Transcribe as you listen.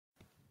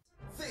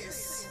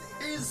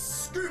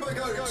Scuba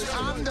goes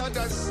under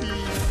the sea.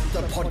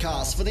 The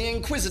podcast for the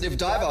inquisitive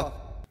diver.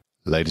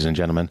 Ladies and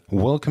gentlemen,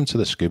 welcome to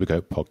the Scuba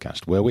Goat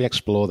podcast, where we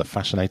explore the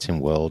fascinating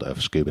world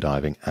of scuba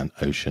diving and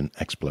ocean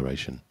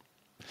exploration.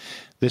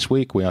 This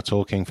week we are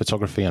talking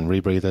photography and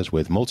rebreathers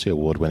with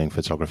multi-award-winning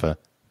photographer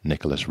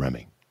Nicolas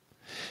Remy.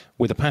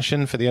 With a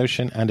passion for the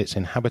ocean and its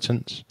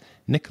inhabitants,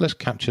 Nicolas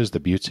captures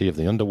the beauty of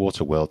the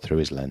underwater world through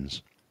his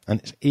lens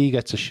and is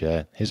eager to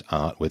share his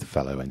art with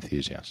fellow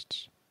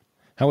enthusiasts.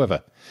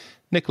 However,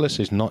 Nicolas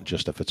is not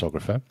just a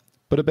photographer,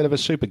 but a bit of a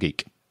super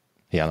geek.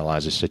 He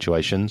analyses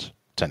situations,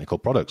 technical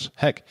products,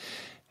 heck,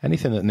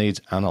 anything that needs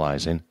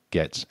analysing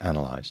gets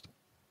analysed.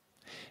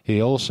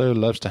 He also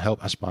loves to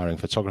help aspiring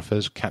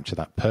photographers capture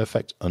that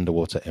perfect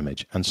underwater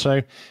image, and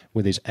so,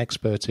 with his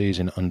expertise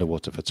in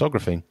underwater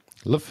photography,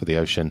 love for the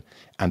ocean,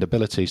 and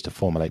abilities to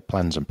formulate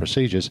plans and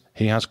procedures,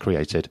 he has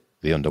created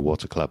the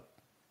Underwater Club.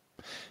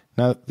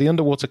 Now, the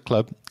Underwater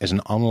Club is an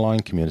online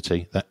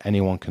community that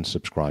anyone can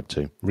subscribe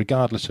to,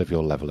 regardless of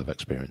your level of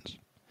experience.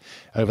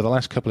 Over the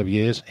last couple of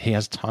years, he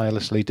has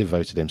tirelessly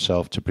devoted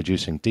himself to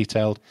producing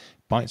detailed,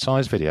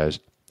 bite-sized videos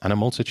and a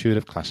multitude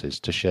of classes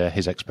to share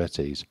his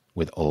expertise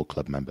with all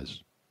club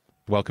members.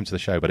 Welcome to the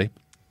show, buddy.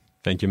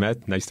 Thank you,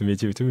 Matt. Nice to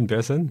meet you too in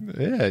person.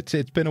 Yeah,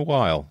 it's been a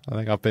while.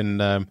 I think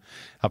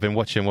I've been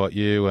watching what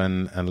you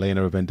and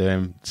Lena have been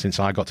doing since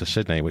I got to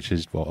Sydney, which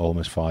is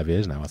almost 5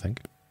 years now, I think.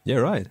 Yeah,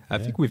 right. I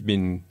think we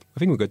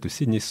got to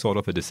Sydney sort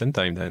of at the same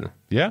time then.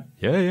 Yeah?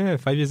 Yeah,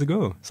 5 years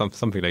ago.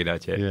 Something like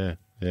that, yeah.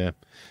 Yeah.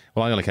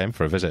 Well, I only came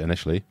for a visit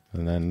initially,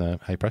 and then,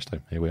 hey presto,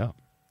 here we are.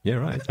 Yeah,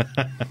 right.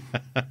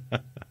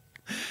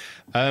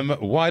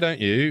 Why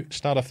don't you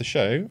start off the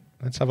show?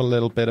 Let's have a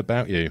little bit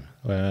about you.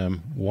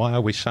 Why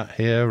are we sat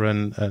here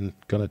and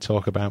going to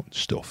talk about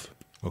stuff?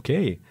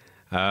 Okay.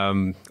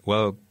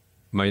 Well,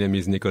 my name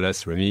is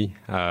Nicolas Remy.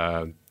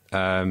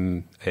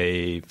 I'm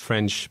a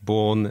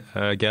French-born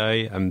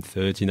guy. I'm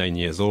 39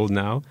 years old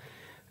now.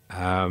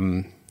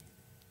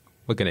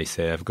 What can I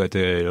say? I've got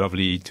a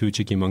lovely 2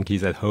 cheeky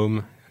monkeys at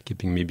home,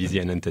 keeping me busy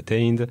and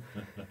entertained.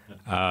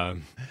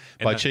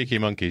 By cheeky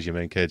monkeys, you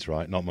mean kids,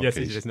 right? Not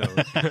monkeys. Yes, no.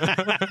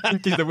 In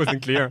case that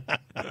wasn't clear.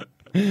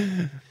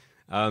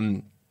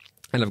 And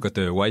I've got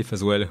a wife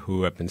as well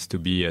who happens to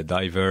be a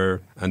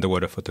diver,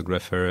 underwater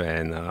photographer,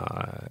 and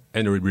a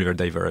rebreather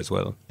diver as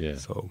well. Yeah.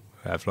 So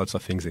I have lots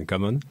of things in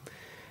common.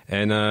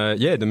 And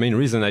the main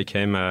reason I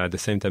came at the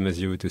same time as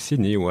you to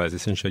Sydney was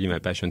essentially my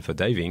passion for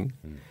diving.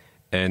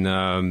 And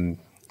I'm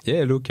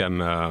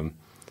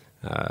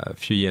a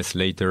few years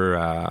later,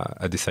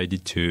 I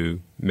decided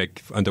to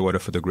make underwater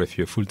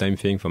photography a full-time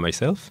thing for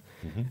myself.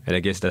 Mm-hmm. And I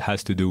guess that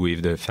has to do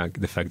with the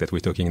fact that we're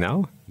talking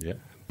now. Yeah.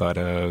 But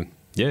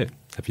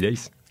happy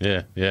days.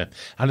 Yeah.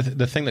 And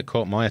the thing that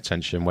caught my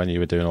attention when you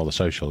were doing all the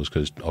socials,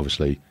 because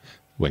obviously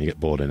when you get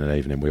bored in an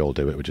evening, we all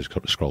do it, we just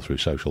scroll through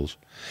socials.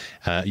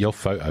 Your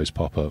photos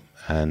pop up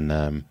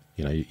and,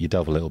 you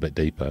delve a little bit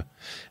deeper.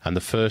 And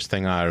the first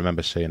thing I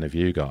remember seeing of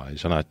you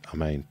guys, and I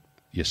mean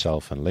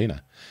yourself and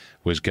Lena,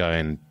 was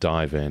going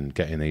diving,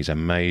 getting these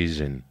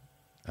amazing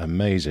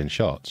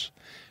shots,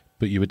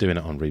 but you were doing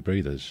it on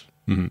rebreathers.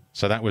 Mm-hmm.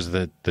 So that was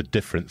the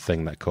different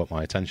thing that caught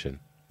my attention.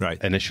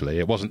 Right. Initially,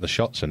 it wasn't the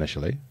shots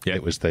initially. Yeah.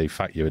 It was the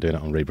fact you were doing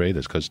it on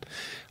rebreathers, because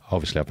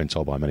obviously I've been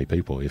told by many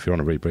people, if you're on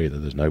a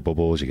rebreather, there's no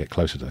bubbles, you get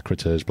closer to the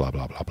critters, blah,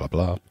 blah, blah, blah,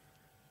 blah.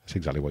 That's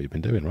exactly what you've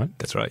been doing, right?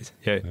 That's right.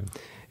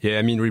 Yeah,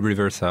 I mean,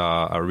 rebreathers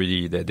are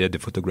really, they're the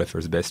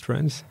photographer's best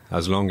friends,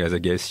 as long as I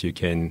guess you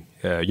can,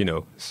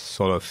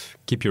 sort of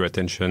keep your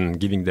attention,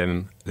 giving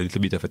them a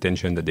little bit of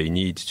attention that they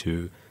need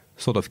to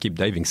sort of keep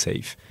diving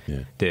safe.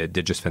 Yeah. They're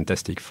just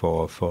fantastic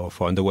for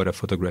underwater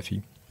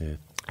photography. Yeah.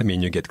 I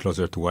mean, you get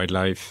closer to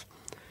wildlife,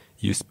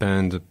 you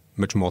spend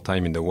much more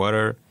time in the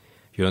water,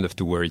 you don't have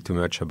to worry too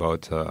much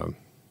about,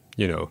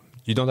 you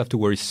don't have to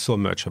worry so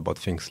much about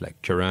things like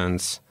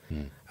currents.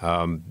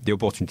 The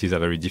opportunities are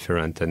very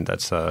different, and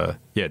that's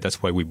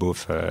why we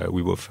both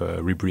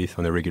rebreathe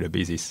on a regular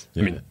basis.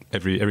 Yeah. I mean,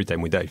 every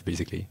time we dive,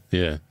 basically.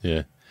 Yeah.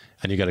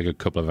 And you get a good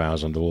couple of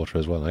hours underwater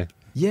as well, eh?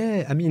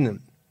 Yeah, I mean,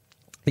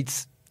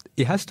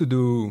 it has to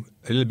do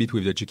a little bit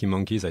with the cheeky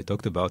monkeys I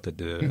talked about at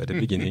the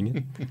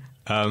beginning.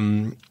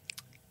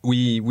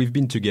 We've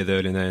been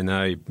together, Lena and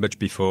I, much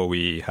before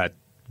we had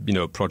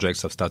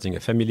projects of starting a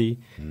family.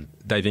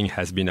 Diving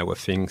has been our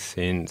thing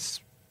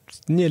since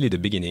nearly the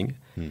beginning.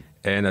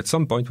 And at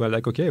some point, we're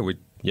like, okay, we'd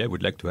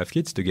like to have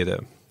kids together.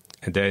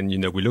 And then,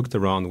 we looked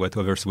around what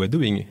others were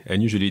doing,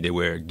 and usually they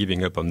were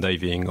giving up on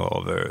diving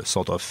or the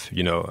sort of,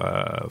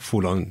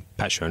 full-on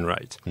passion,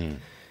 right?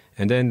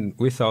 And then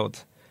we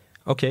thought,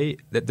 okay,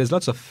 there's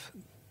lots of,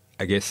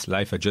 I guess,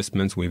 life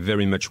adjustments we're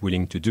very much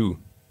willing to do,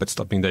 but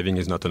stopping diving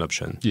is not an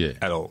option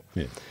at all.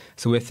 Yeah.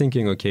 So we're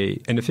thinking, okay,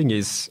 and the thing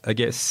is, I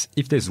guess,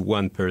 if there's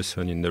one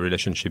person in the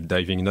relationship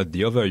diving, not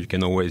the other, you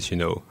can always,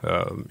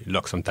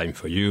 lock some time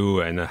for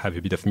you and have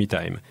a bit of me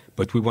time.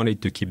 But we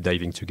wanted to keep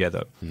diving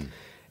together.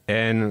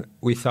 And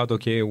we thought,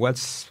 okay,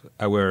 what's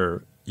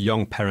our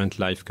young parent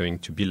life going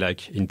to be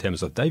like in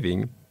terms of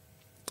diving?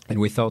 And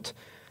we thought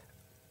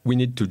we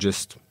need to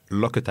just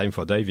lock a time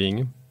for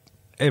diving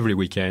every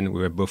weekend,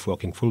 we were both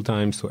working full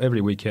time. So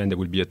every weekend there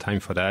will be a time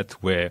for that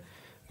where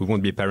we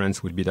won't be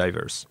parents, we'll be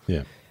divers.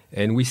 Yeah.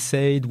 And we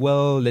said,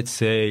 well, let's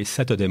say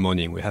Saturday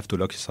morning, we have to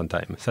lock some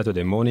time.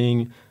 Saturday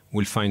morning,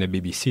 we'll find a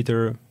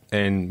babysitter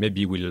and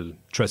maybe we'll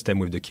trust them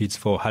with the kids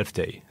for half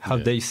day.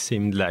 Half day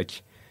seemed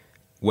like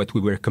what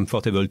we were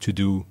comfortable to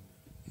do.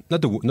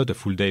 Not a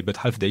full day, but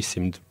half day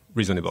seemed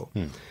reasonable.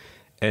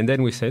 And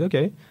then we said,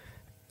 okay,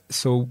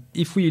 so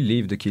if we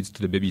leave the kids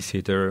to the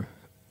babysitter,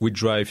 we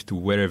drive to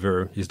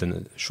wherever is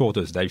the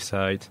shortest dive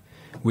site.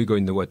 We go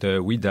in the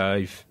water, we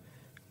dive,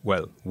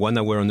 1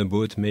 hour on a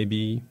boat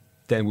maybe.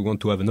 Then we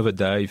want to have another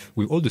dive.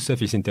 With all the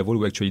surface interval,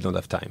 we actually don't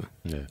have time.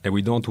 Yeah. And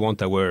we don't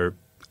want our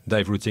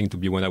dive routine to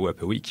be 1 hour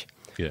per week.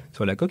 Yeah.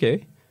 So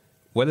okay,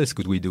 what else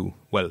could we do?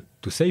 Well,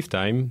 to save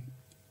time,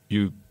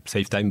 you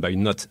save time by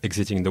not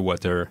exiting the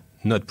water,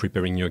 not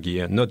preparing your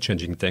gear, not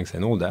changing tanks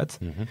and all that.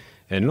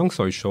 And long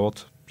story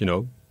short,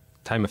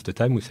 time after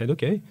time we said,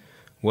 okay,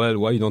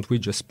 why don't we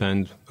just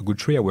spend a good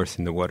 3 hours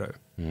in the water?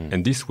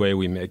 And this way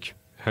we make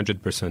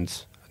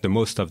 100% the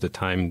most of the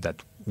time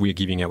that we're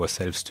giving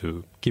ourselves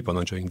to keep on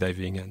enjoying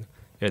diving. And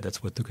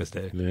that's what took us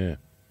there. Yeah.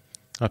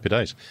 Happy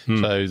days.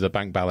 So the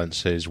bank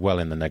balance is well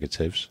in the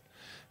negatives,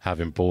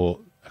 having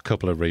bought a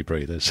couple of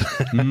rebreathers.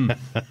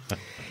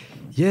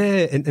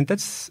 Yeah, and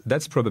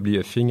that's probably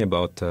a thing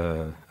about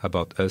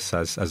us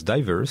as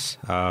divers.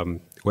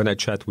 When I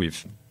chat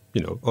with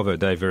other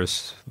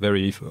divers,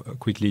 very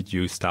quickly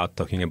you start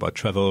talking about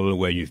travel,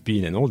 where you've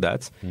been, and all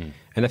that.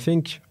 And I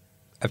think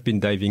I've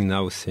been diving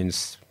now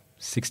since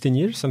 16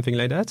 years, something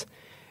like that.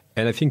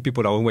 And I think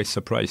people are always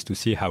surprised to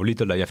see how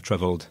little I have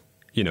traveled,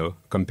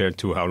 compared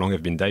to how long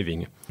I've been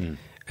diving. And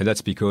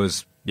that's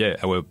because,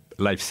 our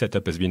life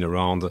setup has been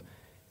around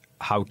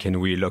how can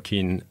we lock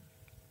in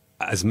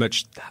as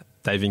much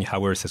diving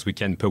hours as we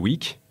can per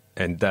week.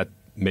 And that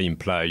may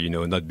imply,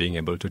 not being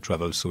able to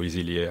travel so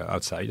easily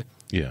outside.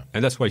 Yeah.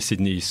 And that's why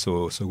Sydney is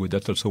so good.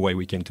 That's also why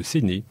we came to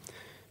Sydney,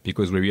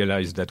 because we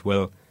realized that,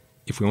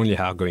 if we only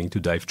are going to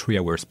dive 3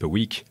 hours per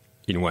week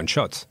in one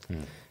shot,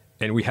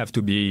 and we have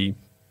to be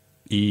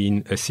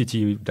in a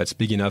city that's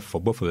big enough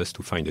for both of us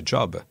to find a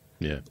job,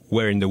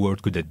 where in the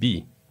world could that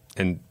be?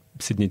 And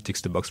Sydney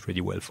ticks the box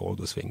pretty well for all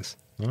those things.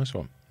 Nice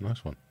one.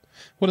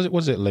 What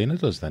is it Lena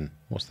does then?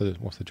 What's the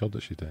job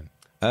that she's doing?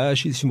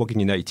 She's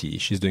working in IT.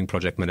 She's doing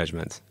project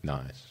management.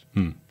 Nice.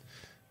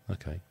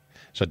 Okay.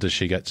 So does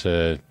she get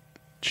to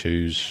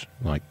choose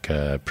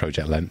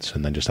project lengths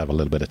and then just have a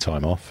little bit of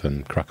time off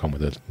and crack on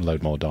with a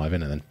load more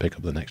diving and then pick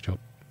up the next job?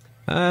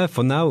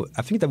 For now,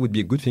 I think that would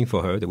be a good thing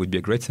for her. That would be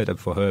a great setup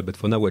for her. But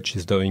for now, what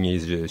she's doing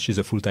is she's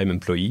a full-time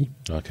employee.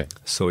 Okay.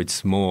 So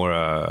it's more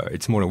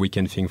a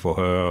weekend thing for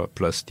her,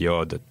 plus the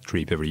odd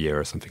trip every year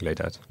or something like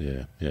that.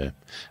 Yeah.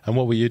 And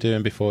what were you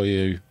doing before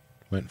you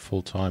went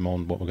full-time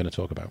on what we're going to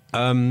talk about?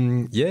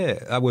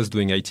 I was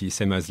doing IT,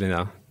 same as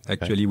Lena.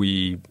 Actually,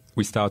 we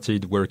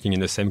started working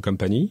in the same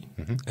company,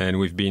 and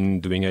we've been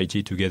doing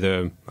IT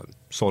together,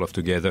 sort of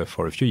together,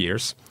 for a few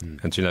years,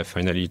 until I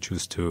finally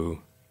choose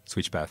to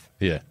switch path.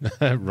 Yeah,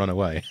 run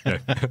away.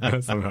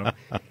 Somehow.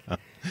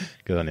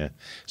 Good on you.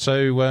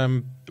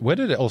 So where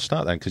did it all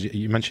start then? Because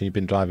you mentioned you've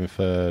been driving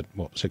for,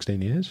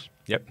 16 years?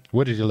 Yep.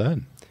 Where did you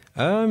learn?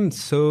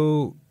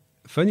 So,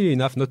 funnily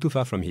enough, not too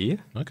far from here.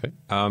 Okay.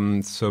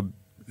 So,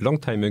 long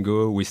time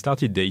ago, we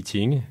started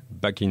dating.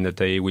 Back in the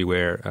day, we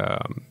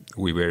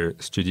were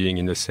studying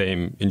in the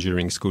same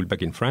engineering school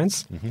back in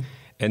France.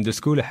 And the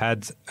school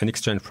had an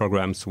exchange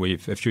programs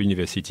with a few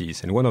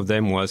universities. And one of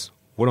them was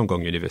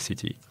Wollongong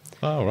University.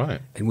 Oh, right.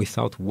 And we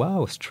thought,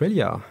 wow,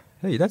 Australia.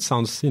 Hey, that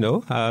sounds,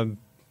 I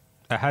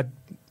had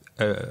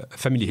a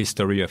family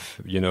history of,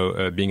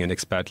 being an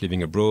expat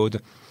living abroad.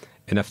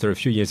 And after a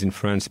few years in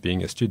France,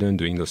 being a student,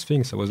 doing those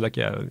things, I was like,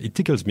 it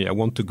tickles me. I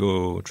want to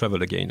go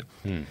travel again.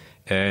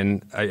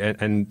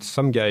 And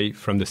some guy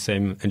from the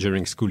same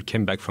engineering school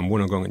came back from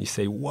Wollongong and he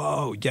said,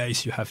 wow,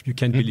 guys, you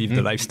can't believe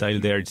the lifestyle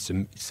there.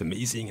 It's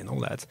amazing and all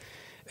that.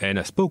 And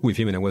I spoke with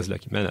him and I was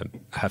like, man,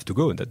 I have to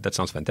go. That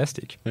sounds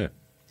fantastic. Yeah.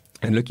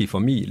 And lucky for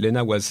me,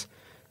 Lena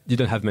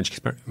didn't have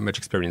much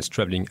experience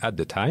traveling at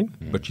the time,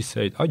 but she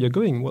said, "Oh, you're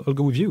going? Well, I'll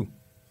go with you."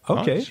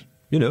 Okay,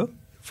 nice.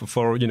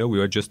 For we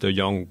were just a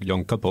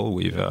young couple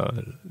with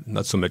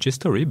not so much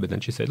history, but then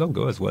she said, "I'll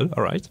go as well."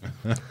 All right.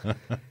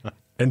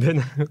 And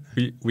then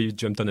we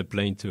jumped on a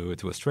plane to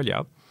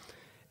Australia,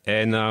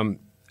 and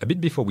a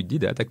bit before we did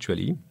that,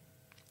 actually,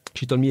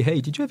 she told me, "Hey,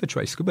 did you ever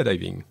try scuba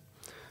diving?"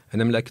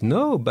 And I'm like,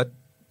 "No, but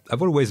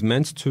I've always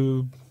meant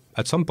to."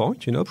 At some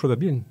point,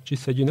 probably. And she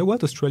said, you know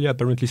what, Australia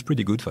apparently is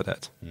pretty good for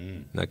that.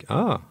 Like,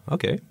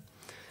 okay.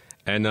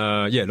 And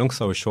long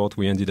story short,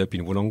 we ended up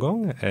in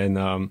Wollongong.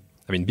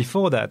 And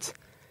before that,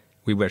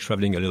 we were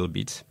traveling a little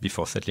bit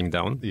before settling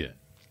down. Yeah.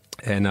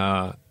 And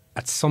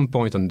at some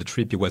point on the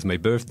trip, it was my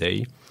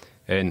birthday.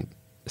 And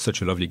such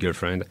a lovely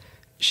girlfriend,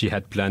 she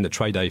had planned a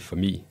tri-dive for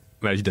me.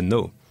 Well, I didn't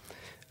know.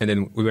 And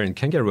then we were in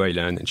Kangaroo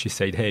Island, and she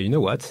said, hey, you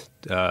know what?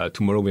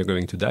 Tomorrow we're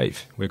going to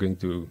dive. We're going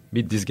to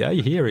meet this guy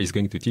here. He's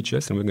going to teach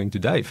us, and we're going to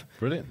dive.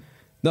 Brilliant.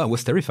 No, I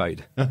was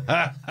terrified.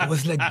 I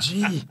was like,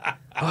 gee.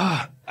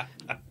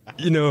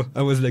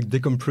 I was like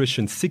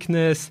decompression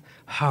sickness.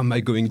 How am I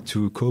going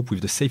to cope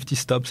with the safety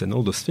stops and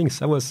all those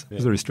things? I was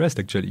very stressed,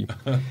 actually.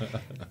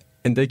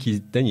 And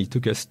then he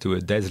took us to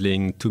a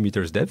dazzling 2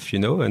 meters depth,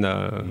 and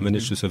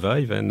managed to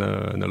survive, and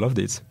I loved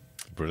it.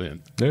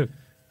 Brilliant. Yeah.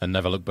 And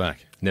never looked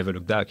back. Never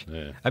looked back.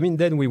 Yeah. I mean,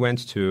 then we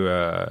went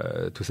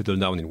to settle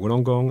down in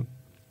Wollongong.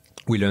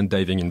 We learned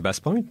diving in Bass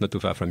Point, not too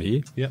far from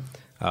here. Yeah.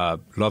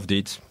 Loved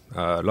it.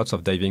 Lots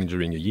of diving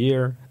during a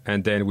year.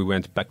 And then we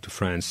went back to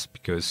France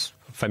because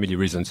family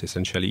reasons,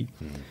 essentially.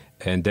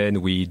 And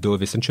then we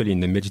dove essentially in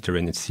the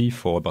Mediterranean Sea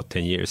for about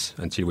 10 years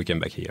until we came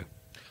back here.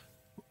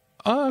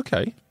 Oh,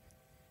 okay.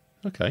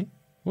 Okay.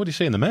 What do you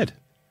see in the Med?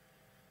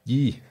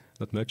 Yeah,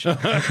 not much.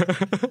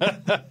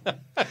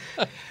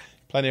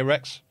 Plenty of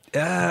wrecks?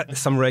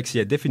 Some wrecks,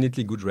 yeah,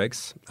 definitely good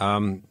wrecks.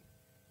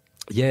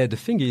 The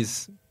thing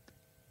is,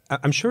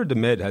 I'm sure the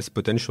Med has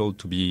potential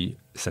to be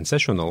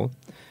sensational,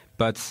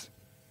 but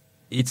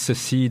it's a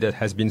sea that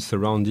has been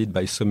surrounded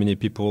by so many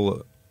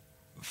people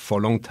for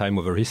a long time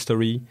over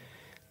history.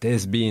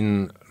 There's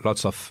been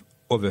lots of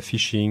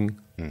overfishing,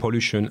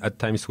 pollution at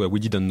times where we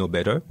didn't know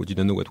better. We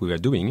didn't know what we were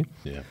doing.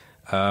 Yeah.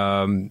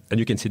 And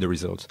you can see the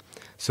results.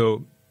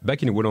 So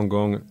back in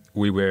Wollongong,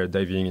 we were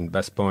diving in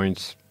Bass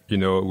Point.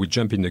 We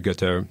jump in the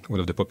gutter, one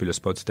of the popular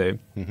spots there.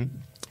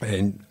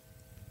 And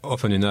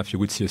often enough, you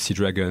would see a sea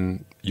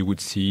dragon. You would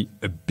see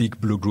a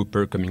big blue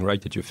grouper coming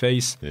right at your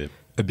face,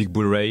 a big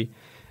bull ray.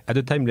 At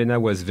the time, Lena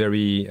was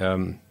very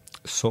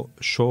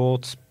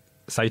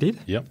short-sighted.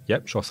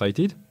 Yep,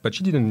 short-sighted. But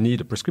she didn't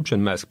need a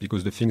prescription mask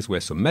because the things were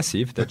so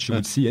massive that she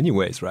would see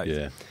anyways, right?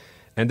 Yeah.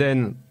 And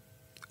then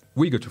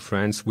we go to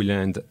France. We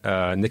land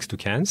next to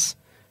Cannes.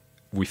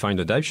 We find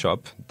a dive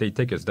shop. They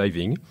take us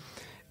diving.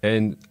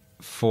 And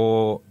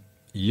for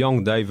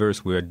young divers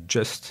who are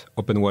just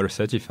open water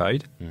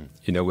certified,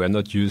 we're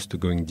not used to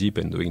going deep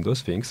and doing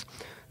those things.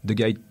 The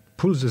guy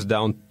pulls us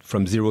down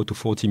from 0 to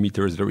 40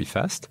 meters very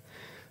fast.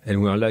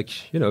 And we're like,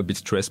 a bit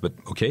stressed, but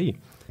okay.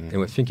 And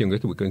we're thinking,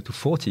 okay, we're going to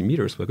 40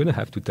 meters. We're going to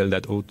have to tell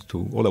that all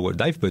to all our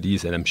dive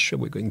buddies. And I'm sure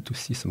we're going to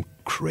see some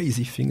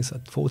crazy things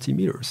at 40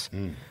 meters.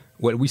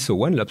 Well, we saw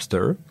one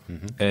lobster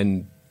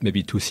and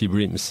maybe 2 sea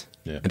breams.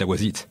 Yeah. And that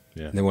was it.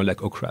 Yeah. And then we're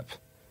like, oh, crap.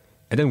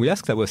 And then we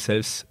asked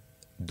ourselves,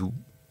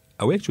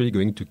 are we actually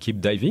going to keep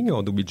diving,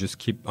 or do we just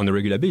keep on a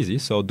regular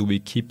basis, or do we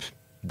keep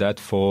that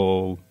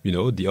for,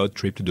 the odd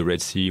trip to the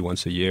Red Sea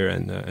once a year,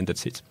 and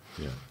that's it?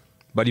 Yeah.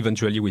 But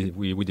eventually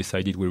we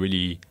decided we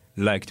really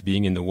liked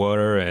being in the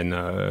water, and,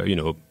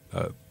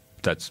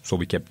 that's so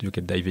we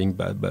kept diving.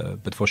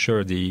 But for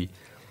sure, the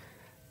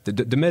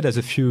Med has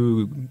a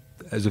few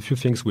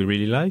things we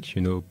really like,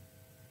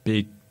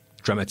 big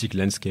dramatic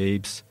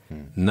landscapes,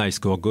 nice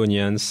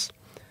gorgonians,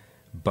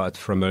 but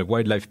from a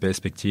wildlife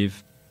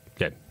perspective,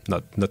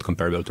 not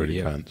comparable to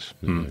here. Pants.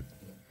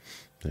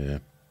 Yeah.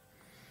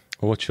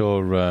 Well, what's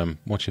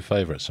your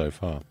favourite so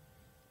far?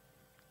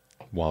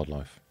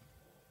 Wildlife.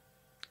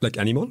 Like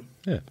animal?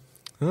 Yeah.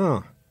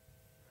 I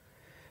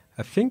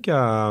think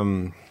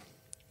there's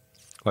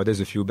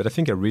a few, but I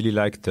think I really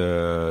liked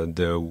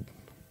the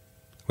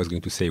I was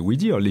going to say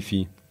weedy or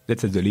leafy.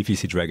 Let's say the leafy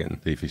sea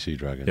dragon. Leafy sea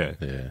dragon. Yeah,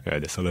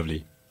 they're so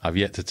lovely. I've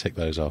yet to tick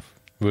those off.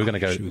 We were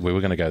going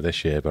to go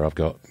this year, but I've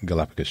got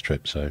Galapagos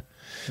trip, so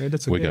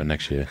that's okay. We go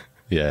next year.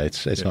 Yeah,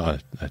 it's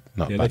not a bad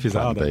plan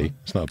B.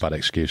 It's not a bad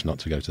excuse not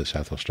to go to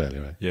South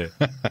Australia, right? Yeah,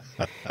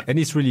 and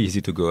it's really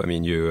easy to go. I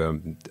mean,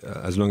 you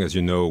as long as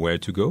you know where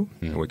to go,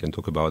 and we can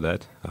talk about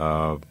that.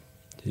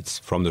 It's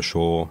from the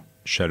shore,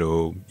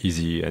 shallow,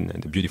 easy, and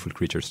the beautiful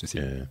creatures to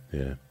see.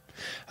 Yeah.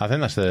 I think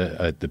that's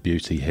the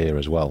beauty here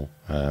as well.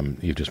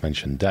 You've just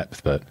mentioned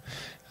depth, but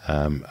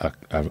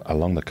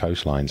along the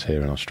coastlines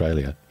here in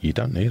Australia, you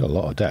don't need a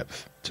lot of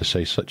depth to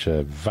see such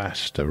a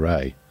vast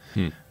array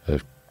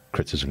of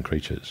critters and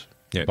creatures.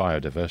 Yeah.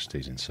 Biodiversity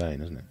is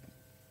insane, isn't it?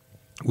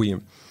 We're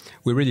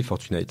really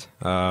fortunate.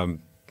 I've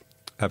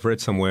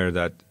read somewhere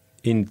that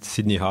in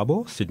Sydney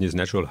Harbour, Sydney's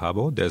natural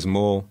harbour, there's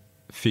more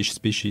fish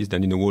species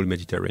than in the whole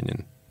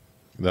Mediterranean.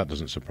 That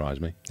doesn't surprise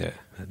me. Yeah,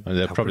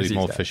 there are probably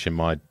more fish in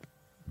my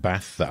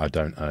bath that I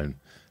don't own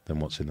than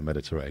what's in the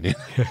Mediterranean.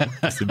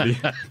 Possibly.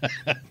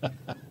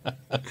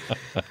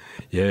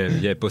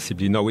 Yeah,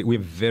 possibly. No, we're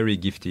very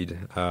gifted.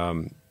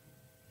 I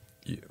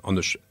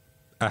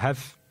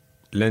have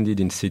landed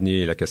in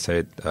Sydney, like I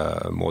said,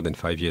 more than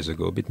 5 years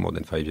ago, a bit more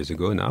than 5 years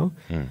ago now.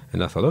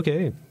 And I thought,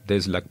 okay,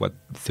 there's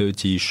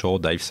 30 shore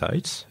dive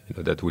sites.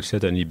 That will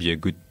certainly be a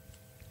good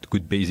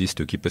basis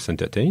to keep us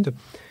entertained.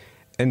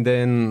 And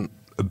then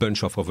a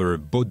bunch of other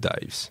boat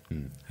dives.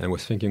 And I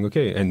was thinking,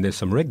 okay, and there's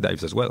some wreck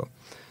dives as well.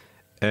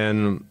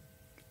 And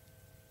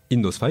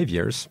in those 5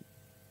 years,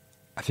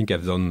 I think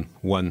I've done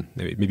one,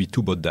 maybe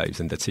 2 boat dives,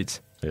 and that's it.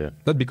 Yeah.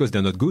 Not because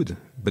they're not good,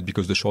 but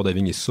because the shore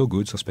diving is so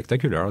good, so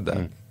spectacular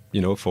that,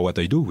 for what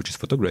I do, which is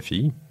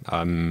photography,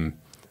 I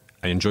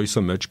enjoy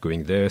so much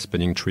going there,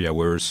 spending 3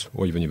 hours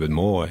or even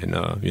more, and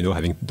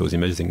having those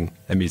amazing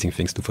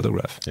things to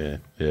photograph. Yeah.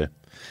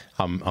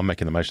 I'm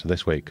making the most of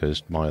this week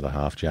because my other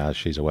half, Jazz,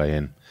 she's away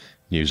in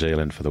New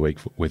Zealand for the week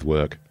with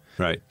work.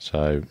 Right.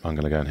 So I'm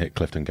going to go and hit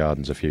Clifton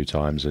Gardens a few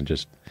times and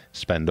just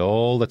spend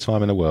all the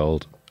time in the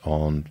world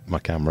on my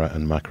camera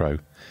and macro,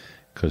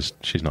 because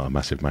she's not a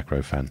massive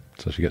macro fan,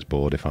 so she gets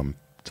bored if I'm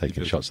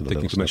taking shots of the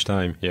taking little too much stuff.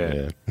 time.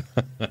 Yeah.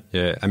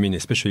 Yeah. I mean,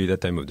 especially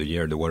that time of the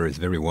year, the water is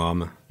very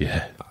warm.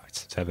 Yeah.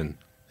 It's heaven.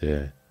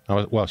 Yeah.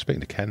 I was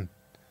speaking to Ken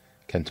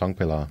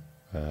Tongpilar,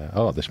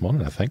 this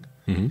morning, I think.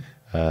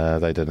 Mm-hmm.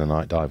 They did a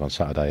night dive on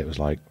Saturday. It was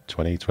like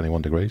 20,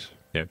 21 degrees.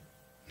 Yeah.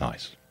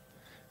 Nice.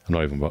 I'm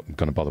not even going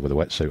to bother with a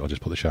wetsuit. I'll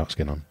just put the shark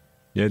skin on.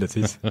 Yeah, that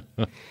is.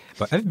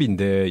 But I've been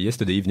there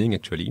yesterday evening,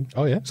 actually.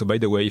 Oh, yeah? So, by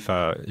the way, if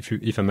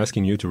I'm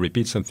asking you to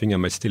repeat something, I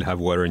might still have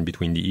water in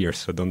between the ears,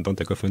 so don't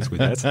take offense with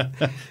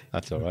that.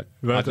 That's all right.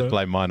 But, I just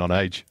blame mine on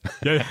age.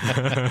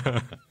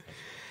 Yeah.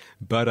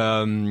 But,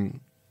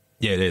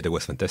 yeah, that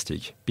was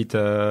fantastic. Bit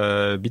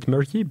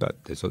murky,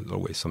 but there's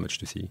always so much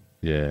to see.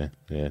 Yeah,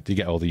 yeah. Do you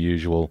get all the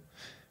usual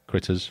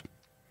critters?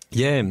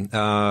 Yeah,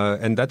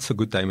 and that's a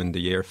good time in the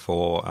year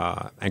for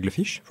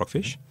anglerfish,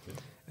 rockfish.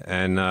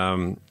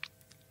 And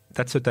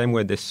that's a time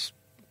where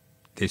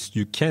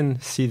you can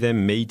see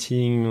them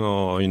mating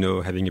or,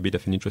 having a bit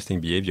of an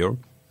interesting behavior.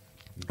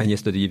 And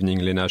yesterday evening,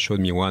 Lena showed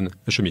me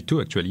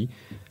two actually,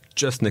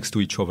 just next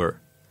to each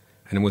other.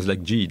 And I was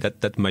like, gee,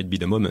 that might be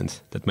the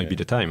moment. That might be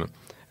the time.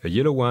 A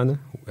yellow one,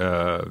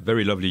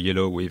 very lovely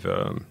yellow with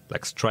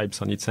like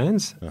stripes on its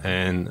hands.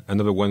 And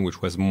another one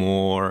which was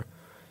more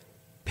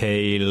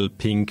pale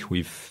pink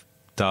with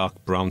dark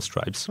brown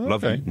stripes. Okay.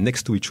 Lovely,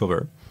 next to each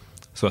other.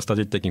 So I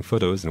started taking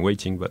photos and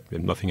waiting, but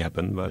nothing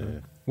happened. But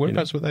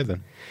whereabouts were they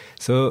then?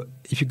 So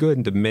if you go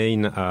in the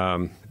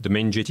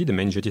main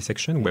jetty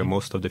section where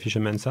most of the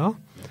fishermen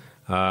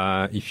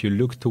are, if you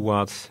look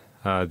towards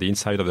the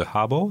inside of the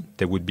harbor,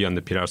 they would be on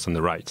the pillars on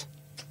the right.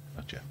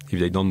 Gotcha. If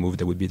they don't move,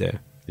 they would be there.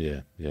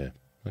 Yeah, yeah.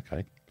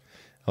 Okay,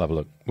 I'll have a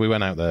look. We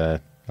went out there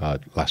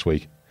last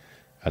week,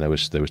 and there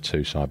was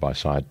two side by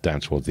side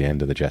down towards the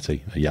end of the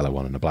jetty, a yellow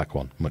one and a black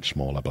one, much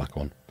smaller black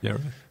one. Yeah,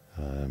 right.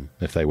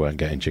 If they weren't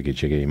getting jiggy,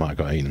 he might have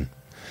got eaten.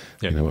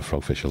 Yeah. You know what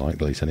frogfish are like,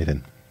 they'll eat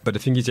anything. But the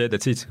thing is,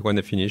 that's it. When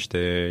they finish,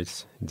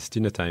 it's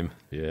dinner time.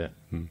 Yeah,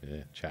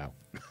 yeah, ciao.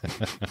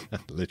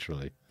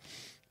 Literally.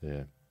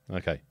 Yeah.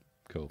 Okay,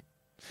 cool.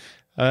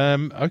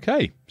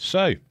 Okay,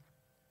 so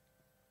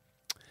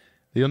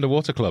the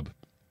Underwater Club.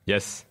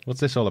 Yes.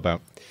 What's this all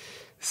about?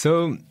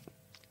 So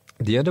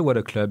the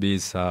Underwater Club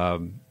is a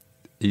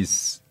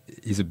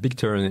big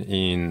turn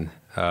in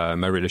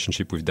my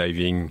relationship with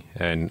diving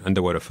and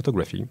underwater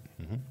photography.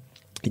 Mm-hmm.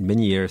 In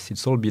many years,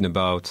 it's all been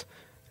about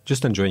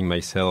just enjoying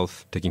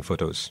myself, taking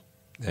photos.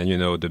 And,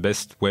 the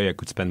best way I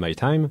could spend my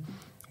time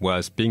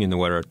was being in the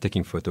water,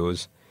 taking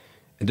photos.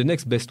 And the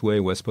next best way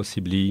was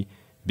possibly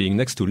being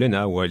next to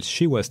Lena while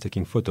she was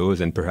taking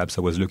photos, and perhaps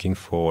I was looking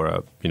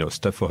for,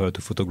 stuff for her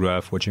to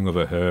photograph, watching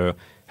over her,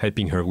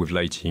 helping her with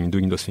lighting,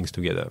 doing those things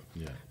together.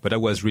 Yeah. But that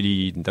was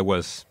really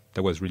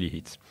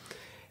it.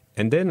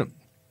 And then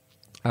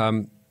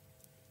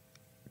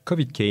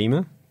COVID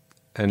came,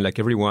 and like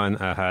everyone,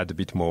 I had a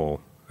bit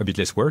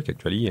less work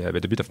actually,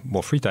 but a bit of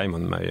more free time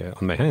on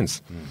my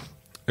hands.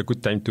 A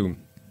good time to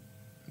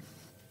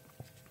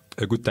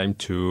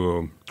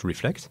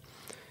reflect,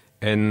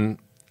 and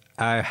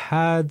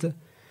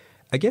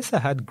I guess I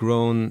had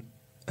grown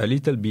a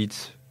little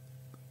bit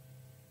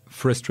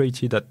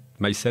frustrated at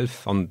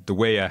myself on the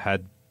way I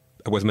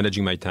was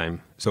managing my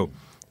time. So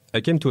I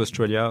came to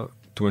Australia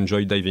to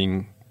enjoy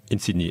diving in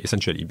Sydney,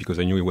 essentially, because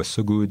I knew it was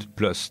so good,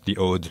 plus the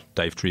odd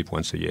dive trip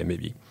once a year,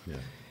 maybe. Yeah.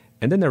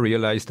 And then I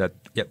realized that,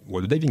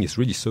 the diving is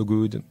really so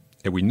good,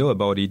 and we know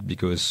about it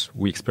because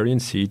we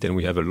experience it, and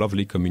we have a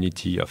lovely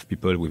community of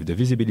people with the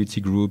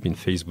visibility group in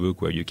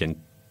Facebook where you can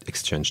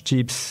exchange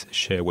tips,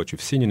 share what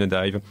you've seen in a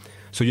dive.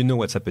 So you know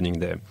what's happening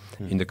there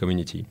in the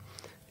community,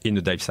 in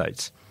the dive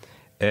sites.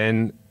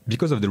 And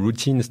because of the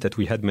routines that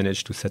we had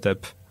managed to set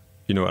up,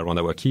 around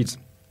our kids,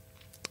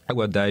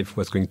 our dive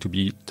was going to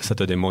be the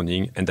Saturday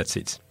morning, and that's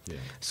it. Yeah.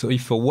 So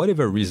if for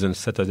whatever reason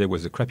Saturday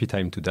was a crappy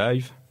time to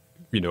dive,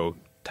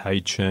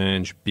 tide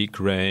change, big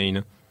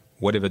rain,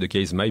 whatever the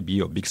case might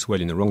be, or big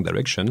swell in the wrong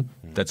direction,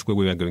 that's where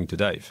we were going to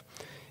dive.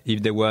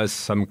 If there was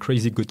some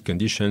crazy good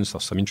conditions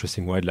or some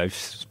interesting wildlife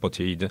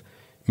spotted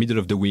middle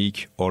of the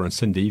week or on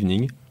Sunday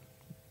evening,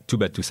 too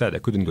bad, too sad, I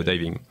couldn't go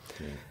diving.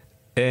 Yeah.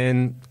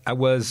 And I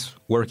was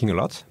working a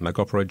lot. My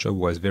corporate job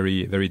was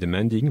very, very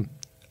demanding.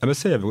 I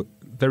must say,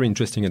 very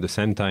interesting at the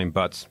same time,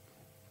 but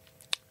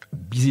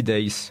busy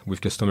days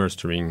with customers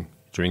during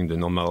the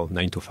normal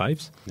 9 to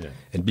 5s,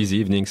 and busy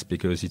evenings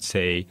because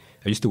I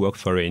used to work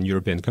for a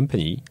European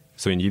company,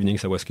 so in the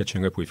evenings I was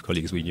catching up with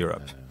colleagues in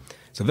Europe.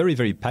 So very,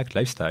 very packed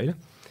lifestyle.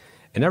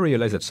 And I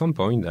realized at some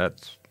point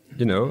that,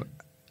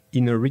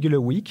 in a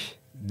regular week,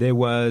 there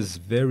was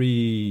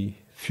very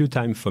few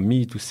time for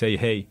me to say,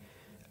 hey,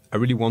 I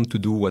really want to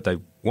do what I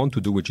want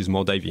to do, which is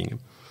more diving.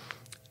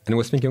 And I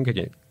was thinking,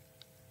 okay,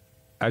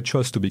 I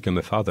chose to become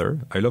a father.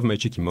 I love my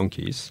cheeky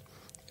monkeys.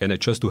 And I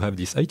chose to have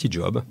this IT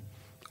job.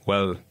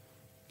 Well,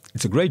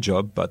 it's a great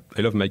job, but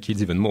I love my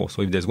kids even more.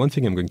 So if there's one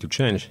thing I'm going to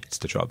change, it's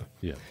the job.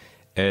 Yeah.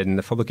 And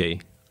I thought,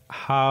 okay,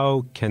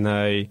 how can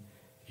I,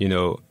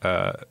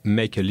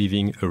 make a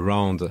living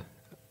around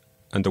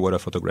underwater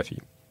photography.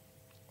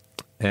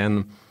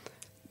 And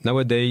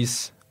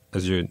nowadays,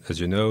 as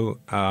you know,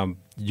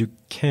 you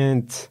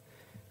can't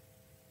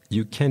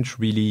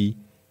really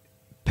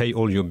pay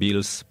all your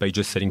bills by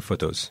just selling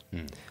photos.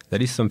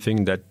 That is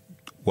something that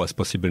was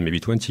possible maybe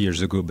 20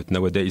 years ago, but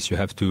nowadays you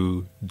have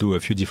to do a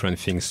few different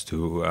things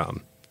to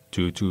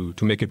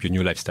make up your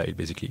new lifestyle,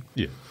 basically.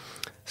 Yeah.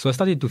 So I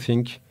started to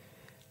think,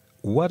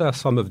 what are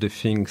some of the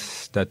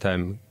things that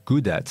I'm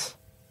good at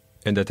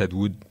and that I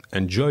would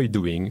enjoy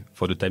doing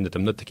for the time that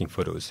I'm not taking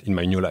photos in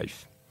my new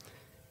life?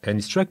 And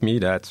it struck me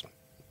that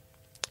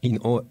in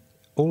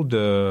all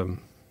the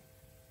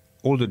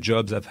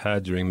jobs I've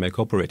had during my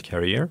corporate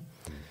career,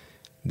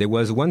 there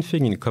was one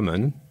thing in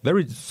common,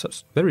 very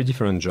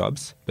different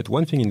jobs, but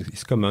one thing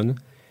is common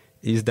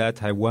is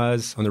that I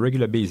was on a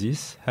regular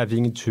basis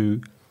having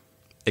to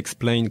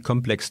explain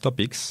complex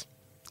topics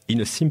in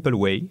a simple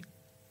way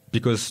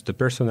because the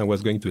person I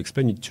was going to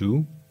explain it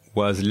to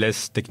was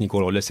less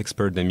technical or less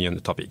expert than me on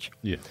the topic.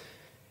 Yeah.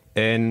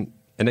 And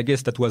I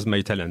guess that was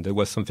my talent. That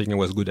was something I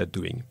was good at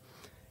doing.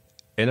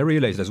 And I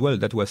realized as well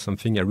that was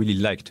something I really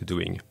liked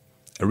doing.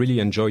 I really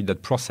enjoyed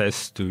that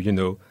process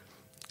to,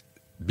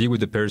 be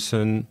with the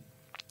person,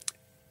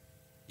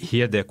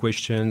 hear their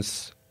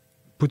questions,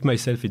 put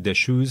myself in their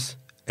shoes,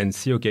 and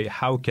see, okay,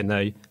 how can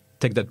I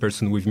take that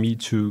person with me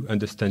to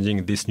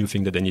understanding this new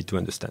thing that I need to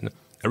understand?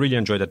 I really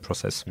enjoyed that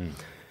process.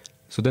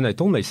 So then I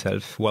told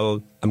myself,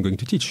 well, I'm going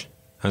to teach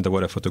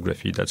underwater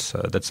photography. That's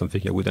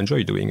something I would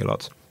enjoy doing a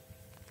lot.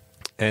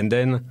 And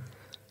then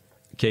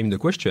came the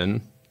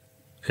question,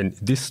 and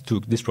this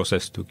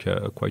process took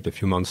quite a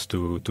few months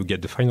to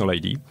get the final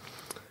ID.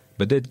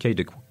 But then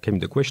came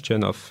the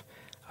question of,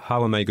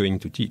 how am I going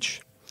to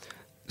teach?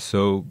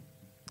 So,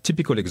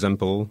 typical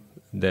example,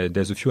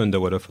 there's a few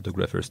underwater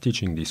photographers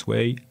teaching this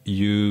way.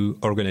 You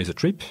organize a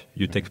trip.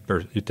 You take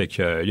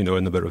a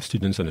number of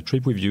students on a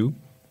trip with you.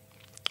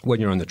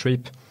 When you're on the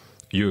trip,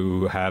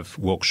 you have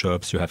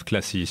workshops, you have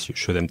classes, you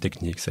show them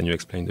techniques, and you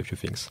explain a few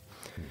things.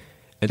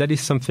 And that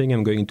is something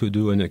I'm going to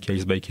do on a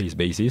case-by-case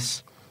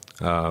basis.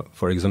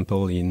 For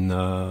example, in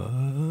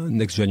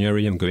next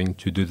January, I'm going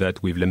to do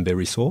that with Lembe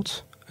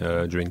Resort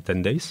during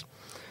 10 days.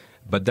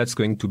 But that's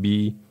going to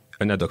be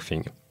an ad hoc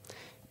thing.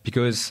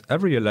 Because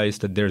I've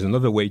realized that there's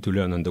another way to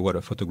learn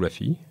underwater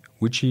photography,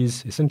 which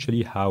is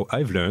essentially how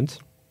I've learned,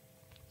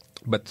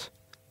 but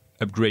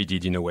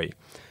upgraded in a way.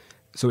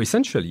 So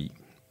essentially,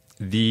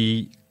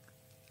 the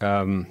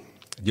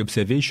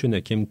observation I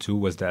came to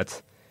was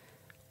that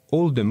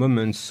all the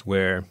moments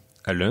where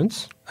I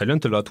learned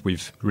a lot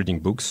with reading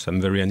books. I'm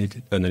a very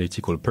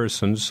analytical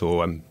person,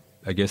 so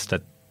I guess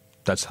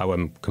that's how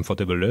I'm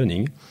comfortable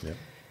learning. Yeah.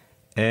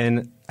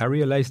 And I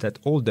realized that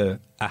all the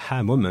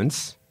aha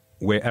moments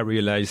where I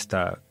realized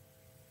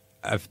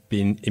I've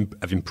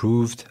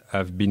improved,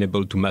 I've been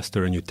able to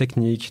master a new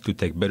technique, to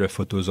take better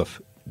photos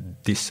of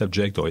this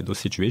subject or in those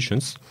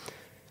situations,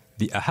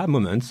 the aha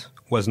moment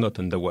was not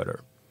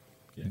underwater.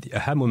 Yeah. The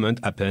aha moment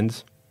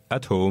happened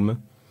at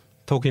home,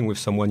 talking with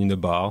someone in a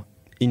bar,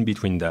 in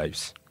between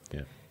dives.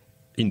 Yeah.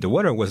 In the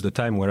water was the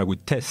time where I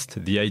would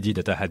test the idea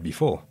that I had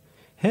before.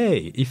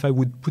 Hey, if I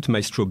would put my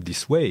strobe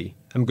this way,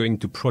 I'm going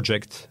to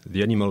project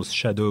the animal's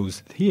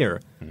shadows here.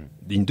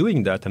 In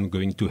doing that, I'm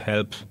going to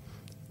help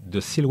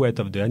the silhouette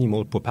of the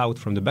animal pop out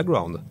from the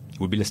background. It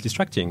would be less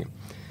distracting.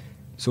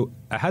 So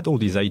I had all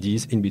these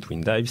ideas in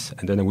between dives,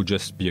 and then it would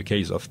just be a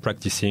case of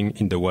practicing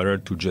in the water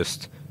to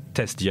just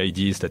test the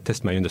ideas, that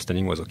test my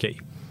understanding was okay.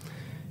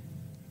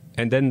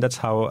 And then that's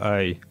how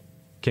I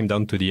came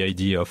down to the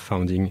idea of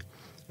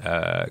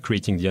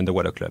creating the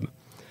Underwater Club.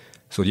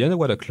 So the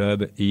Underwater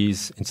Club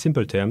is, in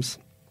simple terms,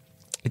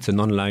 it's an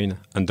online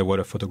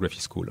underwater photography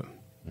school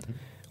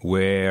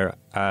where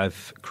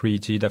I've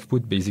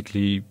put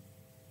basically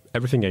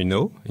everything I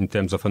know in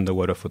terms of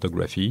underwater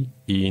photography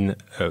in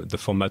the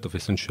format of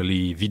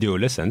essentially video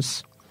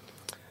lessons.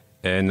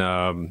 And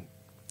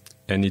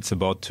it's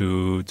about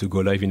to go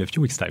live in a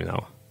few weeks' time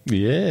now.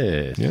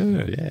 Yeah.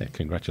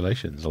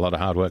 Congratulations. A lot of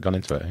hard work gone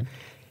into it. Eh?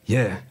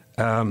 Yeah.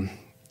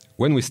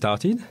 When we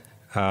started,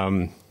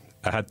 I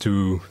had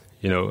to,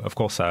 of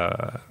course,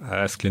 I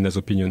asked Lena's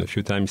opinion a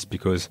few times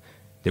because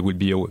there would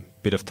be a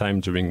bit of time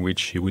during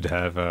which he would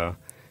have,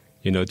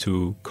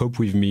 to cope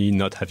with me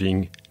not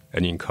having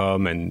an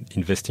income and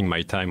investing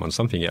my time on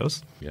something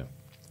else. Yeah.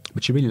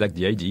 But she really liked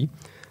the idea.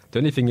 The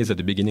only thing is, at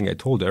the beginning, I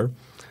told her,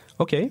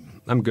 okay,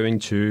 I'm going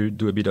to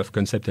do a bit of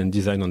concept and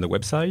design on the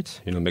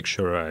website, make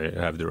sure I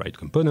have the right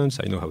components,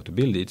 I know how to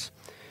build it.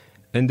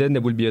 And then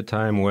there will be a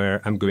time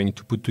where I'm going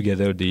to put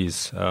together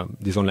these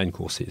online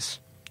courses.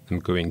 I'm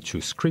going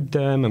to script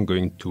them, I'm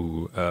going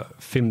to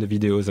film the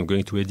videos, I'm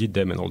going to edit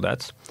them and all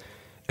that.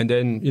 And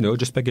then,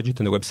 just package it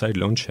on the website,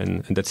 launch,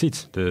 and that's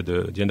it.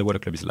 The Underwater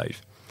Club is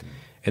live.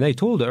 And I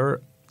told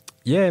her,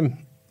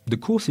 the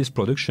courses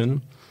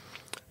production,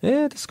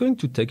 that's going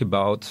to take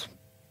about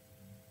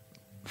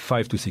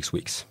 5 to 6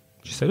 weeks.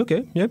 She said,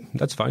 okay,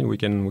 that's fine. We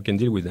can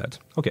deal with that.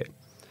 Okay.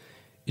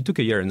 It took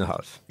 1.5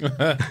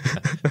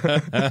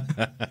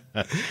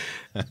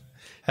 years.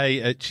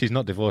 Hey, she's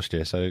not divorced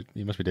yet, so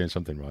you must be doing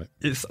something right.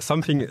 It's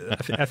something,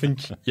 I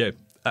think, yeah.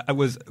 I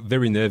was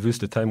very nervous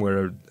the time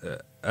where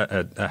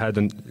I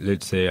hadn't,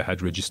 let's say, I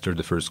had registered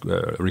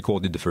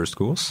recorded the first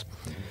course,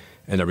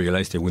 and I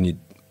realized I would need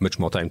much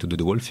more time to do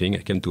the whole thing. I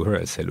came to her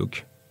and said,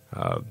 look,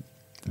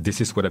 this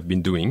is what I've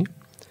been doing.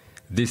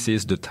 This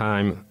is the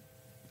time,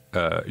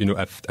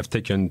 I've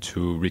taken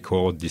to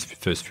record these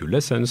first few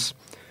lessons.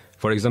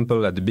 For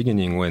example, at the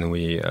beginning, when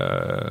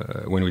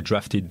we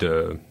drafted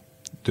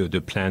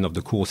the plan of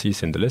the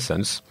courses and the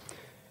lessons,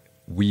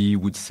 we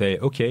would say,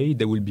 okay,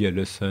 there will be a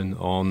lesson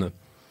on,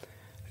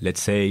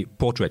 let's say,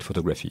 portrait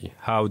photography.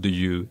 How do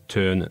you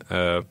turn,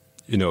 how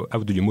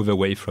do you move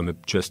away from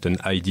just an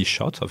ID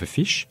shot of a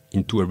fish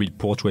into a real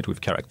portrait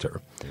with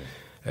character? Yeah.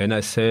 And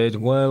I said,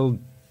 well,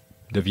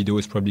 the video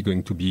is probably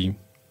going to be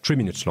 3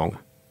 minutes long.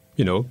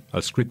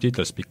 I'll script it,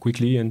 I'll speak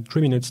quickly, and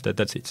 3 minutes,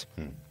 that's it.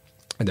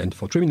 And then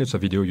for 3 minutes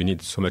of video, you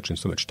need so much and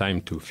so much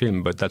time to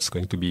film, but that's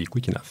going to be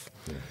quick enough.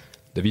 Yeah.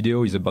 The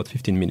video is about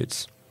 15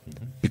 minutes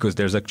because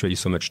there's actually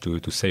so much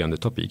to say on the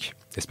topic,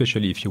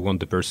 especially if you want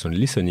the person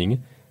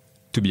listening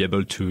to be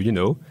able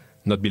to,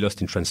 not be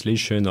lost in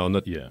translation or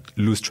not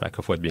lose track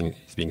of what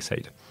is being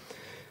said.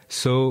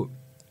 So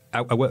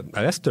I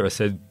asked her, I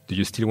said, do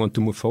you still want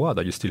to move forward?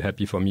 Are you still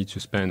happy for me to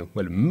spend,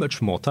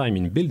 much more time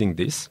in building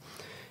this?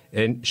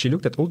 And she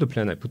looked at all the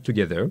plan I put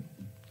together,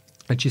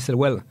 and she said,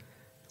 well,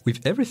 with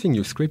everything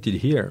you scripted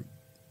here,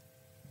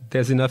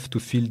 there's enough to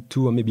fill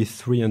 2 or maybe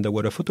 3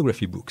 underwater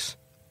photography books.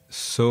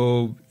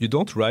 So you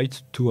don't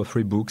write 2 or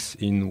 3 books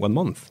in 1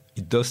 month.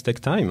 It does take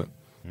time.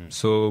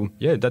 So,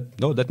 yeah,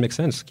 that makes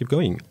sense. Keep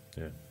going.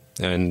 Yeah.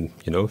 And,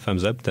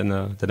 thumbs up, then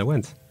I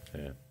went.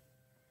 Yeah.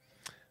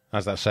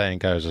 As that saying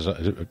goes,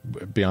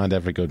 behind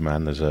every good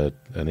man, there's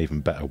an even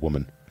better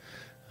woman.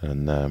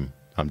 And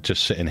I'm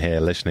just sitting here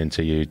listening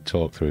to you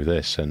talk through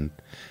this, and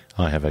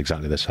I have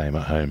exactly the same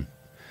at home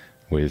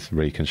with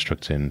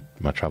reconstructing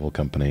my travel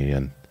company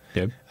and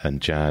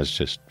Jazz.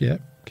 Just,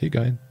 keep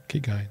going.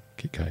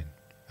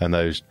 And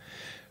those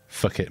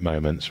fuck it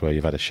moments where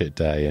you've had a shit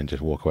day and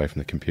just walk away from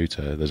the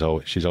computer,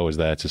 she's always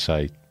there to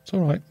say, it's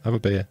all right, have a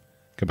beer,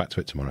 come back to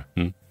it tomorrow.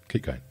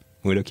 Keep going.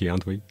 We're lucky,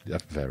 aren't we? Yeah,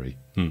 very,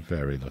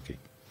 very lucky.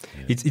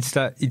 Yeah. It's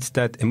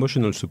that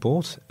emotional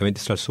support. I mean,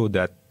 it's also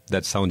that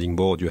sounding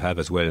board you have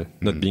as well,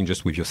 not being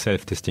just with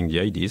yourself testing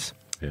the ideas.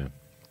 Yeah.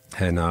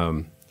 And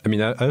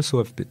I also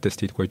have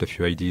tested quite a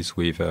few ideas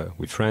with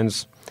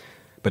friends,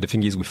 but the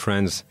thing is, with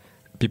friends,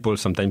 people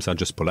sometimes are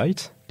just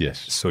polite.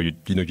 Yes. So you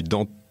don't know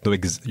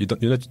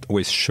you're not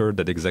always sure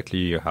that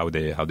exactly how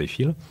they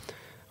feel.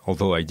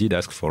 Although I did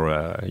ask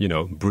for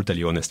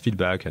brutally honest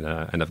feedback, and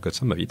I've got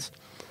some of it.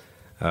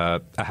 I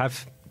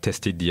have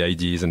tested the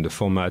ideas and the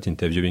format,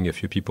 interviewing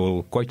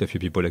quite a few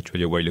people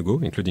actually a while ago,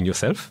 including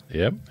yourself.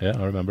 Yeah,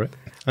 I remember it.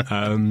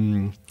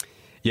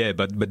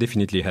 But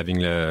definitely having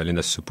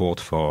Lena's support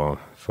for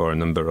a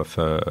number of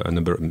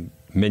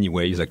many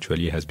ways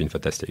actually has been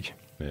fantastic.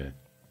 Yeah.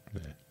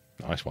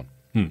 Nice one.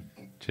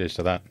 Cheers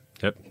to that.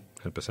 Yep,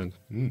 100%.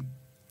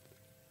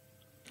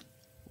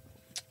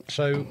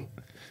 So,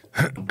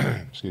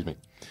 excuse me.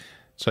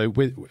 So,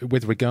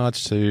 with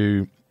regards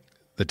to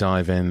the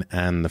diving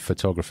and the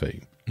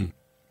photography,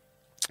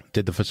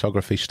 did the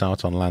photography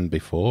start on land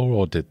before,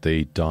 or did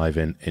the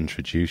diving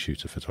introduce you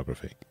to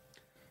photography?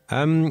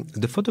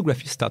 The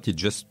photography started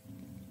just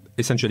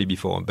essentially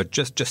before, but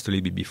just a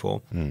little bit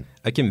before.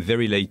 I came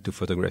very late to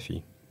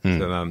photography.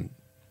 So,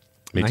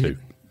 me too.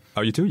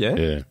 Are you too?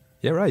 Yeah.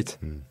 Yeah, right.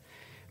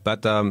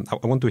 But I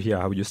want to hear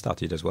how you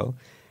started as well.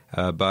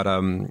 But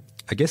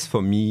I guess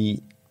for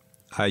me,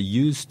 I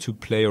used to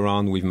play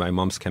around with my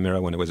mom's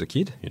camera when I was a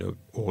kid,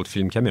 old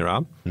film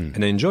camera,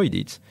 and I enjoyed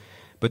it.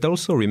 But I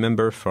also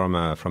remember from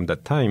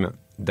that time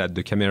that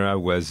the camera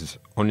was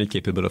only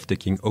capable of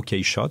taking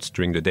okay shots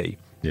during the day.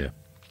 Yeah.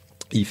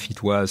 If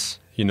it was,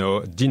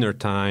 dinner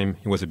time,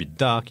 it was a bit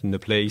dark in the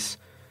place,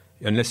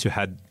 unless you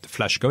had the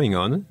flash going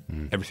on,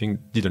 everything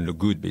didn't look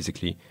good,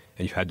 basically.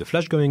 And you had the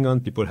flash going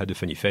on, people had a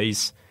funny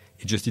face.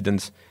 It just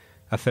didn't.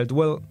 I felt,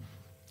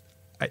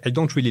 I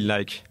don't really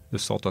like the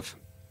sort of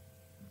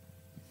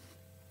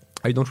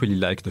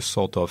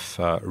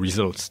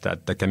results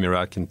that the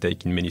camera can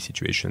take in many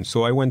situations.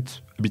 So I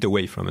went a bit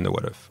away from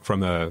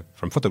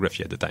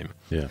photography at the time.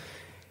 Yeah.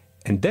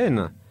 And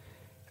then,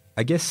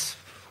 I guess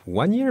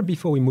 1 year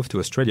before we moved to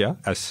Australia,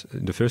 as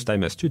the first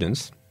time as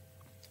students,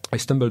 I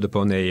stumbled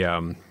upon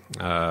a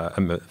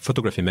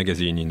photography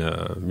magazine in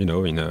a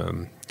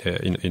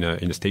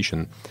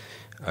station.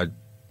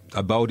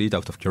 I bought it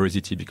out of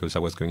curiosity because I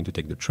was going to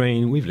take the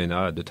train with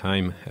Lena at the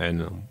time,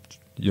 and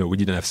we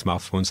didn't have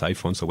smartphones,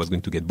 iPhones, so I was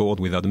going to get bored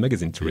without a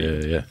magazine to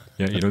read. Yeah.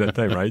 That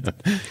time, right?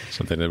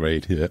 Something to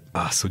read. Yeah.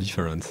 So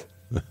different.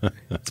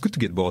 It's good to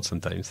get bored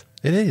sometimes.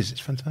 It is. It's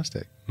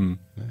fantastic. Yeah.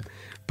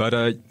 But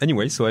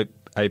anyway, so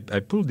I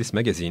pulled this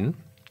magazine.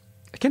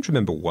 I can't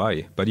remember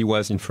why, but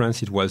in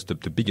France, it was the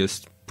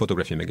biggest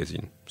photography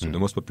magazine, so the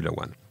most popular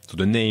one. So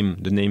the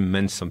name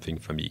meant something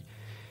for me.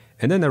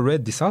 And then I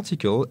read this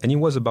article, and it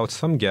was about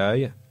some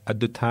guy at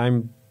the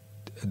time.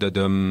 It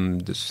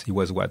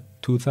was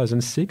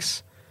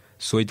 2006.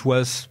 So it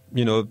was,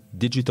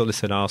 digital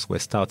SLRs were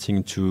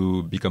starting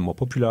to become more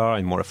popular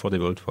and more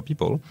affordable for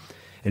people.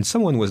 And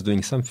someone was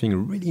doing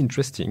something really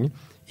interesting.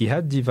 He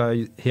had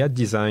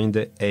designed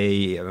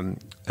a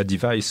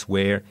device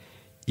where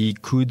he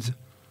could,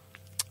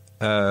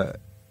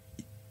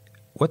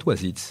 what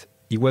was it?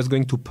 He was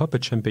going to pop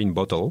a champagne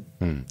bottle,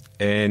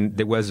 and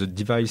there was a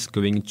device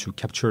going to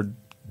capture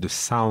the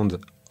sound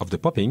of the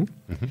popping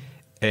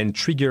and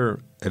trigger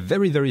a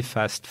very, very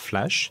fast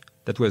flash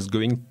that was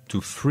going to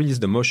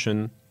freeze the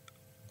motion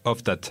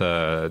of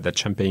that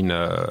champagne.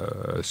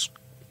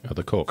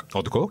 The cork.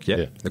 Or the cork,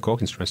 yeah. The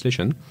cork in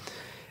translation.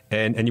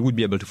 And he would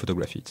be able to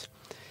photograph it.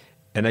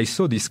 And I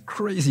saw this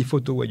crazy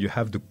photo where you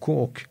have the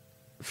cork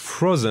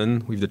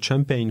frozen with the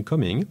champagne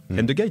coming,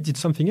 and the guy did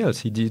something else.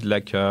 He did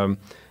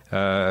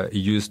he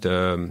used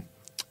like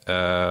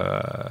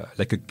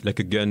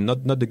a gun,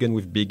 not the gun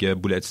with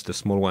big bullets, the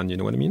small one. You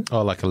know what I mean?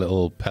 Oh, like a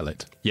little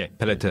pellet. Yeah,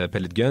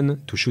 pellet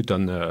gun to shoot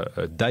on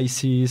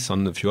dices,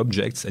 on a few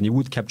objects, and he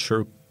would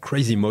capture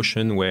crazy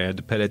motion where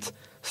the pellet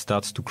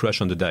starts to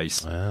crush on the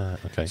dice. Ah,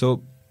 okay.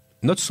 So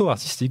not so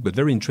artistic, but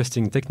very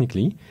interesting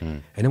technically.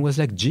 And I was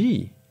like,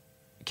 gee,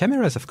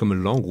 cameras have come a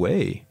long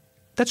way.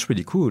 That's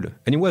really cool.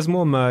 And it was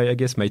more my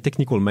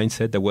technical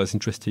mindset that was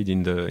interested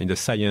in the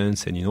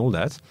science and in all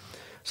that.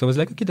 So I was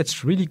like, okay,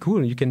 that's really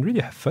cool. You can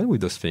really have fun with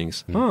those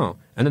things. And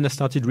then I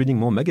started reading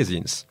more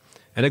magazines.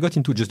 And I got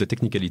into just the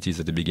technicalities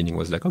at the beginning. I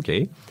was like,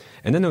 okay.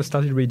 And then I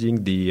started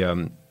reading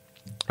the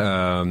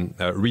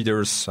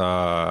readers'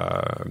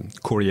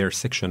 courier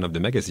section of the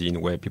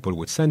magazine where people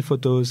would send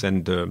photos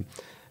and the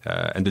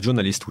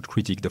journalist would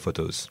critique the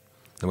photos.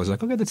 I was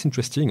like, okay, that's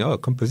interesting. Oh,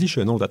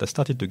 composition, all that. I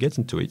started to get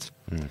into it.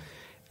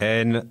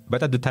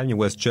 But at the time, it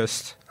was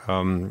just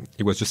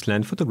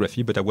land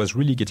photography, but I was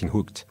really getting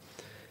hooked.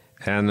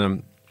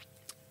 And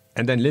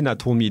then Lena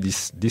told me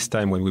this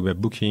time when we were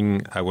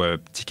booking our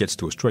tickets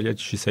to Australia,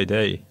 she said,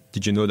 hey,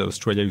 did you know that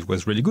Australia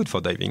was really good for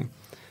diving?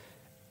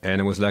 And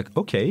I was like,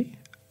 okay.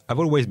 I've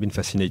always been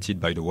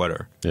fascinated by the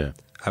water. Yeah.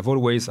 I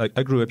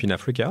grew up in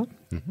Africa,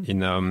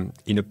 in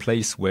a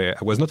place where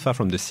I was not far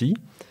from the sea,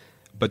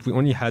 but we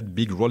only had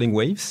big rolling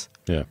waves.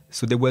 Yeah.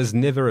 So there was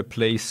never a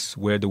place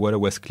where the water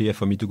was clear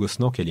for me to go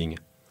snorkeling.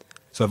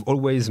 So I've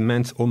always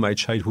meant all my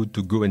childhood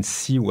to go and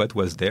see what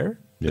was there,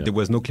 but there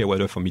was no clear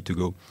water for me to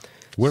go.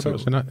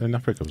 Whereabouts in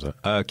Africa was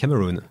that?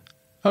 Cameroon.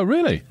 Oh,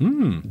 really?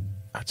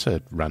 That's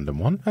a random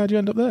one. How'd you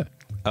end up there?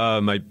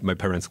 My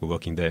parents were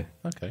working there.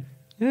 Okay.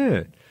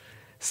 Yeah.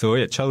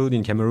 So childhood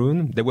in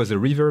Cameroon. There was a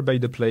river by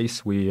the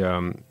place. We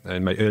in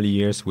my early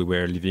years we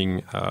were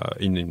living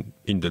in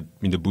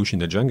the bush in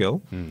the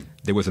jungle.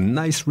 There was a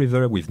nice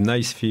river with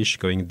nice fish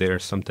going there.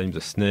 Sometimes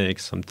a snake,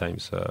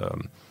 sometimes a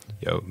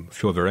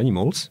few other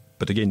animals.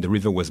 But again, the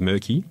river was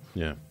murky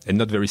and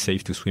not very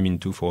safe to swim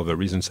into for other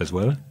reasons as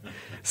well.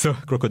 So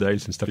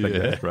crocodiles and stuff like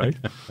that, right?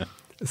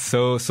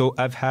 So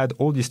I've had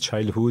all this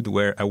childhood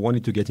where I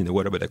wanted to get in the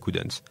water, but I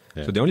couldn't.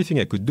 Yeah. So the only thing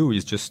I could do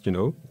is just,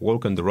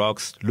 walk on the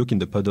rocks, look in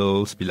the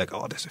puddles, be like,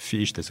 oh, there's a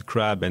fish, there's a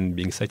crab, and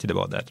being excited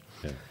about that.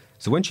 Yeah.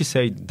 So when she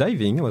said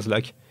diving, I was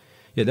like,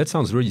 yeah, that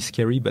sounds really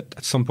scary, but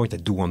at some point I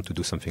do want to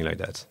do something like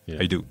that. Yeah.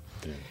 I do.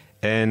 Yeah.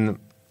 And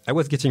I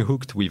was getting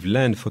hooked with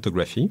land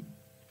photography.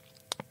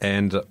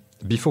 And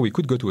before we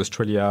could go to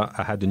Australia,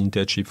 I had an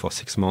internship for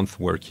 6 months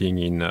working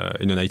in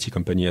an IT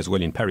company as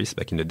well in Paris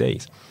back in the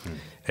days.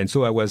 And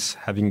so I was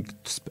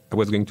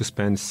going to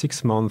spend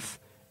 6 months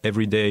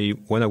every day,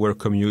 1 hour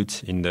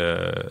commute in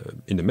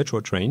the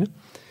metro train.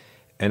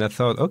 And I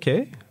thought,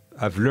 okay,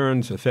 I've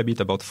learned a fair bit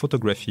about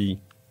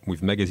photography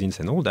with magazines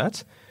and all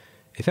that.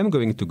 If I'm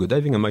going to go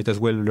diving, I might as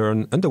well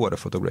learn underwater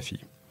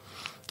photography.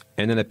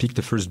 And then I picked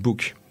the first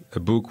book, a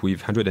book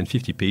with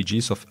 150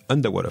 pages of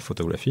underwater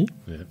photography,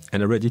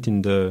 and I read it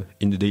in the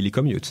daily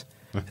commute.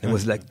 And I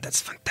was like, that's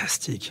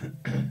fantastic.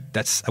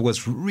 I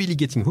was really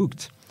getting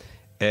hooked.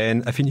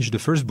 And I finished the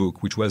first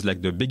book, which was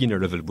like the beginner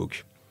level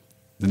book.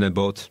 Then I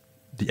bought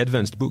the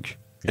advanced book,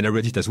 and I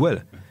read it as well.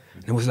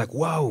 And I was like,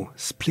 wow,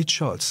 split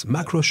shots,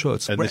 macro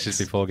shots. And this is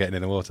before getting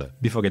in the water?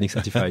 Before getting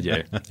certified,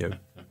 yeah.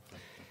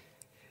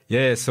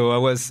 Yeah, so I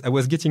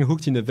was getting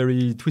hooked in a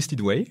very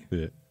twisted way.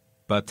 Yeah.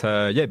 But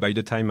by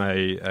the time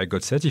I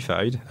got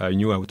certified, I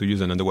knew how to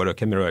use an underwater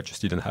camera. I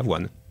just didn't have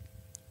one.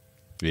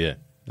 Yeah,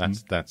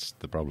 that's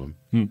the problem.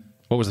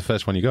 What was the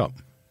first one you got?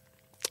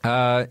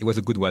 It was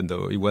a good one,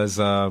 though. It was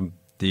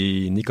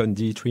the Nikon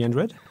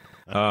D300.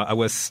 I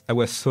was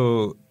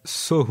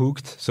so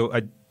hooked. So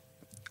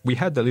we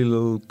had a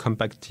little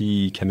compact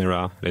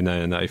camera, Lena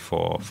and I,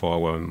 for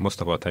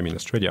most of our time in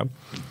Australia.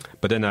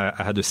 But then I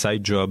had a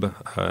side job,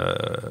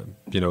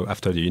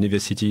 after the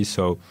university,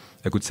 so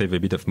I could save a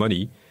bit of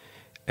money.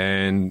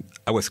 And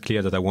I was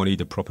clear that I wanted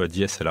a proper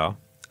DSLR.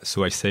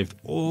 So I saved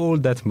all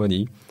that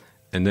money.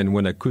 And then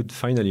when I could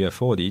finally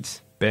afford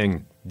it,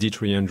 bang,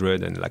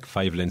 D300 and like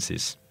 5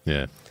 lenses.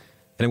 Yeah.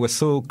 And I was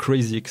so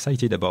crazy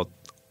excited about,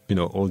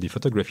 all the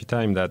photography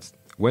time that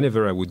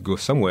whenever I would go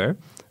somewhere,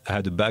 I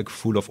had a bag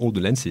full of all the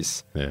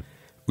lenses,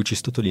 which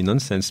is totally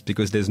nonsense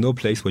because there's no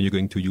place where you're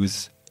going to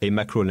use a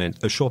macro lens,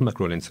 a short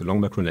macro lens, a long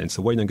macro lens,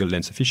 a wide-angle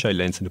lens, a fisheye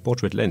lens, and a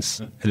portrait lens,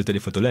 and a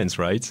telephoto lens,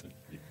 right?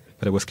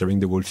 But I was carrying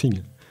the whole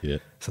thing. Yeah.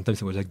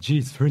 Sometimes I was like, gee,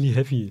 it's really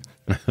heavy.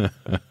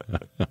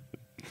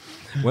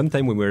 One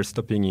time we were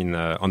stopping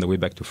on the way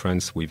back to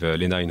France with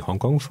Lena in Hong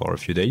Kong for a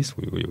few days.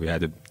 We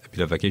had a bit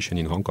of vacation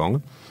in Hong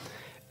Kong.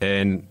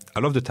 And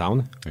I love the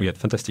town. We had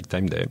fantastic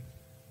time there.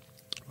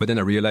 But then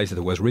I realized that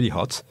it was really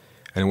hot.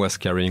 And I was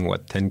carrying,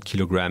 10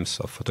 kilograms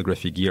of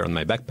photography gear on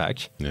my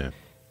backpack. Yeah.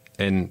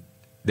 And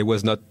there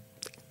was not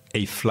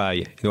a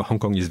fly. Hong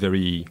Kong is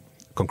very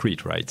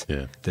concrete, right?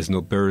 Yeah. There's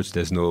no birds.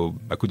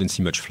 I couldn't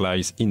see much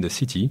flies in the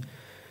city.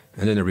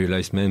 And then I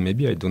realized, man,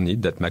 maybe I don't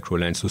need that macro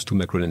lens, those 2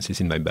 macro lenses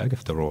in my bag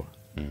after all.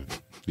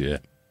 Yeah.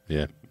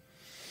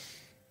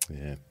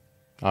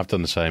 I've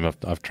done the same.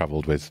 I've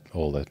travelled with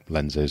all the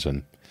lenses,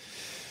 and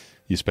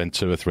you spend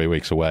 2 or 3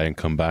 weeks away and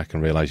come back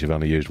and realise you've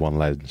only used one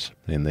lens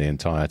in the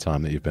entire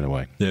time that you've been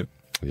away.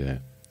 Yeah.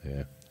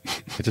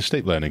 It's a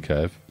steep learning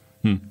curve,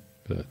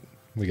 but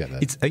we get there.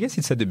 I guess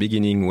it's at the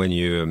beginning when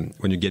you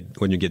get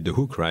the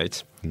hook,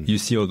 right? You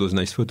see all those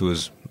nice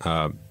photos,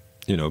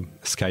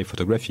 sky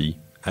photography,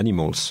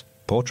 animals,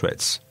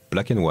 portraits,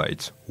 black and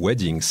white,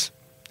 weddings,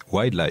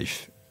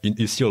 wildlife.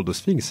 You see all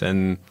those things,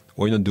 and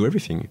why not do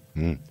everything?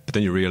 But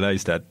then you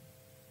realize that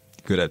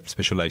you got to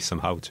specialize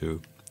somehow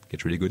to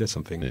get really good at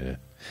something. Yeah,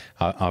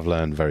 I've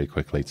learned very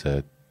quickly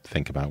to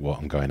think about what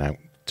I'm going out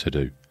to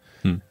do,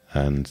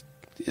 and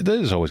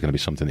there's always going to be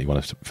something that you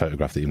want to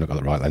photograph that you've not got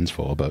the right lens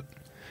for, but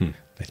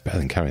it's better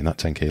than carrying that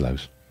 10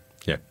 kilos.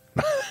 Yeah.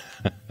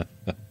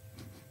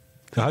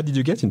 How did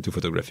you get into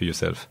photography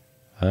yourself?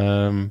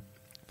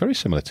 Very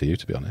similar to you,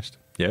 to be honest.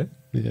 Yeah?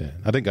 Yeah.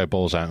 I didn't go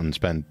balls out and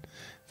spend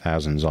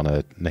thousands on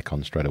a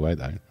Nikon straight away,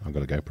 though. I've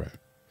got a GoPro.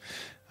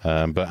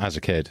 But as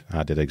a kid,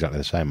 I did exactly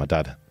the same. My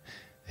dad,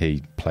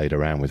 he played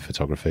around with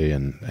photography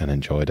and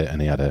enjoyed it,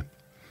 and he had an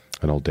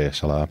old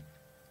DSLR.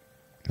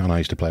 And I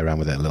used to play around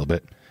with it a little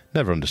bit.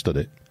 Never understood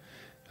it.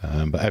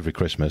 But every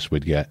Christmas,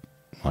 we'd get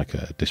like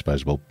a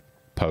disposable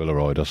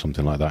Polaroid or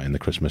something like that in the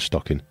Christmas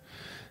stocking.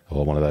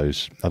 Or one of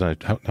those. I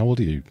don't know. How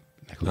old are you,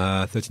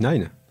 Nicolas?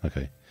 39.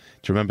 Okay.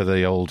 Do you remember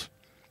the old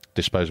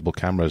disposable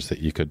cameras that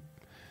you could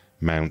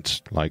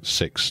mount like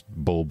 6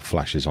 bulb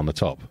flashes on the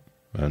top,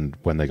 and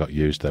when they got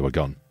used, they were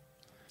gone?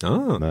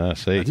 Oh,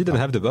 see, I didn't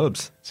have the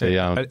bulbs. See,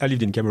 I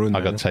lived in Cameroon.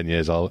 I got 10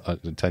 years old.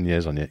 10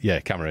 years on you. Yeah,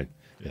 Cameroon.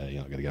 Yeah,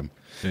 you're not going to get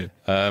them.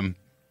 Yeah.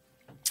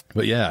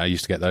 But yeah, I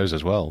used to get those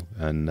as well,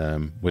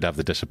 and we'd have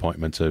the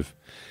disappointment of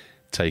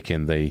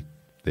taking the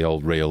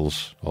old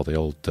reels or the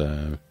old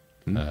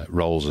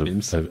rolls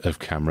of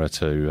camera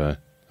to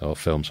or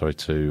film,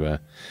 to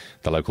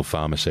the local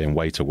pharmacy and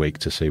wait a week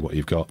to see what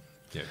you've got.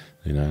 Yeah.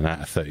 And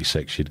out of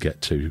 36, you'd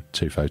get two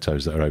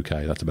photos that are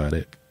okay. That's about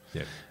it.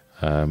 Yeah.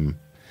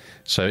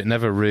 So it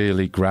never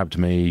really grabbed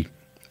me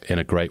in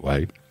a great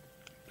way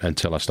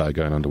until I started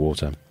going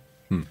underwater.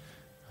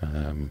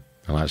 And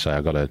like I say,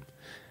 I got a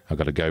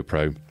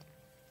GoPro.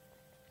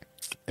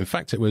 In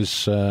fact, it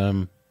was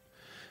the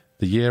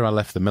year I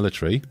left the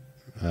military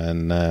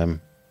and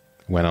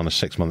went on a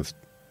 6-month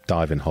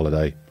diving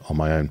holiday on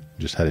my own,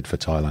 just headed for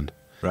Thailand.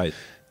 Right.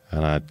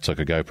 And I took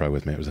a GoPro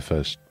with me. It was the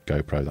first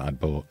GoPro that I'd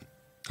bought.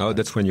 Oh,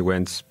 that's when you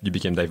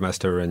became dive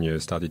master and you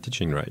started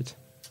teaching, right?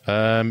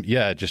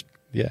 Yeah.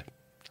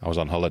 I was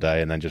on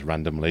holiday and then just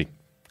randomly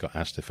got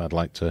asked if I'd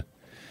like to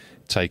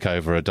take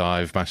over a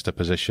dive master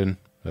position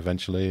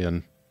eventually.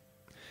 And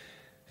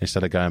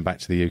instead of going back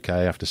to the UK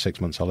after 6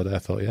 months holiday, I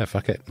thought, yeah,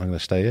 fuck it. I'm going to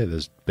stay here.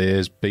 There's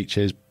beers,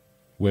 beaches,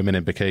 women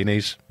in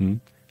bikinis,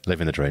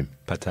 living the dream.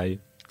 Pad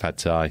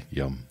Thai,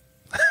 yum.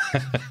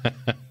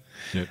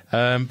 Yep.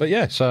 But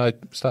yeah, so I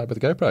started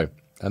with the GoPro.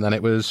 And then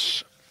it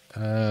was,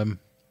 it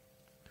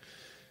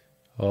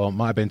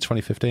might have been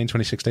 2015,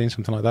 2016,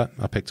 something like that.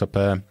 I picked up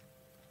a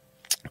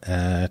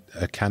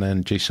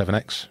Canon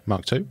G7X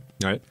Mark II.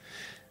 Right.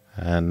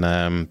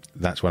 And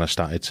that's when I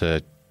started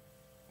to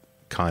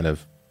kind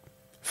of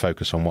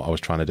focus on what I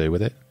was trying to do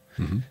with it.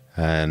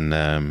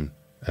 And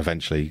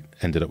eventually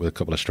ended up with a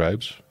couple of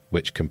strobes,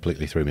 which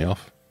completely threw me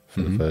off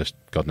for the first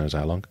God knows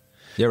how long.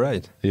 Yeah,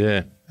 right.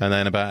 Yeah. And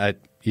then about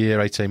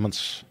 18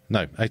 months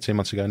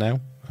ago now,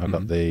 I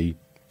got the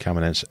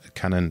Canon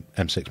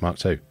M6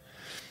 Mark II.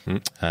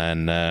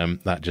 And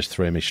that just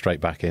threw me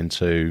straight back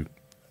into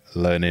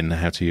learning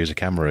how to use a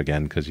camera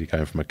again, because you're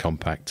going from a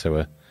compact to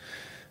a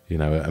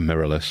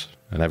mirrorless,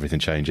 and everything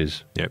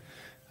changes. Yep.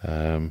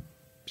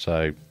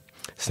 So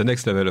it's the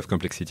next level of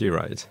complexity,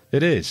 right?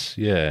 It is,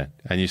 yeah.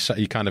 And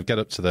you kind of get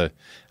up to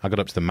I got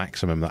up to the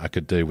maximum that I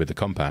could do with the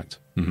compact,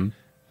 and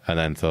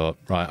then thought,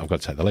 right, I've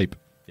got to take the leap.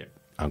 Yep.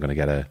 I'm going to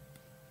get a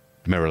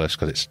mirrorless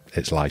because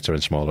it's lighter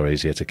and smaller,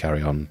 easier to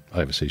carry on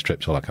overseas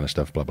trips, all that kind of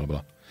stuff, blah, blah,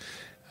 blah.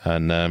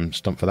 And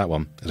stumped for that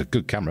one. It's a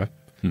good camera,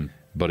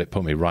 but it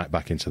put me right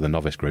back into the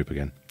novice group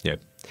again. Yeah.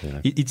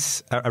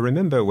 I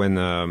remember when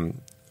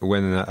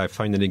I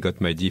finally got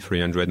my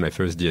D300, my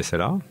first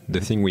DSLR, the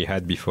thing we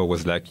had before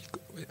was like,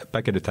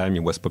 back at the time,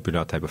 it was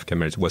popular type of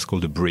camera. It was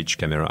called a bridge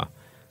camera.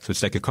 So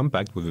it's like a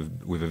compact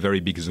with a very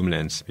big zoom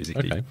lens,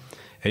 basically. Okay.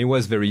 And it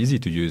was very easy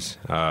to use.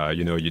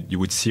 You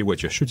would see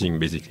what you're shooting,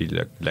 basically,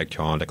 like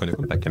on a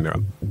compact camera.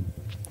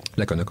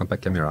 Like on a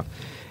compact camera.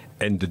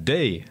 And the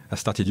day I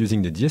started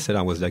using the DSLR,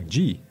 I was like,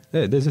 gee,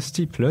 there's a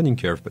steep learning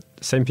curve. But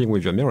same thing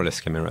with your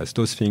mirrorless cameras.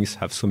 Those things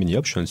have so many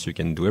options. You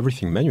can do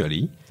everything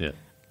manually. Yeah.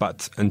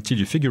 But until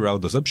you figure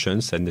out those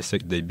options and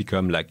they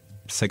become like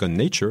second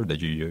nature,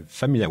 that you're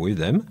familiar with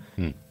them,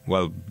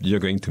 well, you're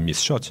going to miss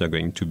shots. You're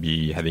going to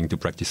be having to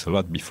practice a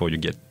lot before you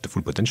get the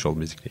full potential,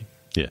 basically.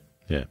 Yeah,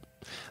 yeah.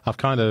 I've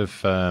kind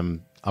of,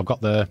 I've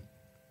got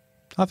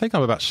I think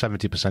I'm about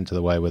 70% of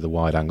the way with a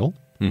wide angle.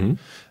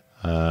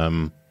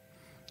 Mm-hmm.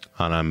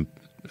 And I'm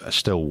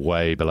still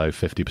way below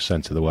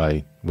 50% of the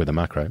way with a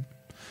macro.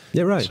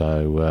 Yeah, right.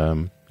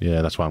 So,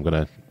 that's why I'm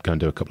going to go and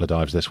do a couple of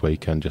dives this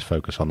week and just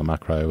focus on the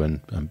macro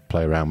and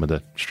play around with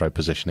the strobe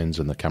positionings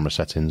and the camera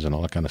settings and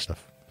all that kind of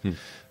stuff.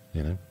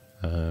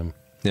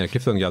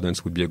 Clifton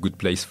Gardens would be a good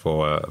place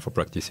for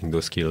practicing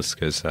those skills,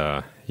 because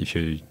if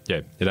you'll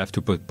have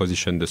to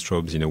position the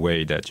strobes in a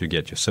way that you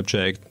get your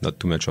subject, not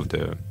too much of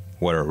the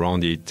water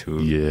around it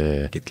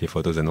to get clear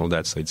photos and all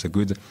that. So it's a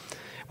good...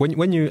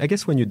 When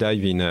you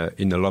dive in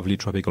a lovely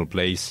tropical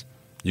place,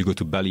 you go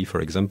to Bali, for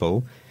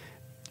example,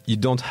 you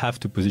don't have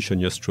to position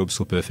your strobe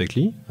so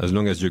perfectly. As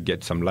long as you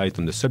get some light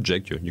on the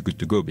subject, you're good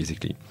to go,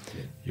 basically.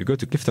 Yeah. You go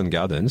to Clifton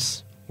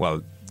Gardens,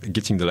 well,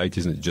 getting the light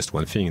isn't just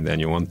one thing. Then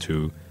you want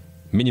to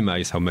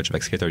minimize how much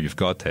backscatter you've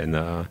got, and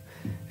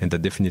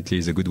that definitely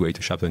is a good way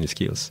to sharpen your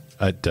skills.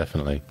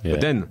 Definitely, yeah.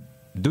 But then,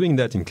 doing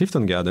that in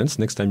Clifton Gardens,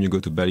 next time you go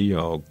to Bali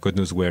or God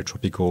knows where,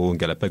 tropical,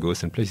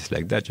 Galapagos and places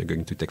like that, you're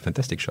going to take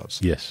fantastic shots.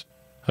 Yes,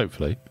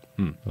 hopefully.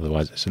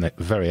 Otherwise, it's a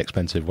very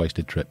expensive,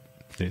 wasted trip.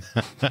 Yes.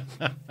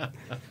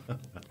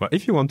 Well,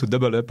 if you want to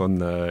double up on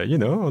the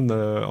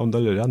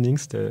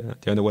learnings, the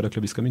Underwater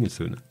Club is coming in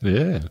soon.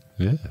 Yeah.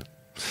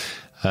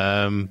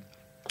 I'm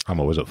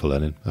always up for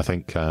learning. I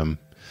think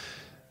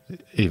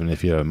even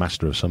if you're a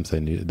master of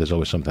something, there's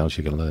always something else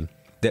you can learn.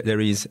 There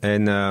is,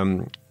 and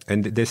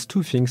there's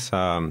two things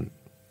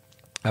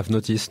I've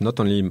noticed, not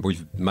only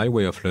with my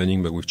way of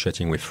learning, but with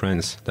chatting with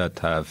friends that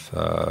have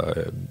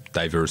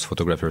divers,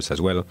 photographers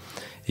as well,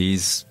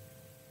 is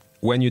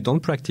when you don't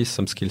practice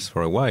some skills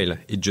for a while,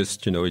 it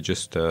just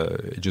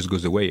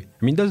goes away.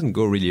 I mean, it doesn't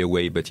go really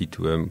away, but it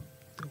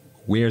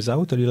wears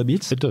out a little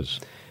bit. It does.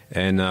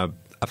 And I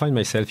find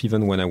myself,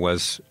 even when I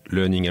was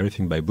learning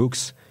everything by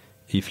books,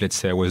 if, let's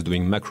say, I was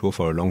doing macro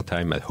for a long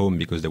time at home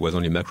because there was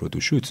only macro to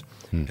shoot,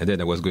 and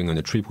then I was going on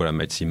a trip where I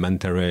might see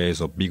manta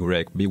rays or big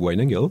rec, big wide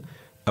angle,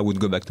 I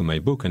would go back to my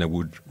book and I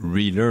would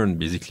relearn,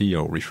 basically,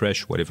 or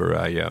refresh whatever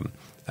I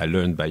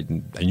learned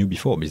I knew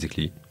before,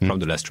 basically, from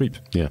the last trip.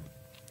 Yeah.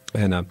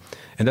 And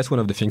that's one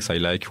of the things I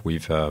like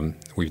with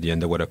the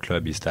Underwater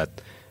Club, is that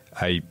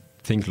I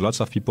think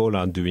lots of people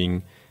are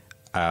doing,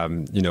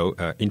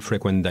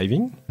 infrequent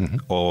diving,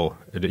 or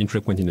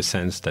infrequent in the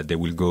sense that they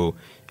will go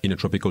in a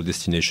tropical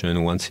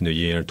destination once in a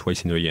year,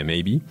 twice in a year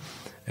maybe.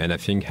 And I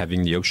think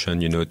having the option,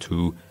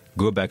 to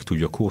go back to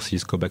your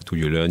courses, go back to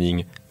your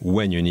learning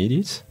when you need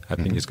it, I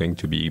think is going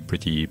to be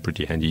pretty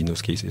handy in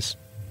those cases.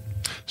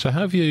 So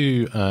have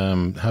you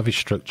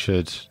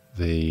structured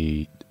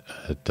the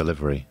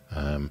delivery?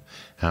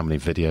 How many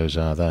videos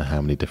are there?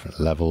 How many different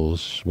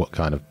levels? What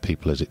kind of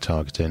people is it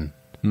targeting?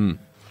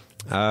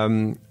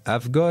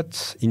 I've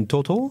got in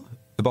total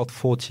about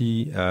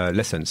 40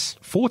 lessons.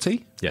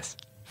 40? Yes.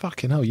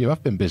 Fucking hell, you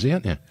have been busy,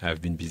 haven't you?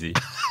 I've been busy.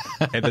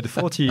 But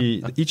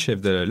 40, each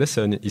of the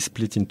lesson is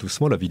split into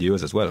smaller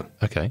videos as well.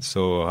 Okay.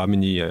 So how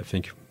many? I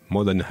think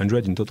more than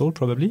 100 in total,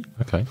 probably.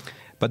 Okay.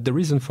 But the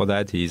reason for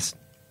that is,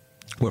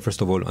 well,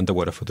 first of all,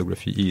 underwater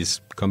photography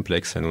is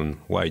complex and a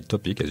wide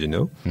topic, as you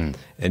know.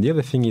 And the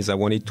other thing is I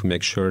wanted to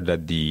make sure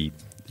that the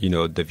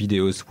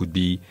videos would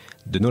be,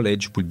 the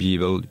knowledge would be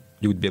able,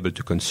 you would be able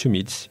to consume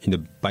it in a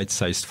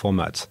bite-sized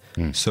format.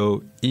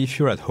 So if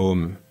you're at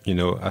home,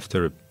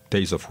 after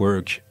days of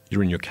work,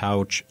 you're in your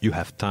couch, you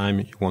have time,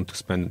 you want to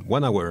spend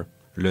 1 hour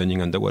learning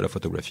underwater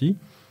photography,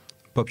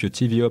 pop your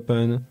TV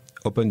open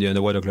the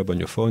Underwater Club on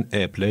your phone,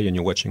 AirPlay, and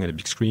you're watching on a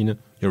big screen,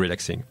 you're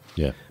relaxing.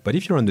 Yeah. But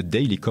if you're on the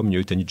daily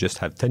commute and you just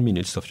have 10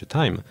 minutes of your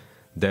time,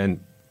 then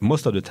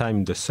most of the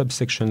time the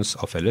subsections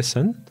of a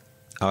lesson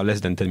are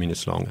less than 10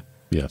 minutes long.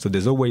 Yeah. So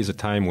there's always a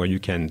time where you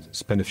can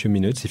spend a few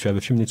minutes. If you have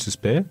a few minutes to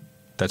spare,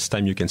 that's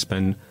time you can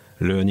spend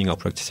learning or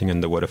practicing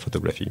underwater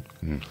photography.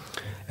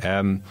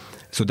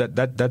 So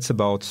that's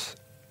about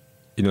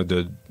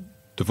the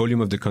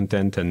volume of the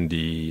content and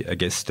the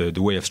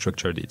way I've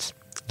structured it,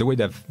 the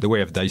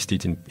way I've diced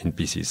it in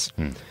pieces.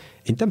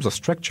 In terms of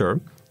structure,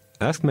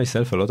 I asked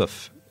myself a lot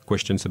of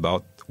questions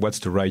about what's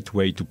the right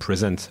way to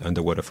present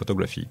underwater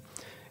photography,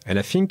 and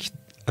I think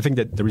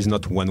that there is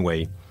not one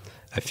way.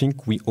 I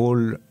think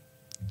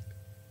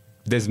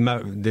there's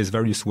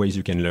various ways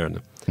you can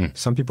learn.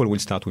 Some people will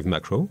start with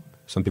macro.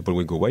 Some people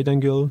will go wide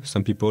angle.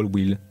 Some people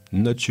will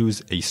not use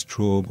a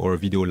strobe or a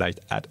video light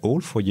at all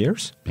for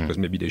years because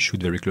maybe they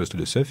shoot very close to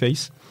the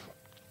surface.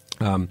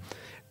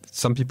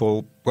 Some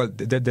people,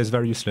 there's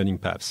various learning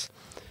paths.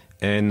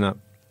 And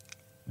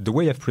the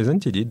way I've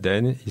presented it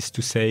then is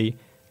to say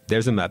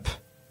there's a map.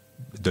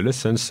 The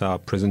lessons are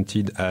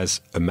presented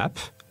as a map.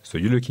 So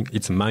you're looking,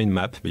 it's a mind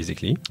map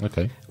basically,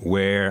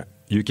 where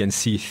you can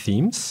see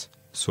themes.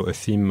 So a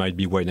theme might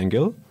be wide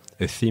angle.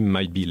 A theme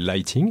might be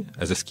lighting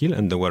as a skill,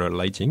 underwater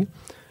lighting.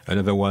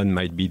 Another one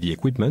might be the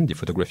equipment, the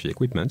photography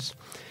equipment.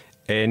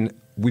 And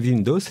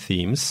within those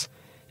themes,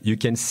 you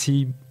can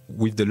see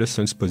with the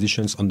lessons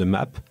positions on the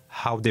map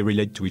how they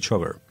relate to each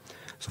other.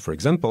 So for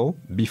example,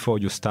 before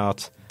you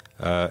start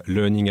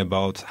learning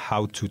about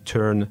how to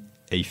turn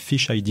a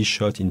fish ID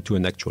shot into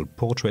an actual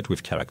portrait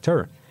with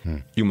character,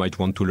 you might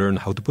want to learn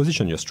how to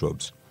position your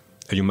strobes.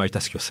 And you might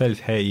ask yourself,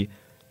 hey,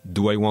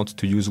 do I want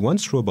to use one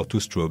strobe or two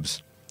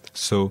strobes?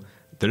 So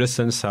the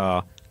lessons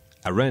are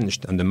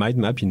arranged on the mind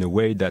map in a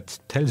way that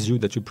tells you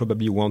that you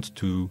probably want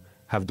to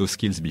have those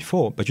skills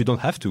before, but you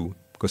don't have to,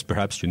 because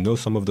perhaps you know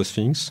some of those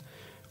things,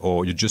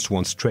 or you just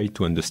want straight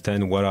to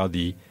understand what are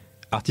the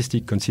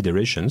artistic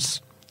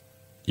considerations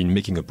in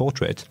making a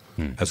portrait,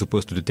 as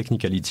opposed to the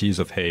technicalities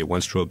of, hey, one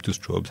strobe, two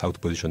strobes, how to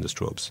position the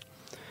strobes.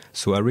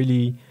 So I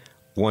really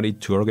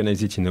wanted to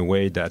organize it in a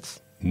way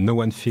that no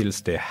one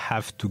feels they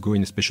have to go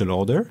in a special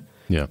order,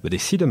 but they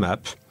see the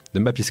map. The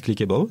map is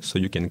clickable, so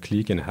you can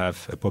click and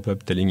have a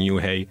pop-up telling you,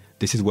 hey,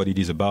 this is what it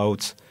is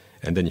about.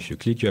 And then if you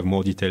click, you have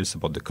more details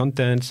about the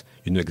content.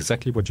 You know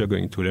exactly what you're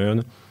going to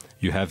learn.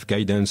 You have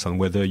guidance on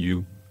whether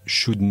you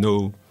should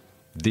know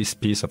this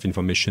piece of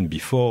information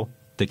before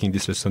taking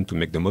this lesson to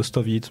make the most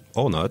of it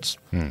or not.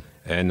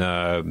 And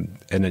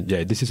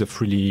this is a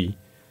freely,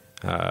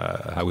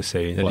 I would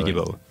say,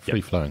 navigable.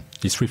 Free-flowing.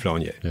 It's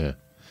free-flowing, Yeah.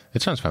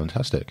 It sounds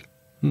fantastic.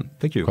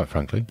 Thank you. Quite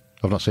frankly.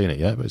 I've not seen it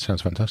yet, but it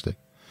sounds fantastic.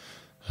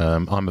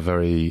 I'm a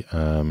very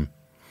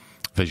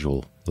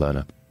visual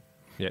learner.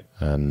 Yeah.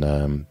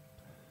 And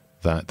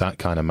that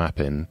kind of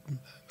mapping,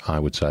 I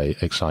would say,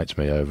 excites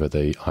me over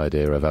the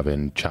idea of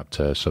having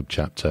chapter,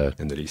 sub-chapter.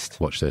 And the list.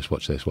 Watch this,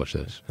 watch this, watch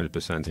this.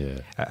 100%.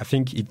 Yeah. I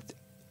think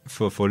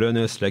for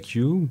learners like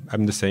you,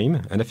 I'm the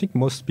same. And I think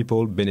most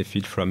people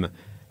benefit from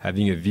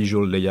having a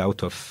visual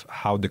layout of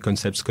how the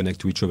concepts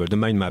connect to each other, the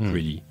mind map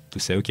really, to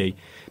say, okay,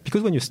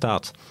 because when you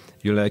start,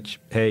 you're like,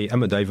 hey,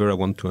 I'm a diver, I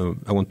want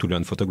to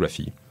learn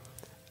photography.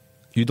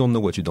 You don't know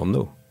what you don't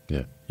know.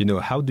 Yeah. You know,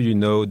 how do you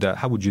know that?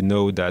 How would you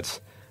know that?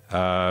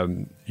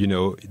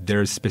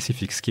 There are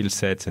specific skill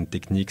sets and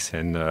techniques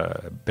and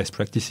best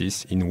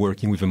practices in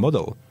working with a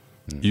model.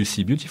 You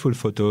see beautiful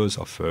photos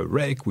of a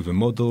wreck with a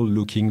model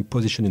looking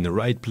positioned in the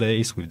right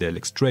place with their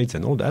legs straight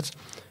and all that.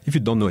 If you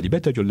don't know any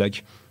better, you're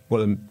like,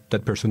 well,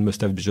 that person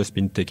must have just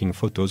been taking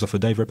photos of a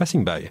diver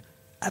passing by.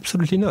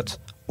 Absolutely not.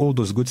 All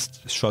those good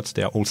shots,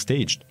 they are all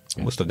staged.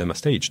 Yeah. Most of them are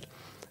staged.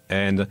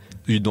 And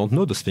you don't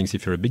know those things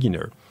if you're a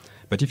beginner.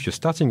 But if you're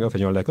starting off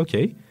and you're like,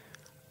 okay,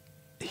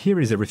 here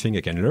is everything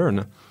I can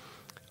learn.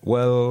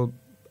 Well,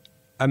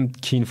 I'm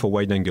keen for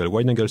wide angle.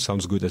 Wide angle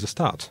sounds good as a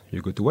start.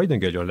 You go to wide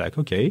angle, you're like,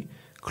 okay,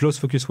 close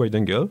focus wide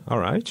angle, all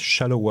right,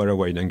 shallow water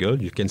wide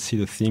angle. You can see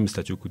the themes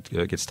that you could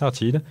get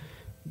started.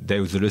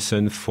 There's a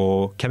lesson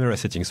for camera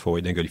settings for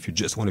wide angle if you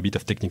just want a bit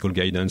of technical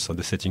guidance on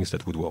the settings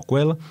that would work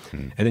well.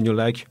 And then you're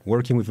like,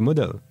 working with a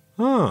model.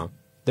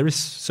 There is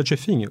such a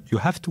thing. You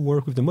have to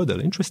work with the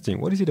model.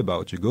 Interesting. What is it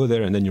about? You go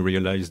there and then you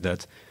realize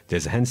that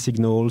there's hand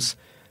signals.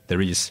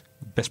 There is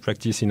best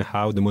practice in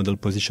how the model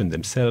position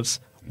themselves,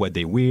 what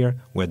they wear,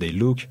 where they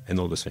look, and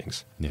all those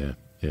things. Yeah,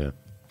 yeah.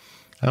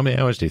 How many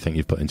hours do you think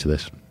you've put into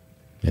this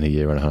in a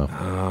year and a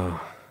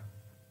half?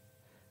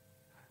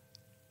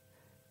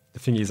 The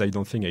thing is, I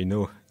don't think I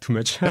know too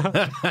much.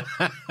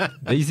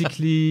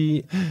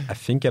 Basically, I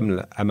think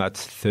I'm at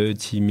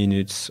 30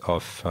 minutes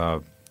of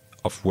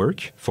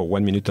work for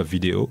 1 minute of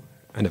video,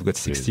 and I've got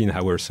 16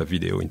 hours of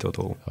video in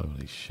total.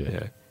 Holy shit.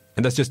 Yeah.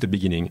 And that's just the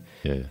beginning.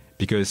 Yeah.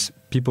 Because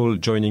people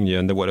joining the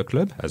Underwater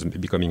Club as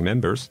becoming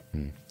members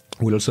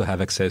will also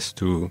have access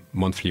to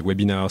monthly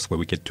webinars where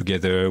we get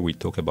together, we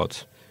talk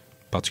about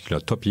particular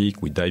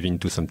topic, we dive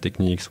into some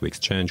techniques, we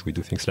exchange, we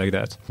do things like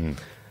that.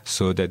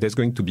 So that there's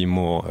going to be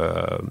more,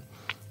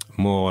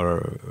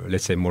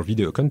 let's say, more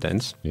video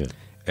content. Yeah.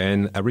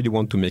 And I really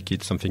want to make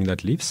it something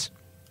that lives.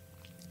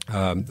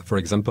 For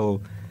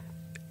example,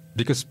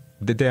 because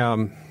there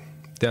are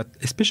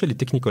especially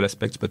technical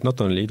aspects, but not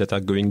only, that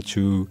are going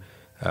to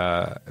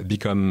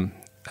become,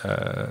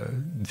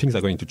 things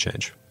are going to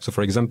change. So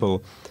for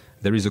example,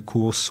 there is a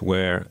course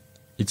where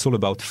it's all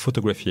about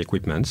photography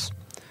equipments.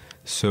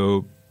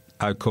 So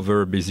I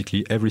cover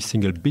basically every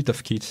single bit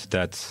of kit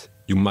that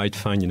you might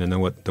find in an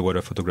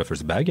underwater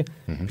photographer's bag.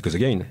 Because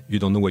again, you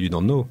don't know what you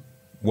don't know.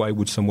 Why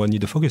would someone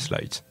need a focus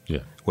light? Yeah.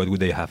 What would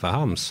they have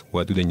arms?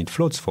 What do they need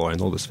floats for? And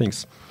all those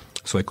things.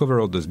 So I cover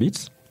all those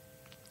bits.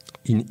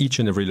 In each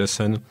and every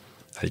lesson,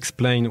 I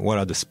explain what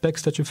are the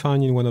specs that you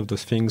find in one of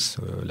those things,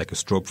 like a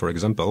strobe, for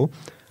example.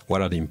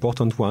 What are the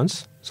important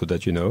ones, so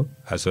that, you know,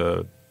 as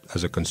a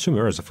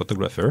consumer, as a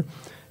photographer,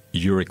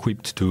 you're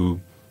equipped to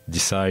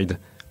decide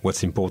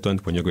what's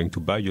important when you're going to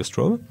buy your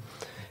strobe.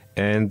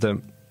 And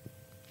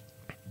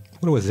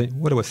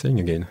what I was saying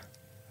again?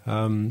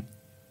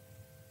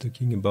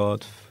 Talking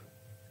about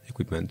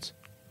equipment.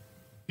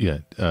 Yeah.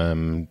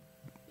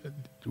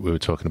 we were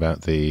talking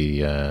about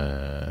the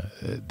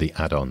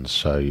add-ons.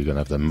 So you're going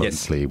to have the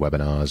monthly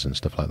webinars and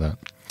stuff like that.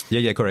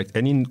 Yeah, correct.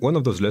 And in one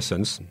of those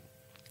lessons,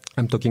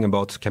 I'm talking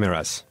about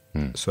cameras.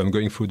 So I'm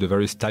going through the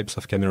various types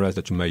of cameras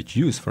that you might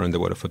use for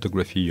underwater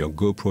photography, your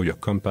GoPro, your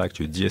compact,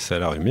 your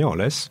DSLR, your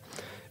mirrorless.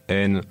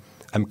 And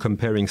I'm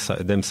comparing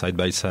them side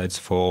by side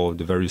for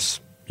the various,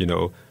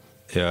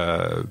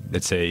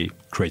 let's say,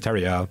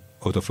 criteria,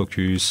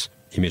 autofocus,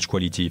 image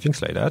quality,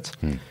 things like that.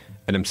 And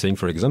I'm saying,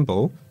 for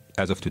example,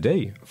 as of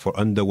today, for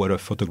underwater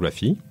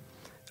photography,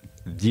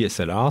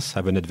 DSLRs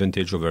have an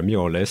advantage over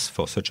mirrorless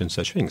for such and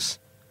such things.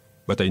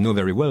 But I know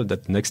very well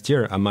that next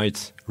year I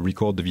might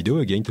record the video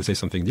again to say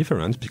something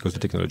different because the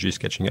technology is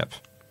catching up.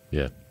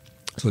 Yeah.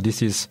 So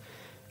this is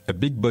a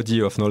big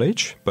body of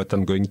knowledge, but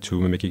I'm going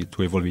to make it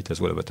to evolve it as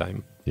well over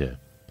time. Yeah.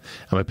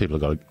 I mean, people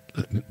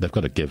they've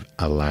got to give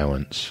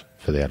allowance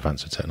for the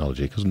advance of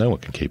technology because no one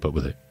can keep up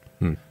with it.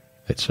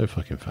 It's so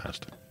fucking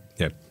fast.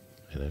 Yeah.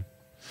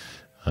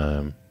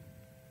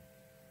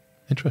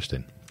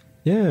 Interesting.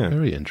 Yeah.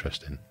 Very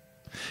interesting.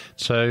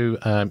 So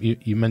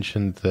you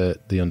mentioned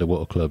that the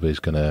Underwater Club is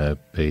going to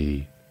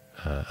be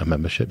a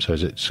membership. So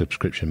is it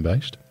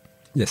subscription-based?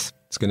 Yes,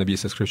 it's going to be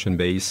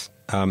subscription-based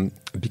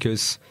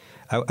because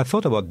I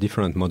thought about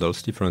different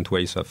models, different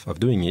ways of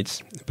doing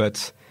it.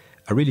 But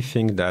I really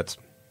think that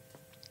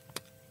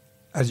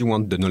as you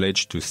want the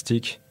knowledge to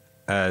stick,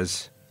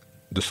 as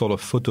the sort of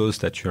photos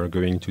that you are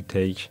going to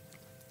take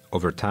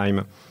over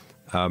time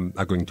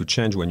are going to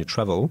change when you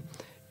travel,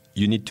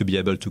 you need to be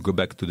able to go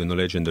back to the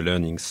knowledge and the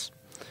learnings.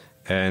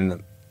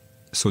 And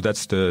so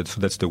that's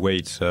the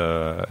way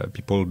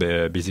people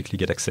basically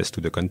get access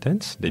to the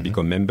content. They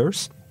become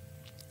members.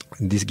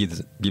 This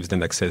gives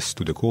them access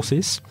to the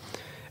courses,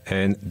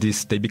 and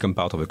they become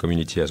part of a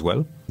community as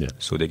well. Yeah.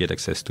 So they get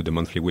access to the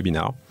monthly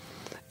webinar.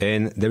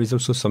 And there is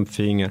also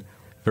something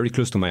very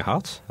close to my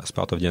heart as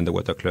part of the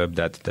Underwater Club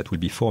that will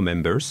be for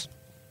members.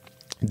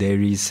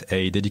 There is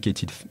a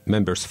dedicated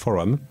members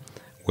forum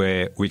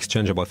where we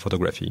exchange about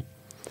photography.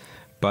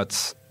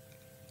 But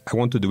I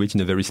want to do it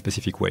in a very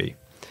specific way.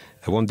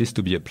 I want this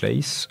to be a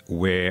place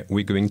where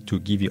we're going to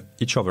give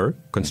each other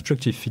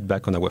constructive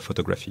feedback on our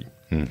photography.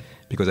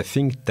 Because I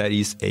think that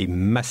is a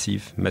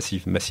massive,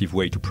 massive, massive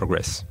way to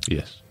progress.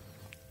 Yes.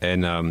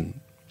 And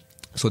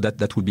so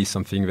that would be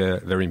something very,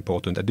 very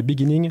important. At the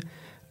beginning,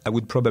 I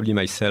would probably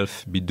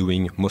myself be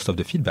doing most of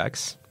the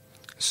feedbacks.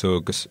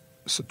 So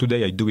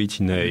today I do it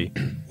in a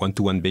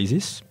one-to-one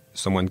basis.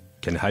 Someone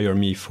can hire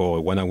me for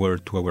a 1 hour,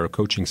 2 hour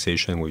coaching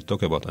session where we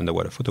talk about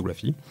underwater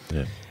photography.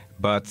 Yeah.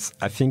 But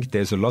I think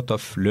there's a lot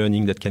of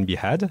learning that can be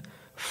had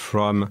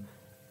from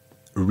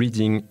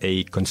reading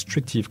a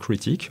constructive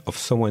critique of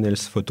someone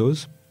else's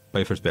photos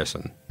by first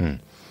person.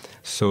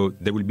 So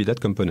there will be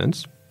that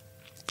component.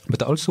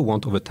 But I also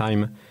want over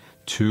time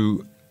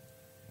to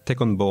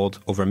take on board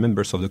other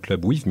members of the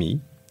club with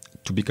me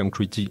to become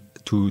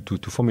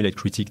to formulate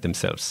critique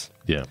themselves.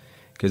 Yeah.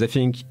 Because I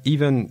think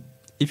even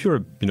if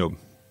you're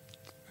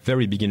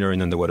very beginner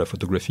in underwater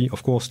photography,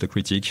 of course the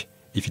critique,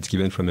 if it's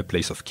given from a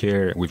place of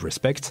care with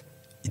respect,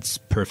 it's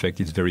perfect,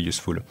 it's very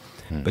useful.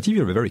 But if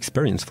you're a very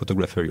experienced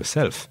photographer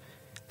yourself,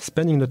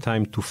 spending the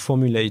time to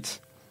formulate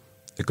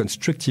a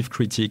constructive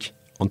critique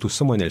onto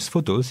someone else's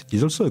photos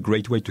is also a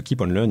great way to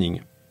keep on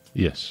learning.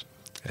 Yes.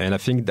 And I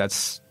think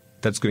that's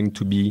going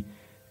to be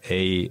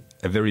a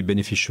very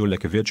beneficial,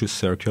 like a virtuous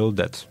circle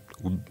that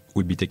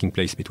would be taking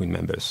place between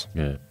members.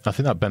 Yeah. I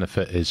think that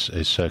benefit is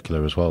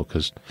circular as well,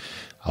 because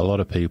a lot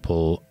of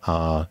people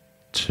are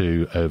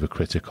too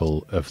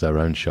overcritical of their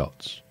own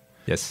shots.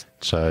 Yes.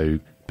 So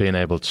being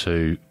able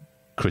to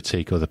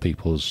critique other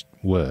people's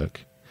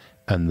work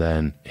and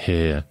then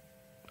hear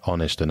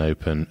honest and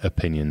open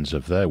opinions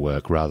of their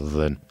work rather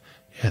than,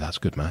 yeah, that's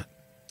good, Matt.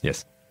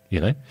 Yes.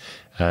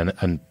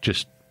 And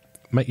just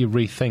make you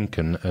rethink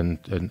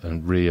and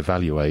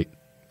reevaluate,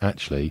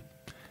 actually,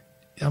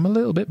 I'm a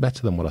little bit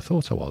better than what I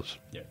thought I was.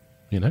 Yeah.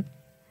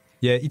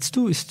 Yeah, it's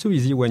too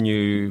easy when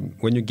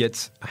you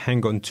get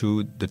hang on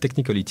to the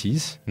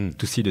technicalities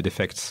to see the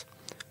defects,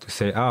 to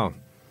say,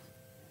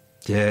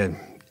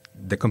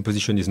 the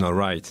composition is not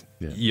right.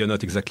 Yeah. You're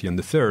not exactly on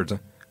the third,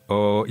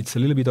 or it's a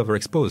little bit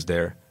overexposed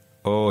there,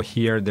 or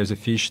here there's a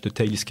fish, the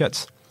tail is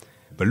cut.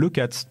 But look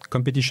at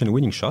competition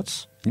winning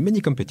shots. In many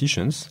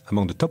competitions,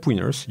 among the top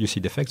winners, you see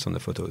defects on the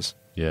photos.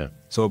 Yeah.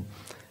 So,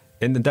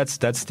 and that's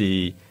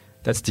the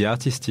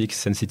artistic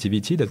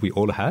sensitivity that we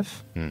all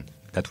have,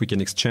 that we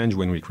can exchange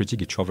when we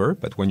critique each other.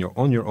 But when you're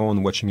on your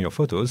own watching your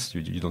photos,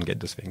 you don't get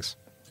those things.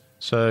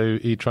 So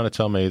you're trying to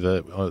tell me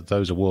that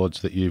those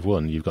awards that you've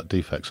won, you've got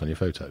defects on your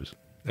photos?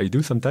 I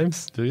do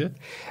sometimes. Do you?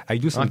 I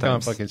do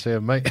sometimes. I can't fucking see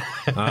them, mate.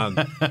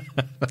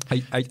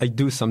 I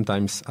do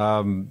sometimes.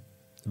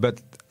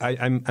 But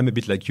I'm a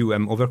bit like you.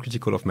 I'm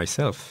overcritical of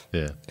myself.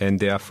 Yeah. And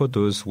there are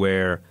photos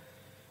where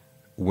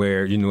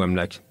I'm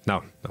like,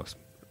 no,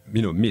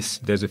 miss.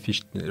 There's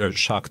a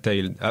shark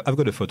tail. I've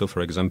got a photo,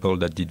 for example,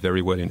 that did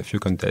very well in a few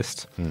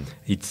contests.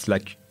 It's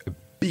like a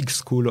big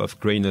school of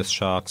grayness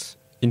sharks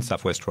in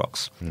Southwest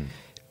Rocks.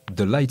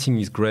 The lighting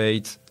is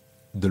great.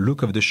 The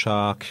look of the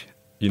shark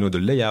the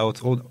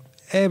layout,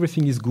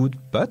 everything is good,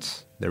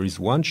 but there is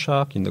one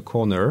shark in the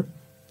corner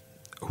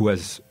who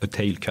has a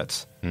tail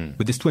cut.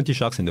 But there's 20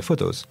 sharks in the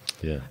photos.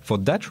 Yeah. For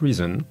that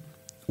reason,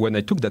 when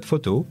I took that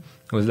photo,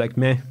 I was like,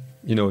 meh,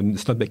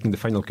 it's not making the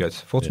final cut.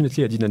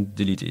 Fortunately, I didn't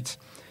delete it.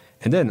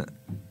 And then,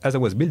 as I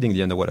was building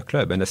the Underwater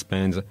Club, and I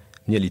spent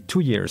nearly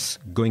 2 years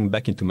going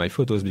back into my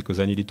photos because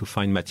I needed to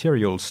find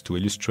materials to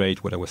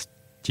illustrate what I was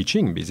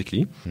teaching,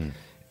 basically.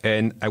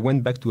 And I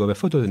went back to other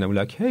photos, and I was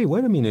like, hey,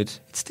 wait a minute,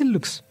 it still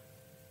looks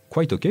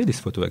quite okay, this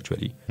photo,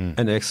 actually.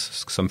 And I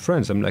asked some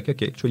friends, I'm like,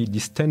 okay, actually,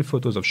 these 10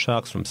 photos of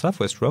sharks from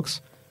Southwest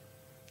Rocks,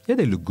 yeah,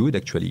 they look good,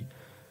 actually.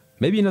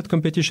 Maybe not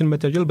competition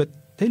material, but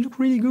they look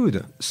really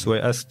good. So I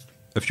asked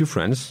a few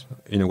friends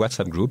in a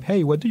WhatsApp group,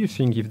 hey, what do you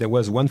think if there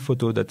was one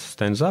photo that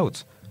stands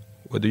out?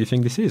 What do you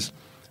think this is?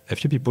 A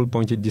few people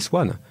pointed this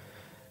one.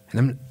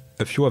 And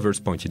a few others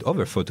pointed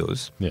other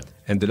photos. Yeah.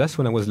 And the last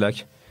one I was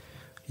like,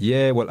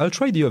 yeah, well, I'll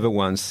try the other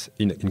ones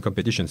in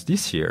competitions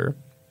this year.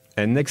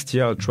 And next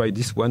year I'll try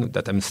this one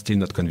that I'm still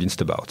not convinced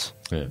about.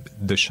 Yeah.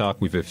 The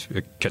shark with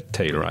a cut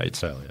tail, right?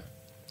 Tail, yeah.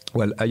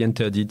 Well, I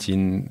entered it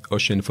in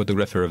Ocean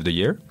Photographer of the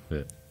Year.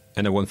 Yeah.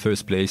 And I won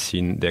first place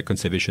in their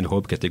Conservation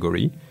Hope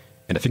category.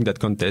 And I think that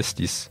contest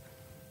it's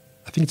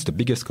the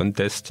biggest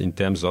contest in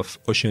terms of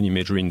ocean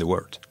imagery in the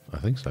world. I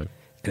think so.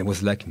 And I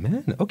was like,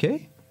 man,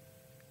 okay.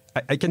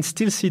 I can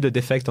still see the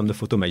defect on the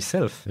photo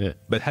myself. Yeah.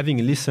 But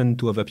having listened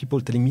to other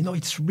people telling me, no,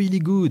 it's really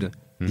good.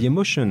 The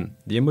emotion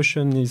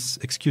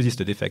excuses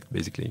the defect,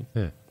 basically.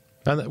 Yeah.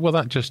 And well,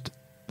 that just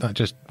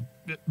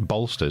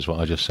bolsters what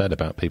I just said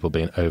about people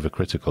being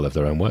overcritical of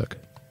their own work.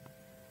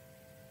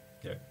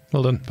 Yeah.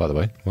 Well done, by the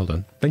way. Well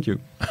done. Thank you.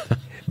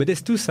 But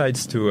there's two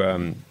sides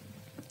to.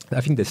 I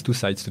think there's two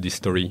sides to this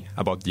story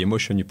about the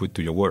emotion you put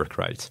to your work,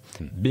 right?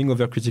 Being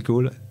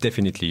overcritical,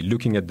 definitely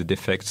looking at the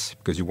defects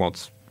because you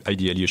want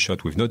ideally a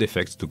shot with no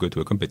defects to go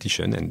to a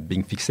competition, and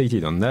being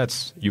fixated on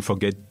that, you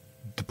forget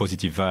the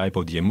positive vibe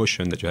or the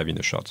emotion that you have in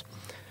a shot.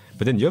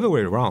 But then the other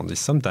way around is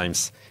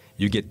sometimes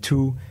you get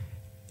too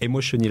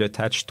emotionally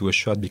attached to a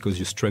shot because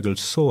you struggled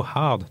so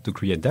hard to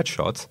create that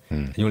shot,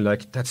 and you're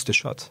like, that's the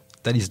shot.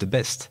 That is the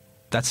best.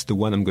 That's the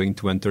one I'm going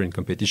to enter in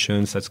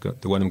competitions. That's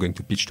the one I'm going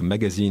to pitch to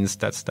magazines.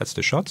 That's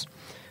the shot.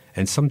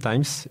 And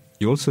sometimes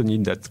you also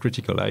need that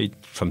critical eye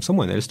from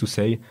someone else to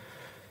say,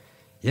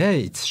 yeah,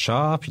 it's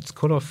sharp, it's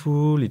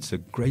colorful, it's a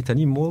great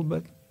animal,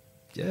 but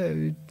yeah,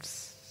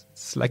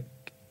 it's like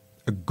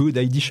a good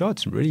ID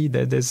shot. Really,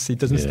 it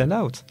doesn't stand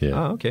out. Yeah.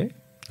 Ah, okay.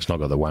 It's not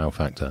got the wow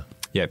factor.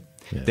 Yeah.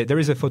 There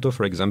is a photo,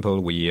 for example,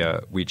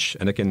 which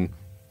I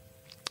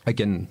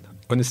can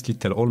honestly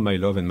tell all my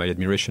love and my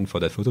admiration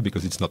for that photo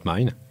because it's not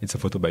mine. It's a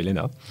photo by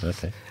Lena.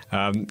 Okay.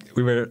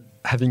 We were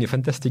having a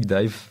fantastic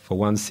dive for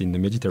once in the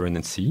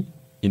Mediterranean Sea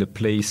in a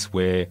place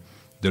where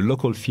the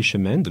local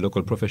fishermen, the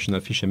local professional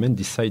fishermen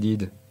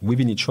decided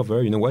within each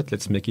other, you know what,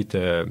 let's make it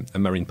a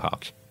marine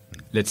park.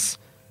 Let's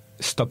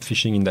stop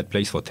fishing in that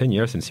place for 10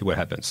 years and see what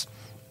happens.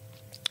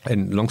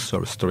 And long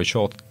story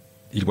short,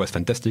 it was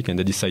fantastic and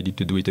they decided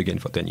to do it again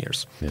for 10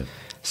 years. Yeah.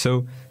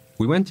 So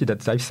we went to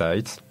that dive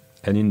site.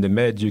 And in the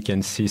med, you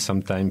can see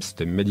sometimes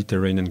the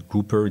Mediterranean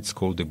grouper. It's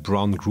called the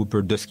brown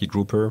grouper, dusky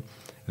grouper.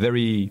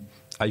 Very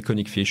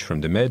iconic fish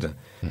from the med.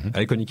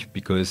 Iconic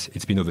because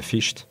it's been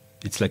overfished.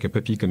 It's like a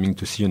puppy coming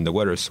to sea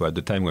underwater. So at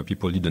the time when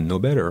people didn't know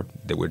better,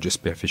 they were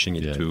just spearfishing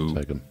it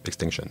to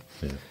extinction.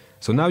 Yeah.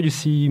 So now you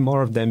see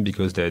more of them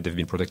because they've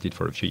been protected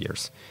for a few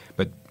years.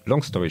 But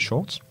long story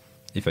short,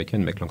 if I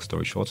can make long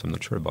story short, I'm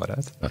not sure about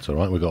that. That's all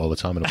right. We've got all the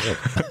time in the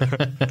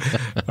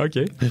world.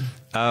 Okay.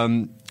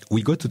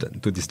 We go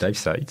to this dive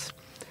site,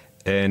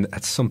 and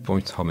at some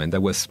point, oh man,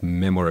 that was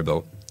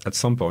memorable. At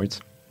some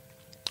point,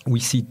 we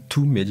see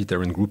two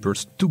Mediterranean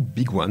groupers, two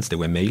big ones. They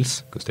were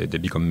males, because they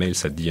become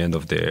males at the end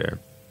of their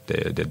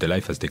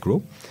life as they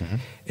grow.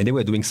 And they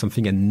were doing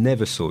something I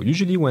never saw.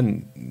 Usually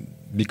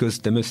because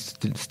there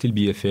must still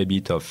be a fair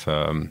bit of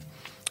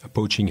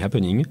poaching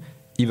happening,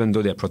 even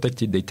though they're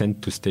protected, they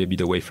tend to stay a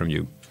bit away from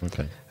you.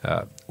 Okay.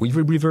 With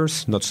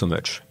rebreathers, not so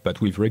much. But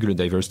with regular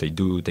divers, they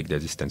do take their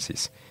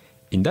distances.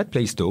 In that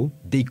place, though,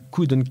 they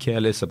couldn't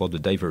care less about the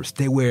divers.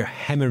 They were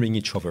hammering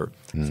each other.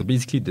 So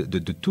basically,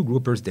 the two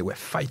groupers, they were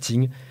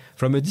fighting.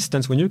 From a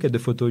distance, when you look at the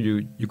photo,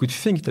 you could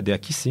think that they are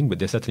kissing, but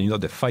they're certainly not.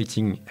 They're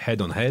fighting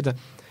head on head.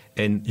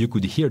 And you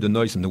could hear the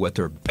noise in the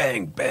water,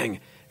 bang, bang.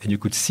 And you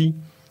could see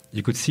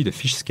the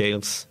fish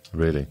scales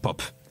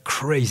pop.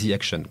 Crazy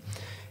action.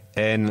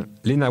 And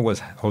Lena was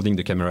holding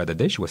the camera that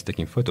day. She was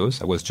taking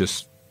photos. I was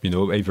just,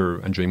 either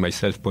enjoying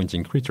myself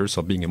pointing critters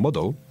or being a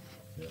model.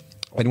 Yeah.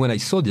 And when I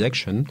saw the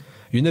action,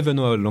 you never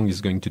know how long it's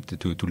going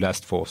to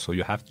last for. So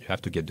you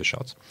have to get the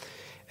shot.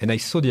 And I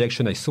saw the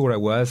action. I saw where I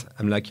was.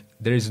 I'm like,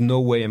 there is no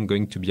way I'm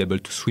going to be able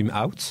to swim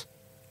out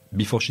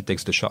before she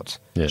takes the shot.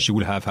 Yeah. She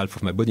will have half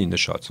of my body in the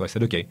shot. So I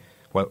said, okay,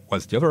 well,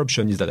 what's the other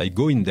option is that I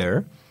go in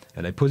there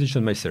and I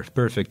position myself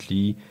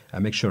perfectly. I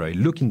make sure I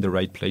look in the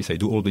right place. I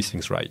do all these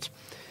things right.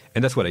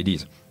 And that's what I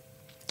did.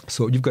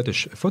 So you've got a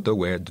photo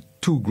where the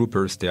two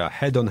groupers, they are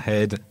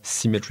head-on-head,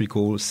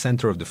 symmetrical,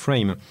 center of the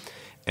frame.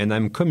 And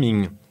I'm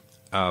coming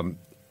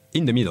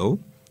in the middle,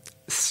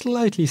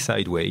 slightly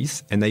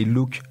sideways, and I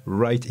look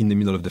right in the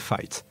middle of the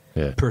fight.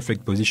 Yeah.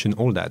 Perfect position,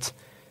 all that.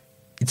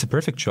 It's a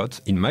perfect shot,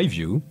 in my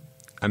view.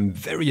 I'm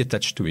very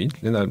attached to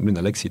it.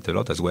 Lena likes it a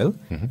lot as well,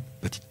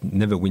 but it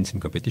never wins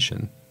in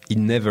competition. It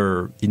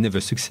never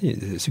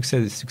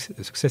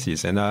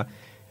successes, and I'm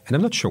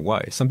not sure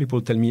why. Some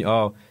people tell me,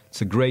 "Oh,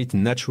 it's a great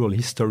natural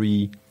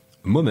history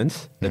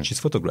moment that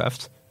she's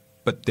photographed,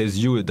 but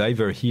there's you, a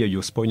diver here,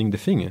 you're spoiling the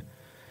thing."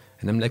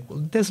 And I'm like, well,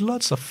 there's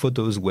lots of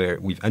photos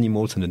with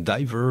animals and a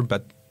diver,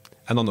 but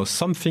I don't know,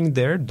 something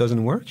there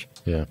doesn't work.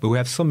 Yeah. But we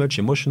have so much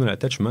emotional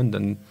attachment,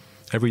 and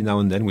every now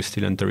and then we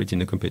still enter it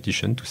in a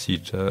competition to see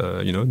it,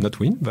 not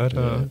win, but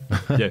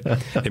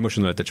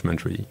emotional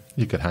attachment really.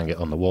 You could hang it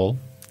on the wall.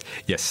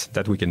 Yes,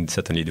 that we can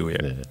certainly do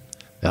here.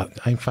 Yeah.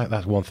 In fact,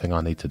 that's one thing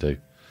I need to do,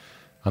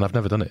 and I've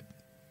never done it.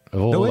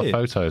 Of all the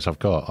photos I've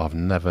got, I've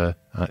never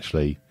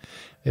actually...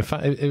 In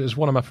fact, it was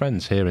one of my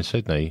friends here in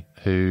Sydney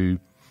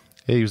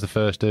he was the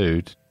first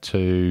dude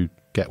to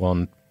get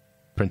one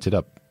printed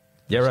up.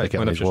 Yeah, right.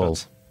 One of his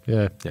walls.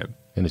 Yeah.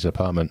 In his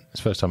apartment.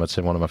 It's the first time I'd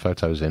seen one of my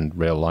photos in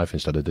real life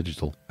instead of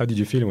digital. How did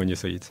you feel when you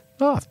saw it?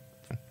 Oh,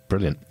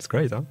 brilliant. It's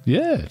great, huh?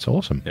 Yeah, it's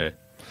awesome. Yeah.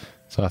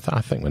 So I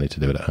think we need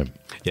to do it at home.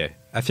 Yeah,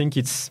 I think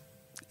it's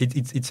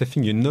a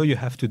thing you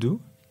have to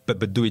do,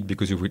 but do it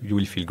because you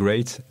will feel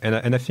great.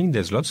 And I think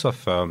there's lots of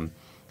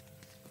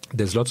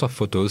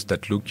photos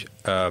that look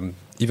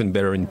even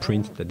better in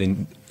print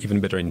than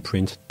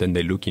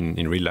they look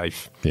in real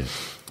life. Yeah.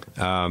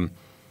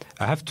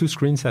 I have two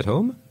screens at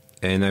home,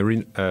 and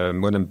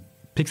when I'm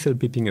pixel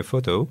peeping a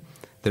photo,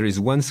 there is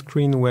one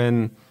screen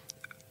when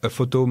a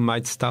photo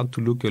might start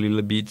to look a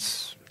little bit,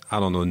 I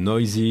don't know,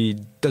 noisy,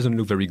 doesn't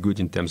look very good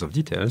in terms of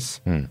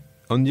details.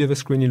 On the other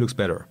screen, it looks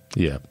better.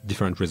 Yeah.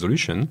 Different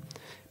resolution.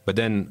 But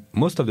then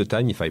most of the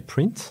time, if I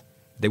print,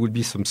 there will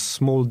be some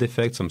small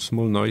defects, some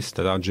small noise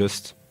that are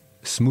just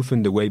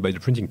smoothened away by the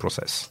printing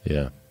process.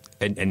 Yeah.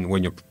 And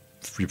when you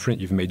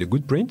print, you've made a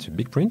good print, a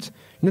big print,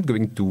 you're not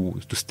going to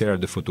stare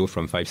at the photo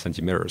from 5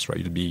 centimeters,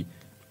 right?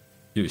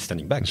 You're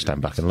standing back.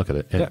 Stand back and look at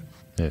it. Yeah.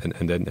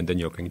 And then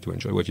you're going to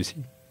enjoy what you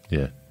see.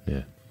 Yeah.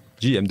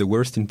 Gee, I'm the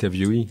worst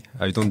interviewee.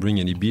 I don't bring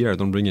any beer. I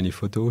don't bring any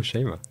photo.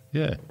 Shame.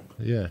 Yeah.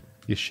 You're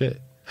shit.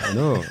 I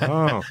know.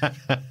 Oh.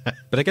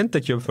 But I can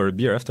take you up for a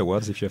beer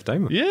afterwards if you have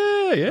time.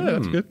 Yeah,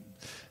 that's good.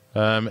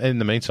 In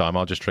the meantime,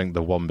 I'll just drink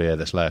the one beer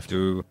that's left.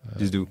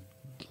 Please do.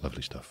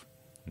 Lovely stuff.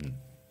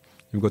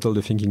 You've got all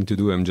the thinking to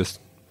do. I'm just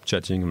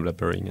chatting and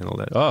blabbering and all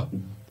that. Oh,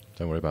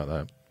 don't worry about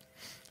that.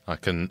 I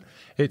can.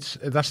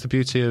 That's the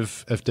beauty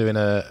of doing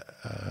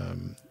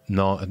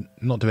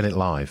not doing it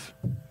live.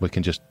 We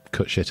can just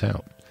cut shit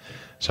out.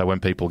 So when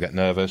people get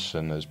nervous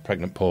and there's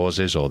pregnant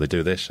pauses or they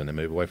do this and they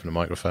move away from the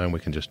microphone, we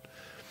can just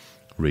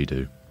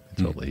redo.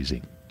 It's all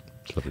easy.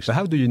 It's lovely stuff. But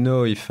how do you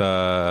know if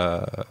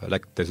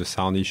there's a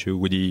sound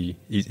issue?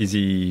 Is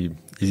he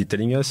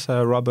telling us,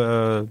 Rob?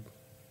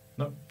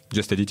 No.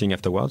 Just editing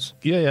afterwards?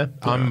 Yeah.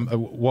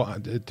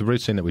 The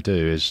routine that we do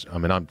is,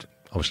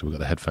 obviously we've got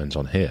the headphones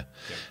on here,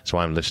 so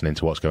I'm listening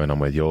to what's going on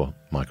with your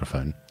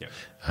microphone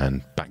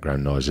and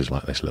background noises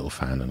like this little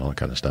fan and all that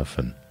kind of stuff,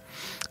 and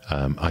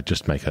I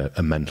just make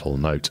a mental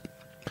note,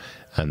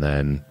 and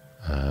then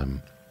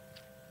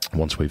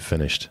once we've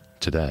finished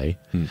today,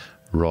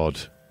 Rod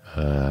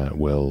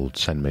will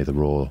send me the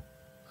raw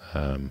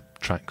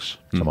tracks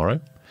tomorrow,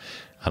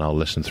 and I'll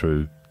listen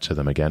through to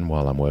them again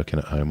while I'm working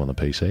at home on the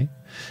PC,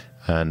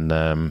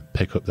 and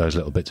pick up those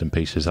little bits and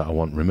pieces that I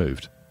want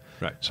removed.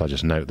 Right. So I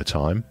just note the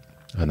time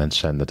and then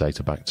send the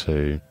data back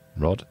to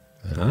Rod.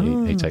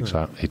 He takes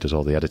out, he does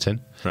all the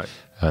editing, right,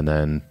 and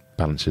then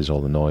balances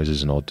all the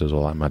noises and does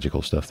all that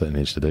magical stuff that he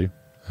needs to do,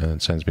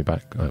 and sends me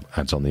back,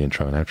 adds on the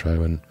intro and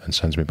outro, and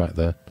sends me back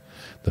the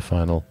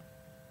final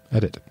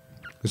edit.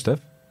 Good stuff.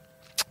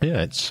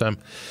 Yeah, it's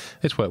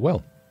worked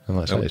well. And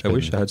like I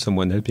wish I had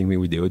someone helping me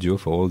with the audio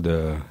for all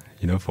the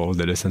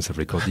lessons I've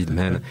recorded.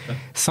 Man,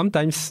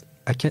 sometimes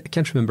I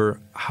can't remember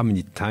how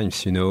many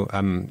times. So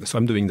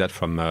I'm doing that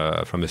from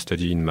a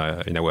study in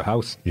our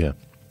house. Yeah.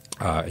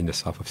 In the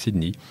south of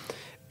Sydney,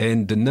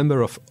 and the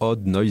number of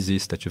odd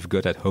noises that you've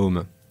got at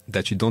home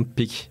that you don't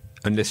pick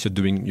unless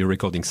you're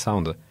recording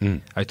sound.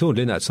 I told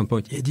Lena at some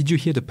point, did you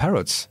hear the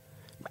parrots?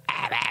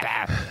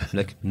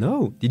 Like,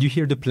 no. Did you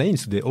hear the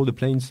planes? All the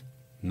planes?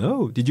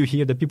 No. Did you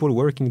hear the people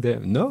working there?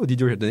 No. Did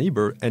you hear the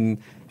neighbor? And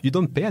you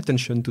don't pay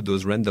attention to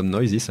those random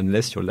noises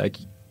unless you're like,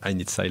 I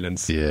need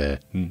silence. Yeah.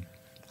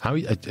 How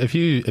have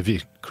you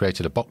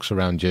created a box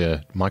around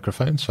your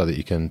microphone so that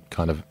you can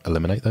kind of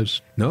eliminate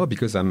those? No,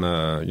 because I'm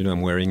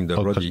wearing the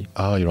Roadie.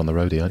 Oh, you're on the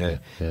Roadie,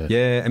 aren't you?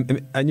 Yeah.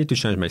 I need to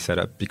change my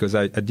setup because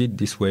I did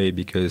this way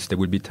because there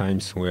will be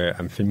times where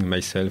I'm filming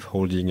myself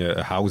holding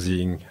a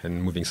housing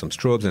and moving some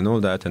strobes and all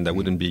that, and that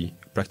wouldn't be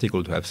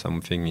practical to have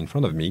something in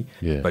front of me.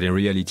 Yeah. But in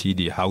reality,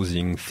 the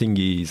housing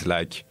thingy is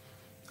like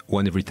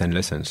 1 every 10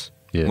 lessons.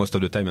 Yeah. Most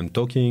of the time I'm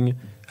talking,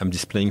 I'm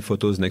displaying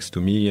photos next to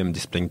me, I'm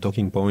displaying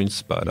talking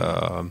points, but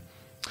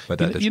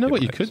you know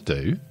what you could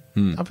do?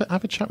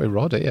 Have a chat with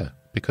Rod here,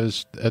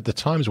 because at the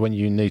times when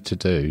you need to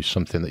do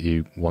something that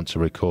you want to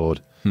record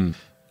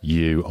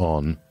you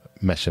on,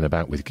 messing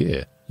about with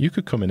gear, you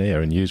could come in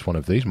here and use one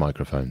of these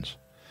microphones.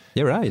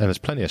 Yeah, right. And there's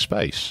plenty of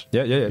space.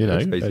 Yeah. You know,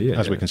 space here,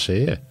 as we can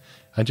see here,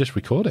 and just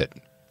record it,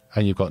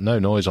 and you've got no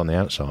noise on the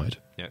outside.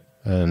 Yeah.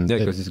 And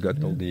because it's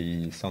got all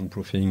the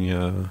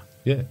soundproofing.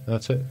 Yeah,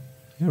 that's it.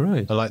 Yeah,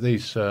 right. I like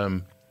these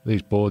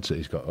boards that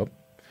he's got up.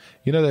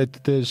 You know,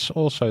 there's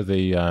also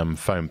the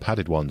foam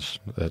padded ones,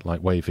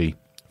 like wavy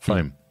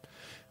foam.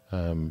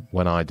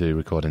 When I do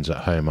recordings at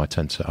home,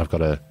 I've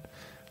got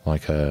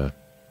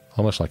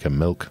almost like a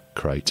milk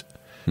crate,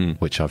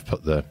 which I've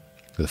put the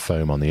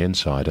foam on the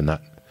inside, and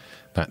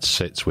that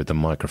sits with the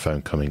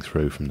microphone coming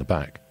through from the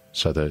back.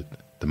 So the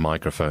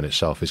microphone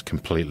itself is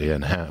completely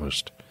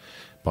unhoused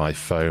by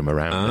foam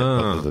around it,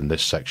 other than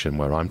this section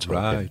where I'm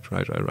talking.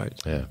 Right.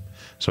 Yeah.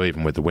 So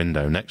even with the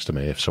window next to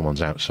me, if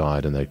someone's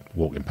outside and they're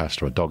walking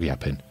past or a dog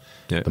yapping,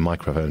 the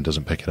microphone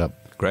doesn't pick it up.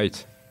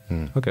 Great.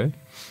 Okay.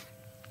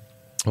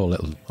 All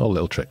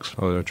little tricks.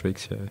 All little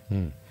tricks, yeah.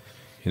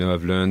 You know,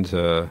 I've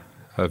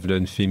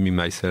learned filming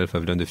myself.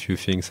 I've learned a few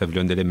things. I've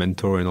learned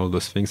Elementor and all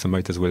those things. I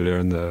might as well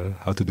learn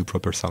how to do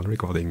proper sound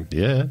recording.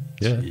 Yeah.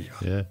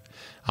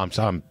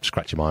 I'm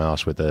scratching my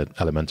ass with the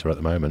Elementor at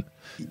the moment.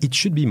 It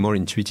should be more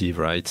intuitive,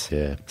 right?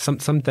 Yeah.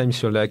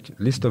 Sometimes you're like,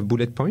 list of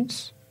bullet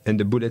points, and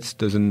the bullets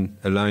doesn't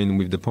align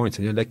with the points,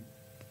 and you're like,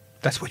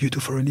 that's what you do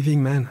for a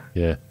living, man.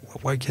 Yeah.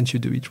 Why can't you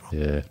do it wrong?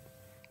 Yeah.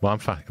 Well, I'm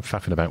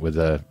faffing about with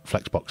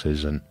flex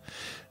boxes and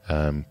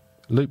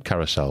loop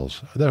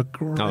carousels. They're a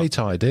great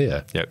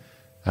idea. Yep.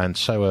 And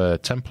so are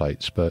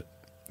templates. But,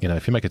 you know,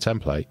 if you make a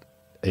template,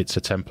 it's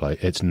a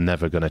template. It's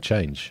never going to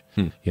change.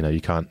 You know,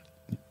 you can't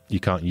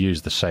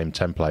use the same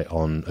template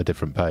on a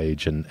different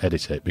page and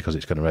edit it because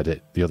it's going to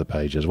edit the other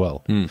page as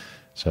well.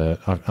 So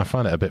I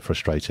find it a bit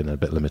frustrating and a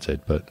bit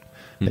limited, but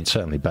it's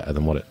certainly better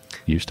than what it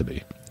used to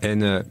be.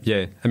 And I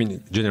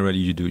mean, generally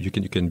you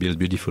can build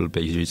beautiful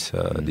pages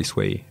this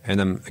way.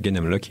 And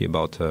I'm lucky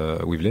about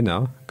with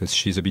Lena because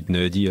she's a bit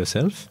nerdy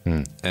herself.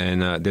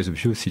 And there's a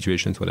few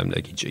situations where I'm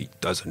like,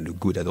 it doesn't look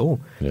good at all.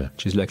 Yeah.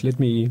 She's like, let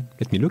me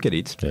look at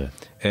it. Yeah.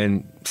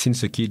 And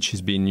since a kid,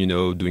 she's been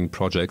doing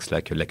projects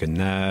like an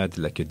ad,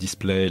 like a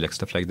display, like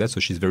stuff like that. So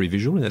she's very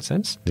visual in that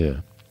sense. Yeah.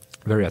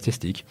 Very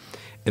artistic.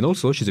 And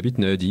also, she's a bit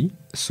nerdy,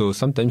 so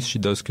sometimes she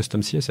does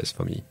custom CSS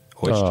for me.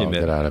 Or HTML.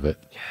 Get out of it.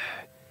 Yeah.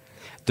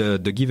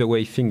 The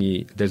giveaway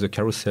thingy, there's a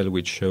carousel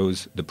which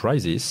shows the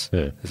prizes.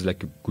 Yeah. There's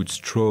like a good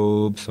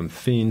strobe, some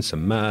fins,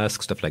 some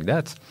masks, stuff like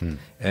that.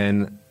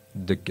 And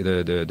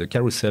the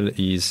carousel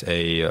is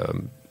a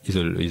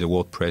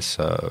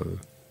WordPress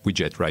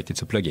widget, right?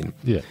 It's a plugin.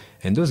 Yeah.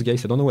 And those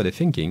guys, I don't know what they're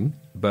thinking,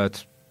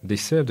 but they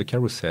serve the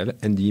carousel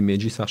and the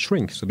images are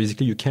shrink. So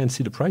basically, you can't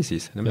see the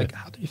prices. And I'm like,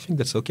 how do you think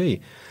that's okay?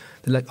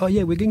 They're like, oh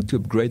yeah, we're going to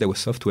upgrade our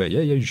software. Yeah,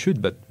 you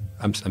should, but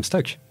I'm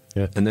stuck.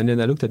 Yeah. And then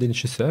I looked at it and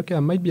she said, okay, I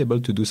might be able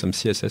to do some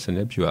CSS and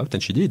help you out.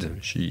 And she did.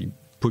 She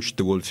pushed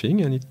the whole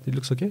thing and it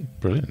looks okay.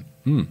 Brilliant.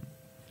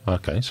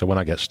 Okay, so when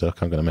I get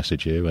stuck, I'm going to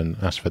message you and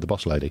ask for the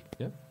boss lady.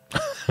 Yeah.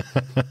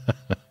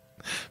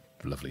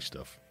 Lovely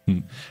stuff.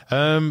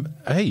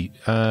 Hey,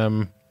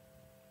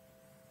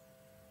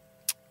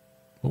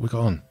 what we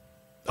got on?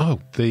 Oh,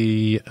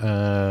 the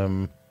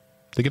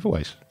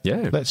giveaways.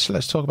 Yeah.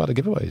 Let's talk about the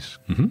giveaways.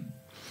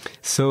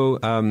 So,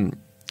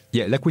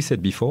 like we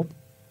said before,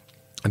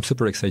 I'm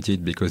super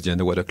excited because the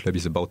Underwater Club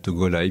is about to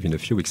go live in a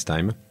few weeks'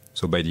 time.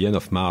 So by the end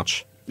of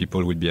March,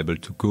 people will be able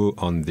to go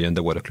on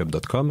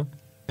theunderwaterclub.com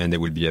and they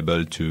will be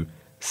able to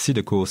see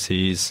the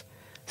courses,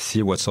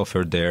 see what's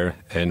offered there,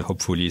 and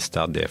hopefully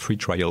start their free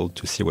trial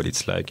to see what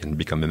it's like and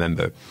become a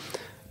member.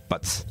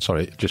 But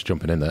sorry, just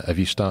jumping in there. Have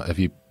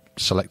you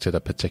selected a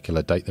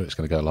particular date that it's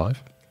going to go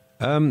live?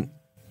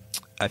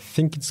 I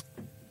think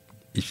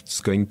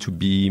it's going to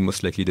be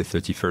most likely the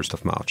 31st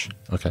of March.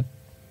 Okay.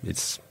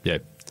 It's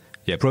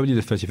probably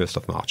the 31st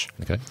of March.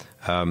 Okay.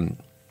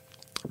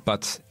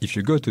 But if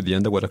you go to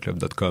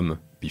theunderwaterclub.com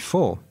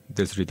before,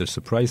 there's a little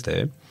surprise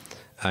there.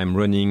 I'm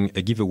running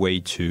a giveaway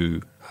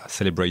to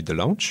celebrate the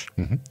launch.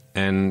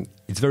 And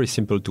it's very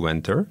simple to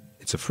enter.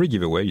 It's a free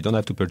giveaway. You don't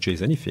have to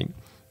purchase anything.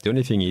 The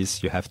only thing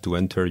is you have to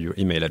enter your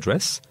email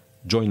address,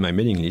 join my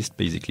mailing list,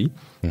 basically.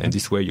 And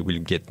this way you will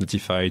get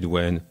notified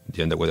when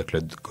the Underwater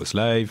Club goes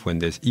live, when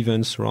there's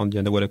events around the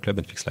Underwater Club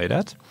and things like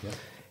that. Yeah.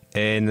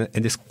 And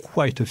there's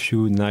quite a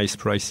few nice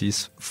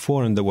prizes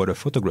for underwater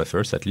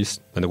photographers, at least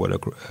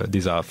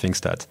these are things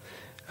that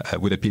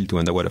would appeal to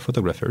underwater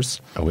photographers.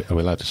 Are we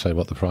allowed to say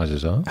what the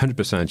prizes are?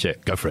 100%, yeah.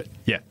 Go for it.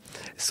 Yeah.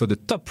 So the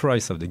top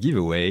prize of the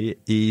giveaway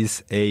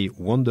is a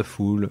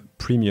wonderful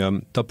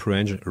premium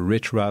top-range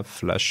Retra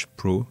Flash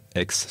Pro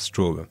X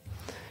strobe.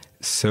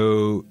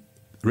 So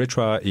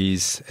Retra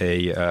is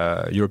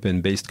a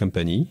European-based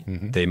company.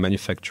 They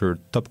manufacture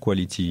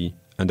top-quality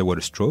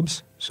underwater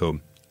strobes, so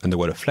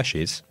underwater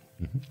flashes.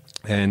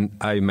 And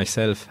I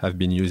myself have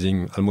been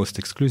using almost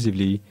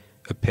exclusively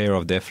a pair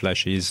of their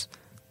flashes,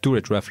 2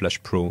 Retra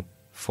Flash Pro,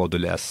 for the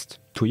last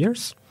 2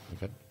 years.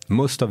 Okay.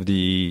 Most of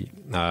the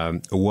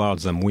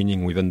awards I'm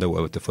winning with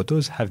underwater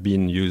photos have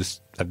been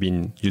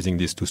using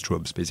these 2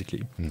 strobes,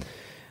 basically.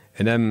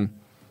 And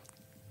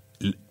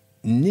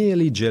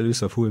nearly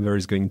jealous of whoever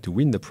is going to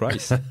win the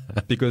prize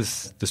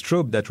because the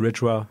strobe that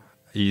Retro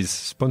is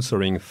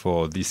sponsoring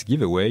for this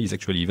giveaway is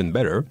actually even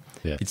better.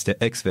 Yeah. It's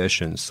the X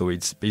version, so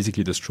it's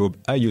basically the strobe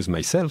I use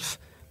myself,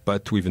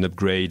 but with an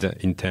upgrade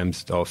in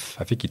terms of,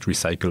 I think it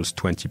recycles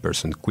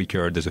 20%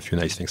 quicker. There's a few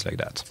nice things like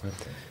that.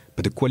 Okay.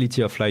 But the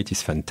quality of light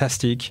is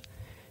fantastic.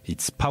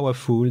 It's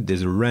powerful.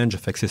 There's a range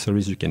of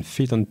accessories you can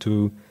fit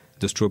onto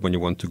the strobe when you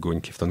want to go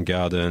in Clifton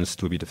Gardens,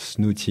 do a bit of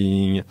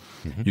snooting.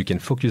 Mm-hmm. You can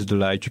focus the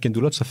light. You can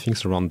do lots of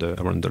things around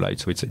the light.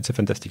 So it's a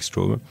fantastic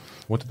strobe.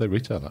 What do they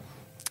retail at?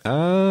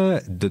 I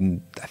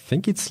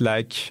think it's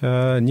like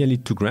nearly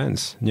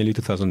 $2,000, nearly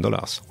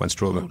 $2,000 one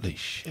strobe. Holy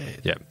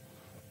shit! Yeah.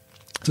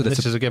 So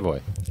this is a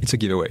giveaway. It's a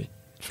giveaway.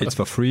 It's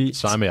for free.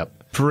 Sign me up.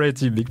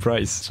 Pretty big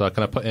price. So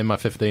can I put in my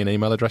 15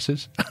 email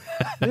addresses?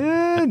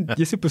 Yeah,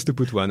 you're supposed to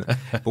put one.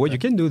 But what you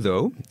can do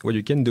though,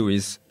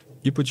 is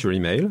you put your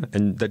email,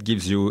 and that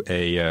gives you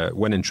a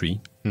one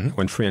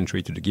free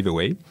entry to the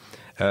giveaway.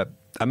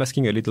 I'm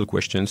asking a little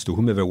questions to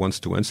whomever wants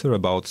to answer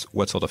about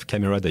what sort of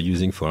camera they're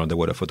using for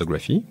underwater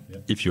photography.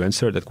 Yep. If you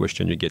answer that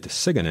question, you get a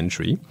second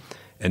entry.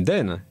 And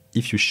then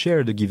if you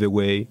share the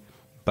giveaway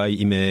by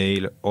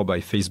email or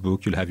by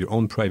Facebook, you'll have your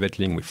own private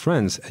link with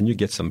friends, and you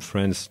get some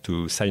friends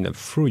to sign up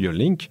through your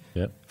link.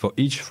 Yep. For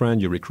each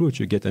friend you recruit,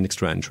 you get an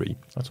extra entry.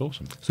 That's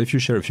awesome. So if you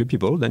share a few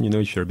people, then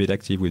if you're a bit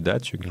active with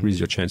that, you increase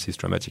your chances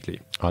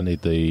dramatically. I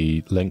need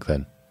the link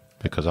then,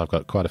 because I've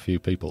got quite a few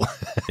people.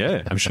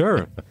 Yeah, I'm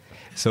sure.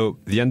 So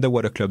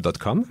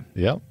theunderwaterclub.com.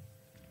 Yeah.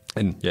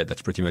 And yeah,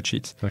 that's pretty much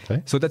it.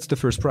 Okay. So that's the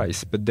first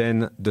prize. But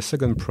then the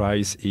second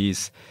prize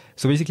is,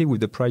 so basically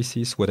with the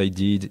prizes, what I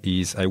did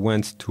is I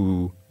went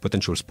to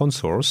potential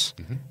sponsors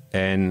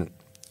and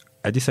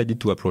I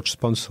decided to approach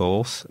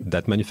sponsors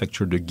that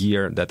manufacture the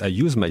gear that I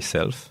use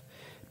myself,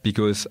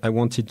 because I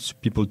wanted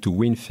people to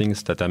win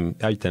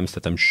items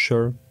that I'm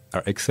sure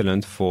are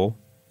excellent for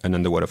an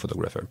underwater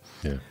photographer.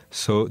 Yeah.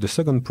 So the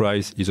second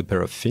prize is a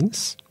pair of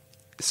fins.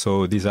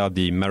 So these are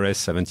the Mares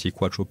 70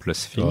 Quattro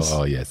Plus fins.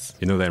 Oh, yes.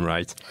 You know them,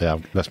 right? Yeah,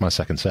 that's my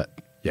second set.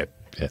 Yeah.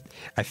 Yeah.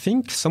 I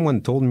think someone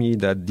told me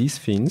that these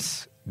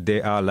fins,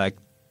 they are like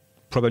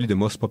probably the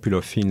most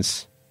popular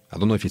fins. I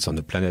don't know if it's on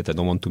the planet. I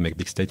don't want to make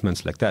big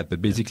statements like that.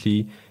 But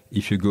basically,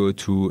 if you go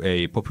to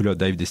a popular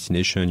dive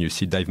destination, you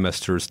see dive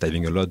masters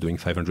diving a lot, doing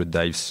 500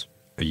 dives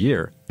a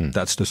year.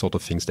 That's the sort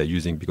of things they're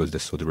using because they're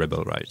so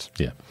durable, right?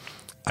 Yeah.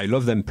 I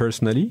love them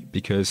personally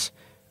because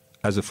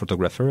as a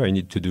photographer, I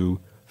need to do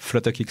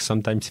flutter kicks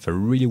sometimes if I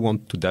really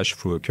want to dash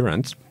through a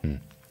current.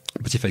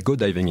 But if I go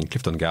diving in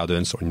Clifton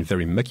Gardens or in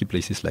very mucky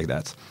places like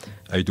that,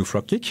 I do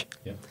frog kick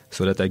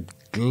so that I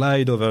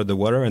glide over the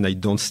water and I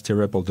don't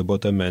stir up all the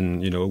bottom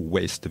and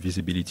waste the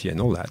visibility and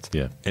all that.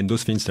 Yeah. And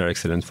those fins are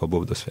excellent for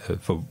both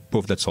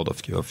that sort of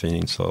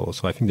thing. So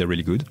I think they're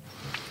really good.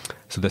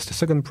 So that's the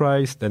second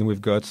prize. Then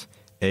we've got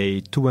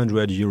a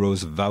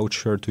 €200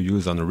 voucher to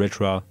use on a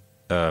Retro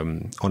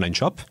online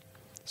shop.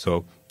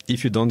 So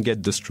if you don't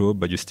get the strobe,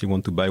 but you still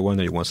want to buy one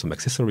or you want some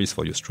accessories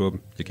for your strobe,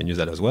 you can use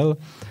that as well.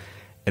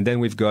 And then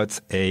we've got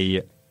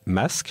a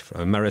mask,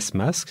 a Mares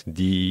mask,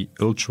 the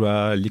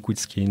Ultra Liquid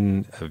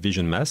Skin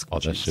Vision Mask. Oh,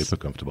 they're super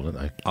comfortable, aren't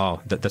they?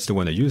 Oh, that's the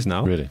one I use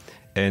now. Really?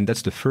 And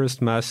that's the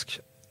first mask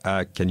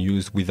I can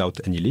use without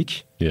any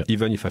leak,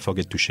 even if I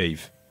forget to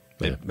shave.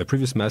 My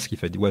previous mask,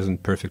 if it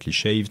wasn't perfectly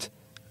shaved,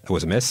 I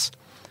was a mess.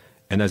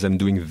 And as I'm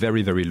doing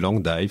very, very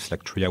long dives,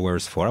 like 3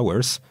 hours, 4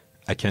 hours,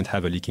 I can't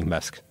have a leaking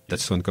mask.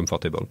 That's so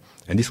uncomfortable.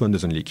 And this one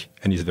doesn't leak,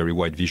 and it's very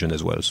wide vision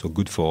as well. So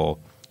good for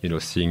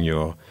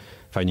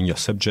finding your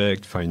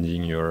subject,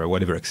 finding your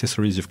whatever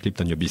accessories you've clipped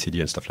on your BCD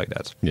and stuff like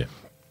that. Yeah.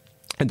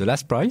 And the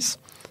last prize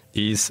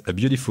is a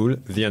beautiful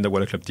The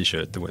Underwater Club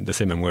T-shirt, the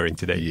same I'm wearing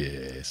today.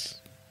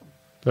 Yes.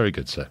 Very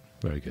good, sir.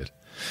 Very good.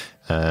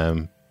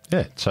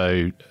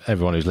 So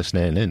everyone who's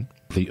listening in,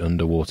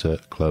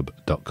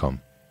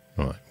 theunderwaterclub.com.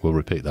 All right, we'll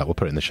repeat that. We'll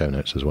put it in the show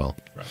notes as well.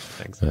 Right,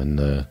 thanks.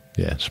 And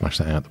smash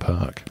that out the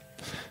park.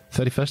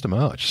 31st of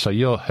March. So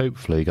you're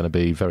hopefully going to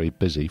be very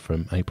busy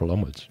from April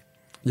onwards.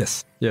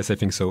 Yes, I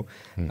think so.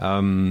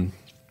 I'll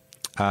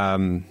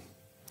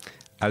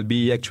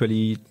be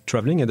actually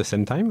traveling at the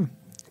same time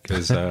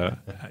because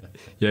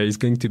it's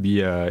going to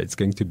be a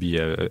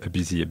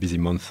busy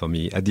month for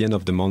me. At the end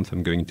of the month,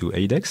 I'm going to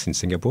ADEX in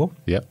Singapore.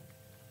 Yep.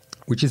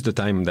 Which is the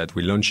time that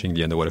we're launching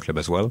the Underwater Club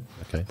as well.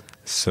 Okay.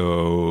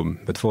 So,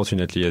 but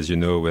fortunately, as you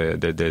know,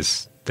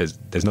 there's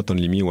not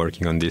only me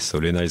working on this. So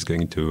Lena is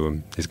going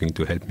to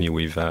help me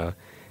with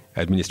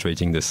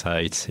administrating the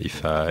site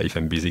if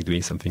I'm busy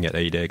doing something at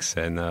ADEX.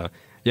 And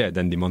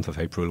then the month of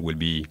April will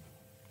be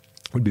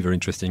very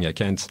interesting. I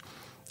can't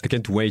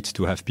wait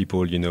to have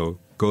people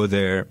go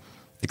there,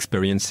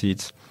 experience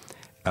it.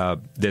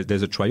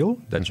 There's a trial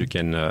that you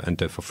can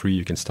enter for free.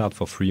 You can start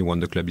for free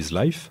when the club is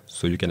live.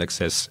 So you can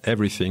access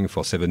everything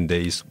for 7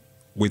 days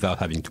without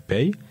having to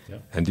pay. Yeah.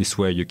 And this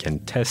way you can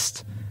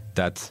test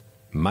that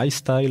my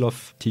style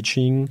of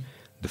teaching,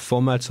 the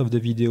formats of the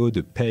video,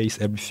 the pace,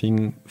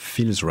 everything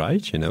feels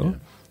right, Yeah.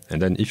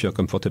 And then if you're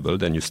comfortable,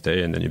 then you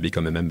stay and then you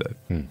become a member.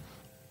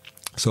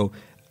 So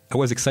I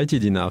was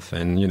excited enough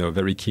and,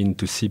 very keen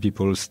to see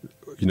people,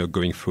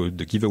 going through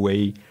the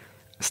giveaway,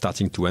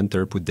 starting to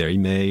enter, put their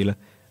email,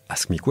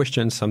 ask me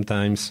questions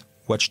sometimes,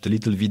 watch the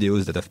little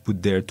videos that I've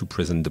put there to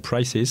present the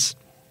prices.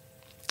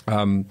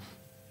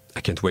 I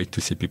can't wait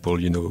to see people,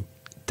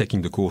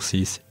 taking the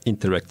courses,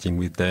 interacting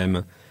with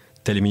them,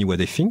 telling me what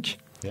they think.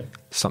 Yeah.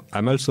 So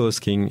I'm also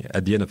asking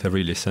at the end of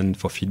every lesson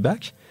for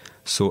feedback.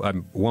 So I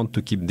want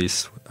to keep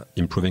this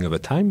improving over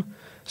time.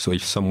 So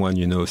if someone,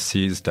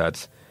 sees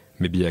that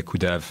maybe I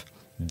could have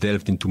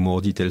delved into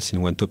more details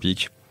in one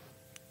topic,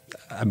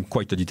 I'm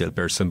quite a detailed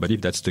person, but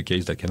if that's the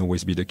case, that can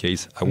always be the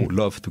case. I would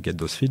love to get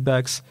those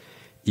feedbacks.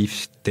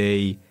 If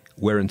they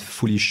weren't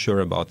fully sure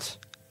about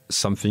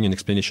something, an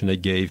explanation I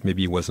gave,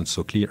 maybe it wasn't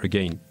so clear,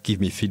 again, give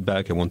me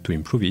feedback. I want to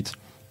improve it.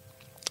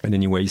 And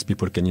anyways,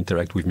 people can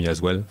interact with me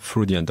as well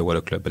through the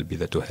Underwater Club. I'll be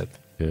there to help.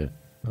 Yeah,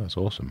 that's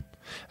awesome.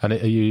 And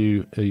are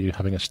you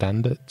having a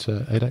stand at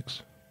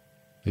ADEX?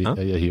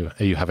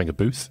 Are you having a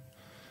booth?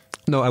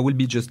 No, I will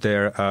be just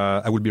there.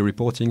 I will be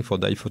reporting for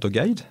Dive Photo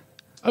Guide.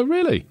 Oh,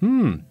 really?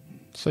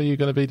 So you're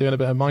going to be doing a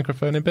bit of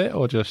microphoning bit,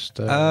 or just?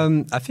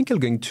 I think I'm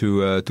going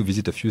to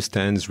visit a few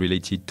stands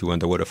related to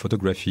underwater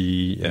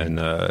photography and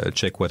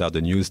check what are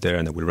the news there,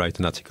 and I will write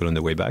an article on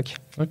the way back.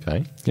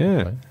 Okay. Yeah,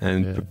 okay.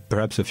 And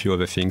perhaps a few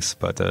other things,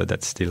 but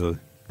that's still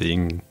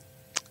being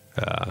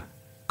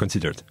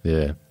considered.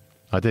 Yeah,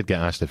 I did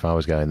get asked if I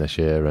was going this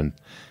year, and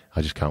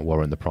I just can't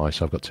warrant the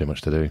price. I've got too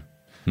much to do.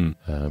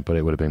 But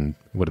it would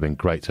have been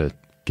great to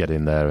get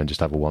in there and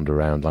just have a wander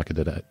around like I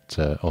did at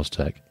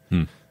Oztech.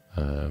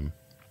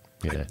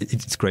 Yeah,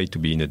 it's great to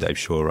be in a dive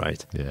show,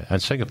 right? Yeah,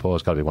 and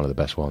Singapore's got to be one of the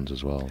best ones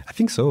as well. I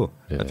think so.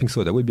 Yeah. I think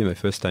so. That would be my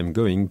first time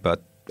going.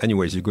 But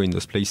anyways, you go in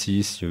those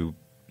places, you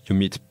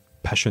meet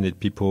passionate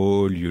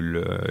people,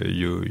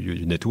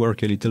 you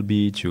network a little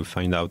bit, you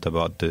find out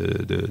about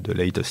the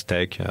latest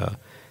tech,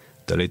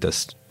 the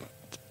latest.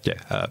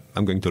 Yeah,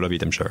 I'm going to love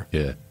it, I'm sure.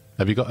 Yeah.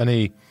 Have you got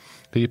any?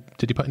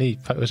 Did you put any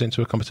photos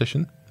into a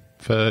competition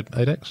for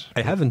ADEX?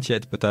 I haven't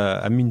yet, but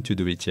I mean to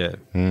do it. Yeah.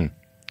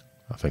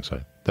 I think so.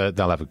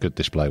 They'll have a good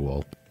display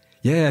wall.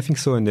 Yeah, I think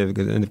so, and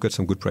they've got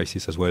some good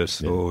prices as well.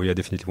 So yeah,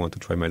 definitely want to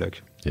try my luck.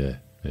 Yeah,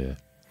 yeah.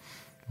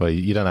 Well,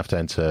 you don't have to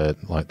enter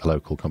like the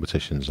local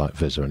competitions like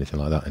Viz or anything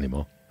like that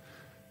anymore.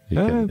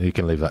 You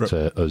can leave that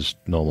to us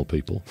normal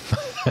people.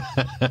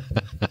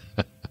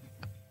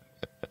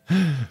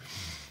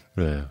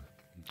 Yeah.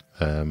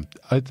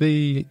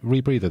 The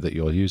rebreather that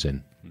you're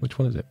using, which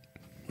one is it?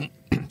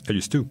 I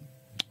use two.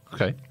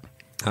 Okay.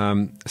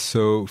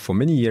 So for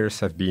many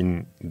years, I've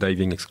been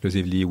diving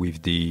exclusively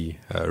with the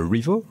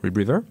Revo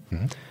rebreather.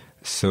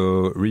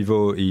 So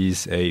Revo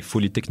is a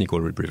fully technical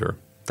rebreather.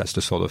 That's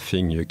the sort of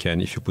thing you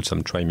can, if you put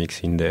some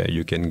trimix in there,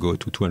 you can go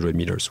to 200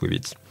 meters with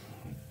it.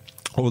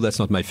 Oh, that's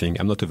not my thing.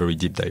 I'm not a very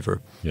deep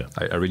diver. Yeah.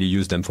 I really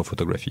use them for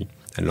photography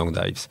and long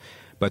dives.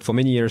 But for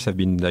many years, I've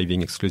been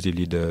diving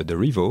exclusively the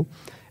Revo.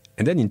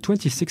 And then in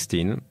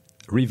 2016,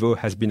 Revo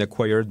has been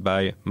acquired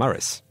by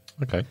Mares.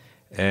 Okay.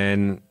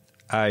 And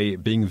I,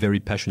 being very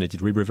passionate,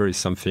 rebreather is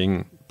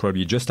something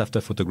probably just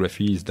after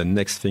photography is the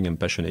next thing I'm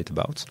passionate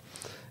about.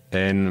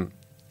 And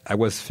I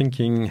was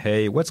thinking,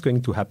 hey, what's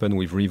going to happen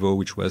with Revo,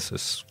 which was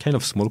a kind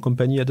of small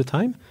company at the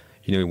time?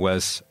 It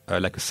was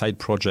like a side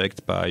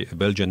project by a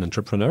Belgian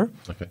entrepreneur.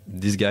 Okay.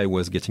 This guy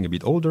was getting a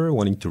bit older,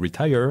 wanting to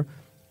retire.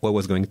 What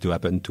was going to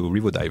happen to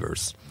Revo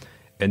divers?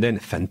 And then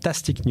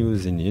fantastic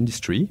news in the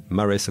industry,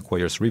 Mares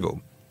acquires Revo.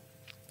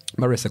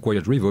 Mares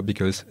acquired Revo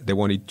because they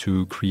wanted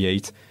to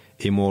create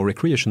a more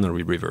recreational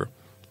rebreather,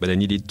 but they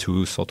needed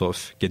to sort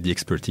of get the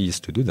expertise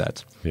to do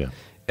that. Yeah.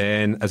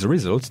 And as a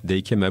result,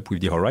 they came up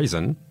with the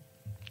Horizon,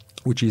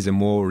 which is a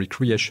more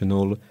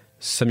recreational,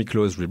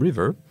 semi-closed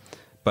rebreather.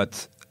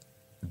 But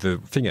the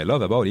thing I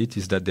love about it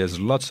is that there's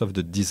lots of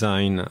the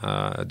design,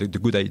 the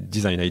good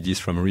design ideas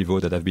from Revo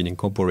that have been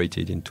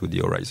incorporated into the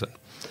Horizon.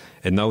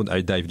 And now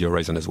I dive the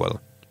Horizon as well.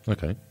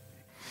 Okay.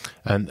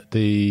 And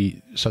the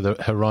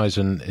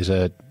Horizon is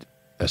a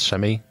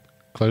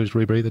semi-closed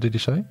rebreather, did you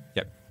say?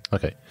 Yep.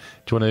 Okay.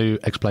 Do you want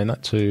to explain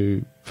that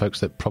to folks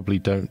that probably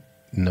don't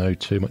know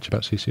too much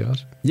about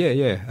CCRs?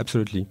 Yeah,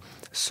 absolutely.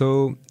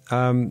 So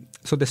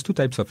there's two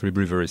types of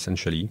rebreather,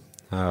 essentially.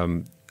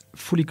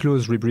 Fully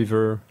closed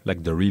rebreather,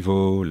 like the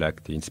Revo,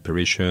 like the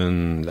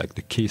Inspiration, like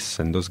the Kiss,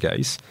 and those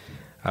guys.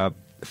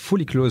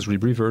 Fully closed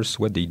rebreathers,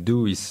 what they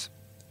do is,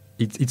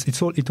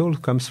 it all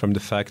comes from the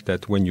fact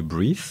that when you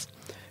breathe,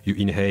 you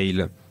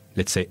inhale,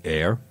 let's say,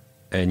 air,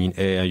 and in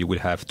air you will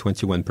have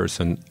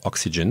 21%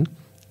 oxygen,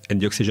 and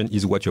the oxygen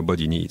is what your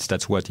body needs.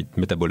 That's what it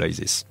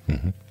metabolizes.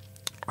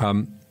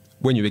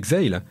 When you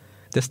exhale,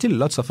 there's still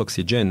lots of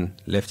oxygen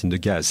left in the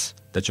gas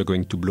that you're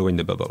going to blow in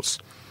the bubbles.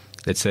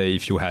 Let's say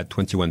if you had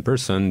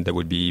 21%, there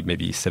would be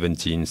maybe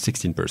 17,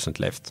 16%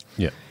 left.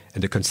 Yeah.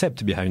 And the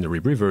concept behind the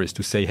rebreather is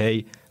to say,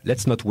 hey,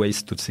 let's not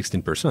waste the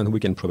 16%. We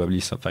can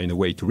probably find a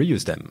way to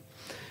reuse them.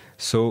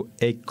 So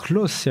a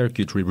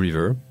closed-circuit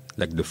rebreather,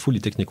 like the fully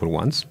technical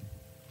ones,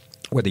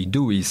 what they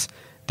do is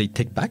they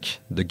take back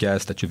the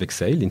gas that you've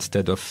exhaled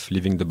instead of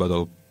leaving the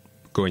bottle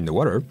go in the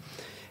water.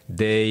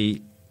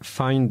 They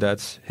find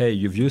that, hey,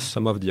 you've used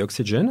some of the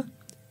oxygen.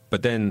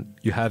 But then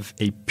you have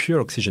a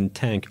pure oxygen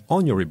tank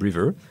on your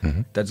rebreather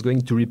that's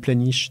going to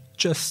replenish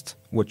just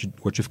what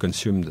you've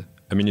consumed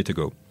a minute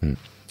ago.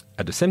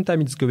 At the same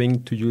time, it's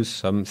going to use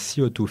some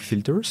CO2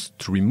 filters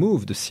to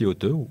remove the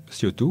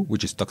CO2,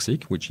 which is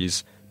toxic, which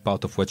is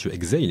part of what you're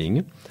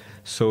exhaling.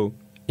 So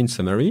in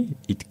summary,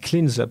 it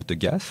cleans up the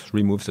gas,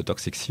 removes the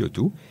toxic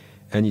CO2,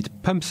 and it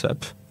pumps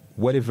up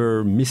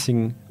whatever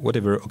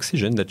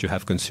oxygen that you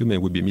have consumed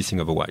and would be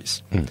missing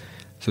otherwise.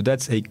 So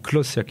that's a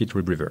closed-circuit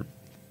rebreather.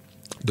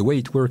 The way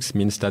it works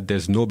means that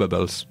there's no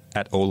bubbles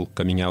at all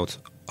coming out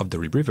of the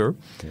rebreather.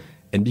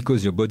 And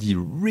because your body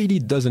really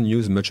doesn't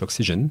use much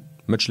oxygen,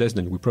 much less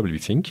than we probably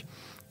think,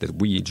 that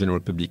we, general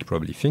public,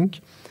 probably think,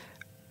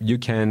 you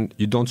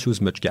don't use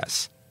much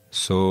gas.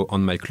 So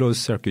on my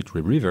closed-circuit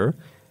rebreather,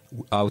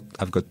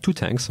 I've got 2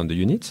 tanks on the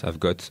unit. I've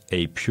got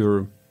a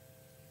pure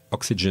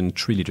oxygen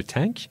 3-liter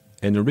tank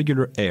and a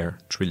regular air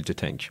 3-liter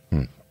tank.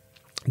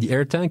 The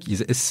air tank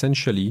is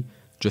essentially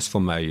just for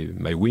my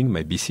wing,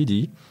 my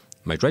BCD,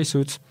 my dry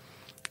suit,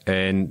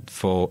 and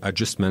for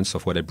adjustments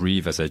of what I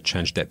breathe as I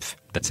change depth.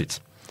 That's it.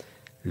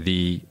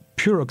 The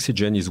pure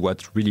oxygen is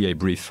what really I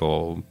breathe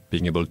for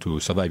being able to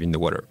survive in the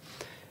water.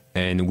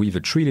 And with a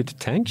 3-liter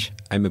tank,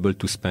 I'm able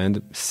to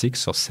spend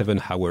 6 or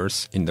 7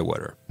 hours in the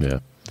water. Yeah.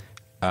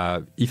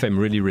 If I'm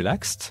really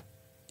relaxed,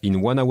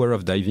 in 1 hour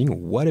of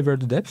diving, whatever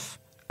the depth,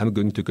 I'm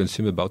going to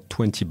consume about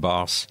 20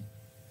 bars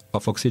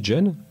of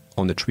oxygen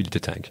on a 3-liter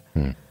tank.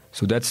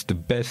 So that's the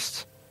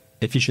best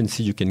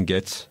efficiency you can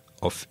get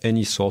of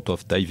any sort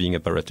of diving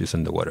apparatus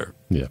underwater.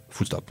 Yeah.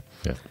 Full stop.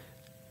 Yeah.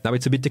 Now,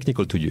 it's a bit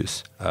technical to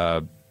use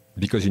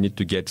because you need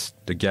to get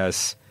the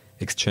gas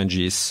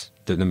exchanges,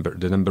 the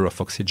number of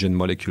oxygen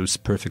molecules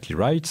perfectly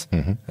right.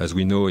 As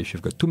we know, if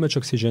you've got too much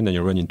oxygen, then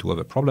you run into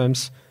other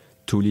problems.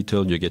 Too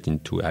little, you get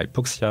into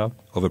hypoxia,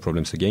 other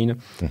problems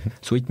again.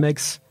 So it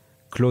makes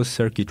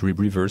closed-circuit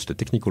rebreathers, the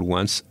technical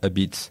ones, a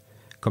bit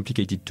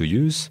complicated to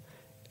use.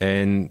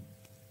 And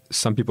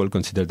some people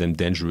consider them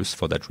dangerous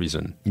for that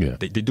reason. Yeah.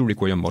 They do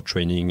require more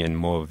training and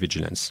more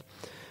vigilance.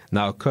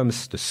 Now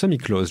comes the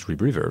semi-closed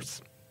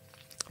rebreathers.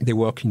 They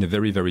work in a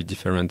very, very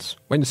different,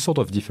 in a sort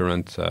of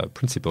different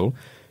principle.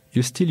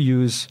 You still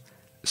use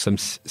some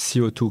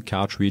CO2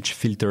 cartridge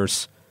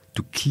filters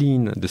to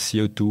clean the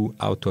CO2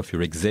 out of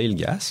your exhale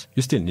gas.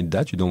 You still need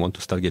that. You don't want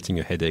to start getting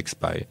a headache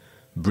by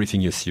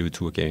breathing your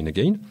CO2 again and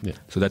again. Yeah.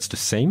 So that's the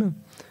same.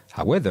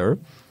 However,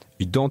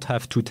 you don't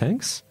have 2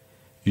 tanks.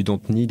 You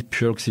don't need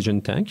pure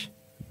oxygen tank.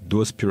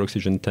 Those pure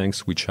oxygen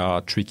tanks, which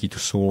are tricky to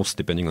source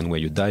depending on where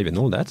you dive and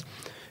all that,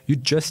 you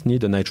just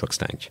need a nitrox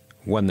tank,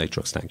 1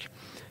 nitrox tank.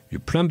 You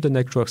plump the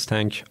nitrox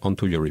tank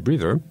onto your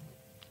rebreather,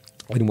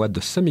 and what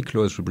the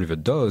semi-closed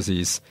rebreather does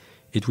is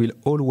it will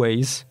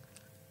always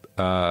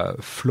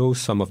flow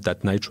some of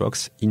that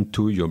nitrox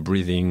into your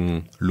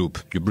breathing loop,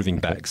 your breathing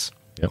bags.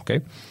 Yep.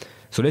 Okay?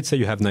 So let's say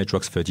you have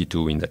nitrox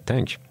 32 in that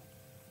tank.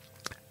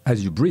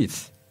 As you breathe,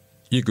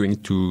 you're going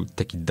to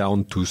take it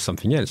down to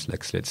something else,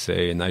 like let's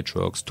say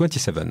nitrox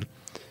 27.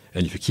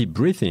 And if you keep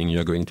breathing,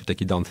 you're going to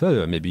take it down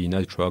further, maybe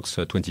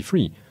nitrox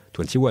 23,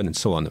 21, and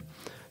so on.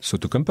 So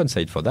to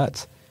compensate for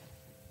that,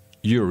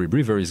 your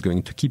rebreather is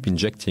going to keep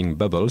injecting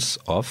bubbles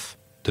of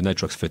the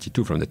nitrox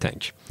 32 from the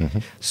tank.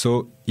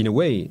 So in a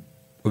way,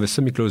 with a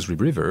semi-closed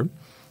rebreather,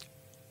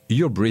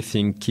 your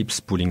breathing keeps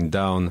pulling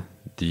down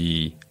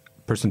the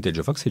percentage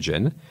of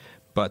oxygen,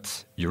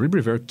 but your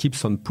rebreather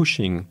keeps on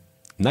pushing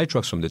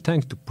nitrox from the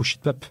tank to push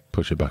it up.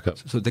 Push it back up.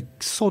 So they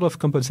sort of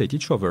compensate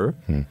each other.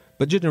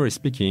 But generally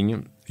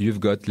speaking, you've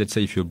got, let's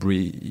say if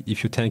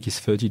your tank is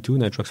 32,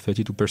 nitrox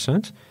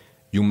 32%,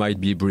 you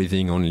might be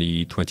breathing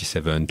only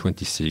 27,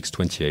 26,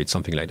 28,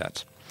 something like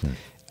that.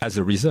 As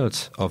a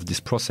result of this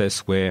process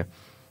where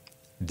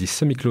the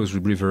semi-closed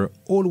rebreather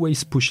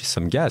always pushes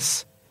some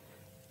gas,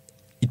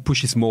 it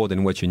pushes more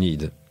than what you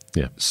need.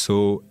 Yeah.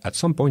 So at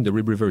some point, the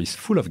rebreather is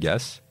full of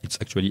gas. It's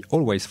actually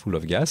always full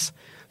of gas.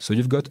 So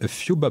you've got a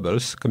few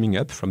bubbles coming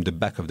up from the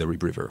back of the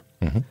rebreather.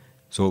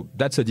 So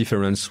that's a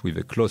difference with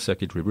a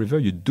closed-circuit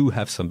rebreather. You do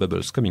have some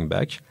bubbles coming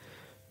back,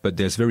 but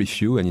there's very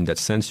few. And in that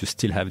sense, you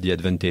still have the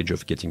advantage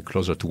of getting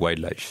closer to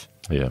wildlife.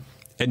 Yeah.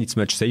 And it's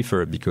much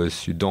safer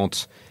because you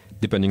don't,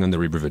 depending on the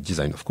rebreather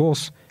design, of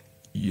course,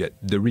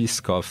 the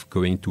risk of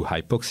going to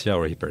hypoxia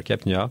or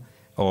hypercapnia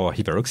or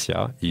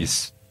hyperoxia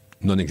is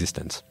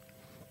non-existent.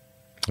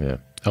 Yeah.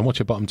 And what's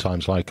your bottom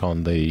times like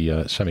on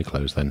the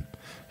semi-closed then,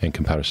 in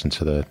comparison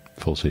to the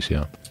full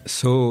CCR?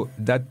 So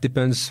that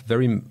depends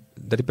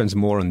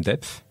more on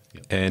depth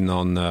and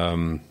on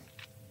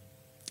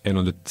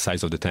the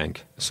size of the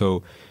tank.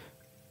 So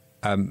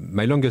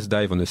my longest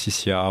dive on the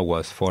CCR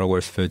was 4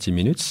 hours 30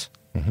 minutes,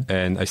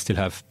 and I still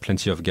have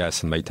plenty of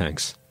gas in my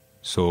tanks.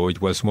 So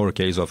it was more a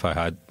case of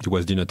it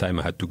was dinner time,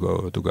 I had to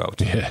go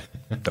out. Yeah.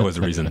 That was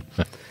the reason.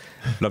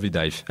 Lovely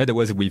dive. And that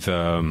was with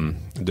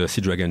the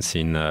Sea Dragons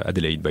in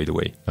Adelaide, by the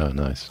way. Oh,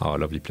 nice. Oh,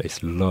 lovely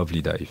place.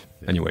 Lovely dive.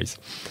 Yeah. Anyways.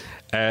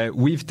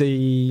 With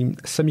the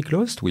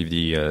semi-closed, with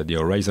the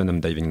Horizon I'm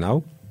diving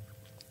now,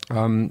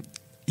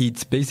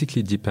 it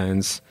basically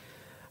depends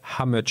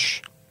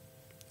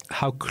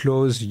how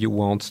close you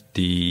want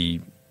the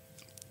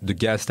the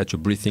gas that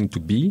you're breathing to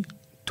be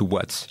to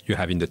what you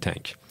have in the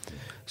tank.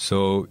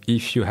 So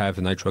if you have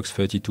nitrox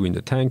 32 in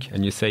the tank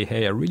and you say,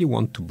 hey, I really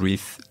want to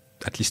breathe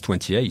at least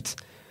 28,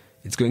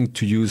 it's going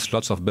to use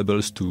lots of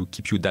bubbles to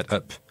keep you that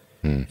up.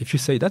 If you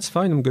say, that's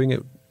fine, I'm going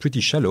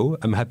pretty shallow,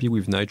 I'm happy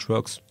with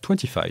nitrox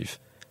 25,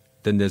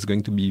 then there's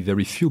going to be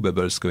very few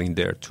bubbles going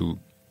there to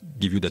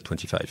give you that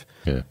 25.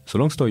 Yeah. So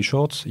long story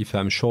short, if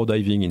I'm shore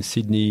diving in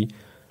Sydney,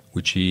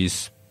 which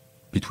is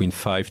between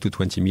 5 to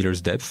 20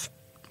 meters depth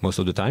most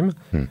of the time,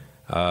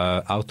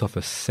 out of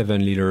a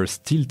 7-liter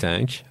steel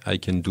tank, I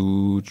can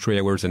do 3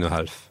 hours and a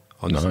half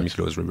on a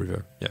semi-closed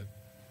rebreather. Yeah.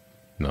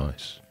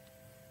 Nice.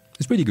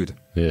 It's pretty good.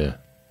 Yeah.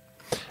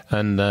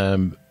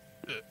 And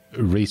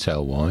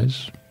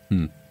retail-wise,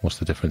 what's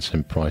the difference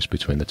in price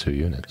between the two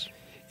units?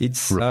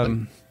 It's,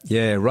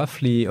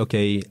 roughly,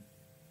 okay.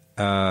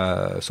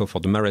 So for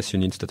the Mares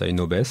units that I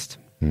know best,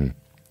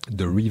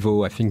 the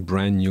Revo, I think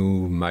brand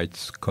new,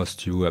 might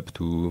cost you up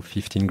to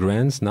 15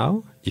 grand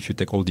now. If you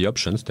take all the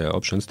options, there are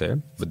options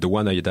there. But the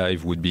one I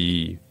dive would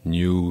be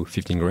new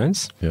 15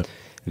 grand. Yeah.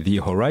 The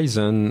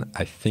Horizon,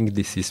 I think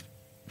this is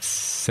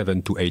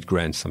 7 to 8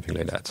 grand, something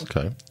like that.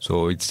 Okay.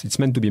 So it's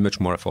meant to be much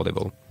more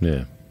affordable.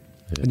 Yeah.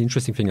 And the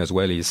interesting thing as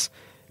well is,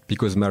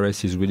 because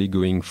Mares is really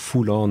going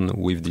full on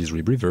with this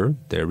rebreather,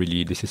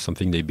 this is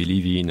something they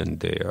believe in, and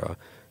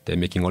they're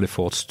making all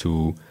efforts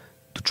to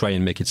try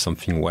and make it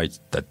something wide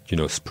that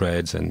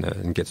spreads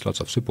and gets lots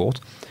of support.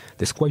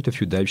 There's quite a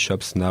few dive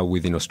shops now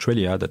within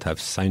Australia that have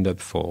signed up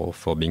for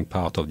being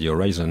part of the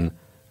Horizon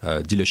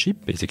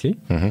dealership, basically.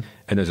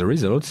 And as a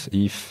result,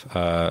 if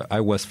I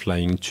was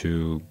flying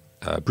to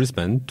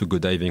Brisbane to go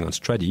diving on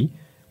Stradi,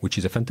 which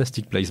is a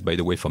fantastic place, by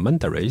the way, for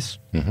manta rays,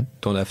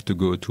 don't have to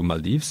go to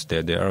Maldives.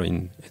 They're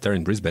in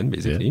Brisbane,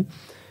 basically. Yeah.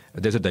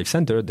 There's a dive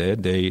center there.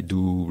 They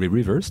do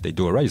rebreathers, they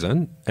do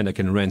Horizon, and I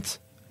can rent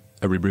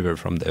a rebreather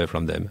from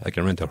them. I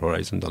can rent a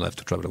Horizon, don't have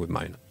to travel with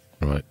mine.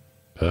 Right.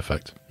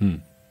 Perfect. Yeah,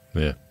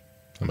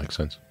 that makes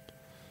sense.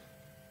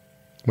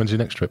 When's your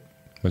next trip?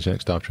 When's your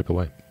next dive trip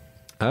away?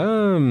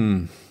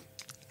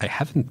 I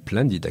haven't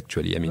planned it,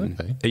 actually. I mean,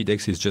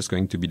 ADEX is just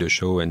going to be the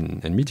show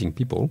and meeting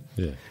people.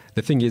 Yeah.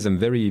 The thing is, I'm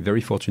very,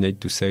 very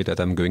fortunate to say that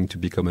I'm going to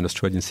become an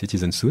Australian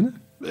citizen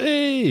soon.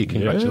 Hey,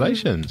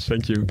 congratulations. Yeah.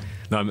 Thank you.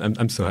 No,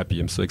 I'm so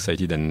happy. I'm so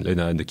excited, and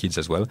Lena and the kids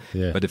as well.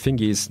 Yeah. But the thing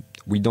is,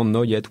 we don't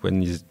know yet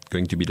when is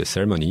going to be the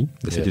ceremony,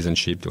 the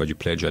citizenship, where you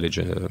pledge your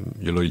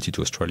loyalty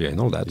to Australia and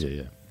all that.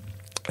 Yeah.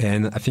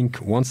 And I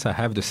think once I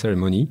have the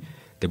ceremony,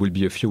 there will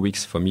be a few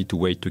weeks for me to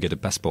wait to get a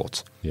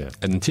passport. Yeah.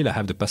 And until I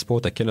have the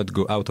passport, I cannot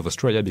go out of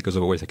Australia, because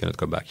otherwise I cannot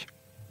come back.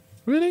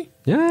 Really?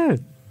 Yeah.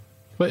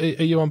 But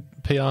are you on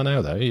PR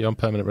now, though? Are you on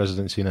permanent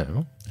residency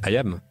now? I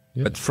am.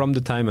 Yeah. But from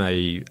the time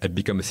I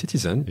become a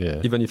citizen,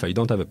 even if I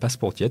don't have a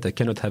passport yet, I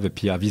cannot have a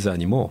PR visa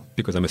anymore,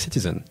 because I'm a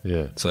citizen.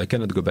 Yeah. So I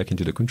cannot go back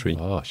into the country.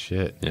 Oh,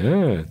 shit.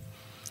 Yeah.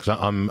 Because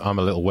I'm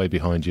a little way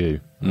behind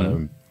you.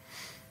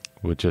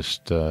 We're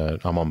just,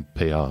 I'm on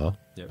PR,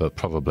 but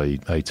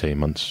probably 18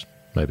 months,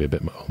 maybe a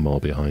bit more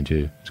behind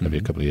you. It's going to be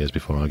a couple of years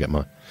before I get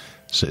my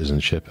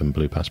citizenship and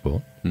blue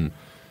passport.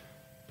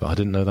 But I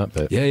didn't know that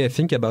bit. Yeah,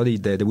 think about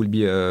it. There will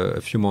be a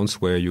few months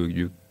where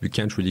you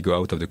can't really go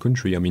out of the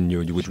country. I mean,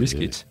 you would risk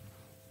it.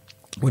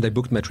 When I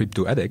booked my trip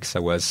to ADEX,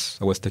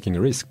 I was taking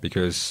a risk,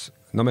 because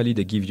normally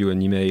they give you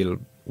an email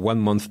 1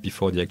 month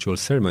before the actual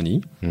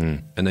ceremony,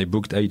 and I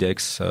booked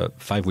ADEX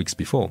 5 weeks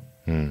before.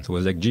 So I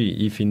was like,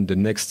 gee, if in the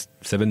next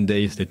 7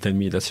 days they tell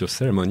me that's your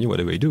ceremony, what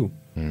do I do?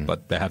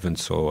 But they haven't,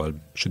 so I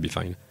should be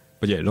fine.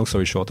 But yeah, long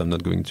story short, I'm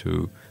not going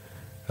to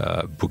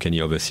book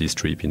any overseas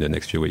trip in the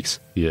next few weeks.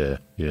 Yeah.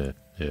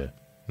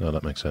 No,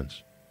 that makes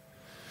sense.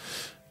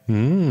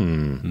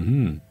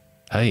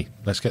 Hey,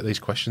 let's get these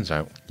questions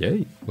out.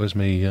 Yay. Where's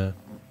me? I've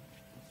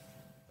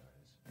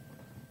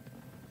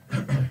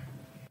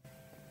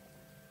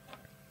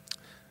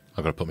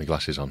got to put my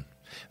glasses on.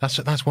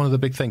 That's one of the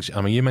big things.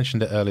 I mean, you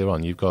mentioned it earlier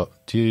on.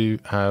 Do you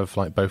have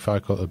like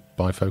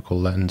bifocal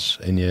lens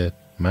in your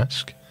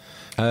mask?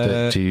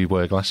 Do you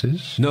wear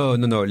glasses? No.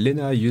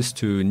 Lena used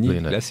to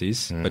need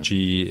glasses, but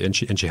she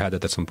had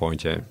it at some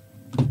point. Yeah.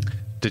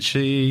 Did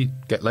she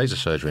get laser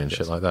surgery and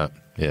shit like that?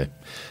 Yeah.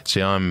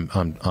 See, I'm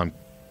I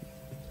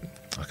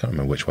can't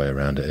remember which way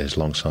around it is,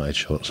 long-sighted,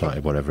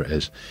 short-sighted, whatever it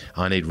is.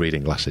 I need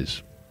reading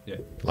glasses,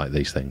 like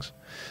these things.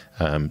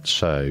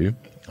 So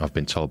I've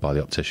been told by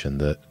the optician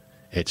that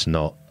it's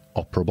not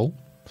operable.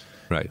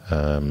 Right.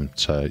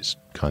 So it's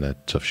kind of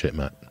tough shit,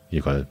 Matt.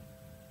 You've got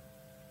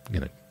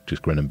to,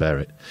 just grin and bear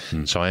it.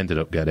 So I ended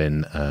up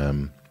getting,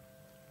 I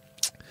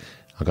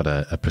got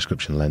a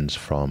prescription lens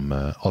from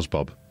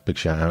Osbob. Big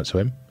shout out to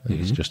him.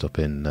 He's just up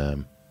in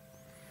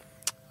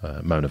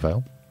Mona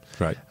Vale.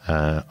 Right.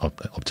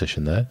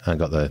 Optician there. And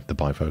got the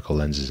bifocal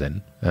lenses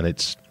in. And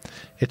it's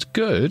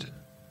good,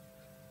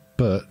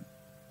 but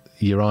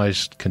your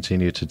eyes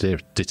continue to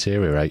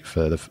deteriorate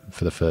for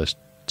the first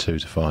 2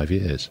 to 5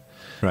 years.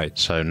 Right.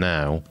 So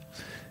now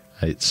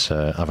it's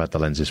I've had the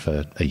lenses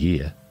for a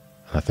year,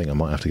 and I think I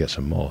might have to get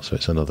some more. So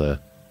it's another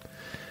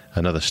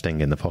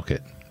sting in the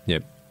pocket.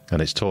 Yep.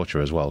 And it's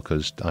torture as well,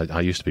 because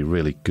I used to be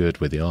really good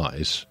with the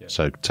eyes,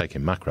 so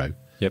taking macro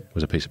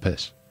was a piece of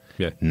piss.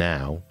 Yeah.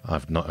 Now,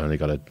 I've not only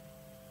got to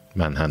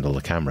manhandle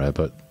the camera,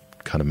 but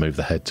kind of move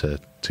the head to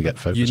get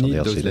focus you on the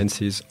LCD. need those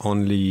lenses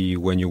only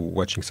when you're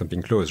watching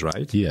something close,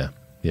 right? Yeah.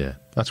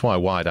 That's why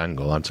wide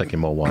angle. I'm taking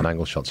more wide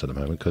angle shots at the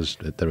moment because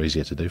they're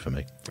easier to do for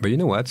me. But you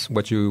know what?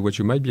 What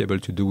you might be able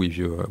to do with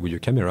your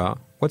camera.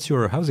 What's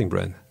your housing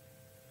brand?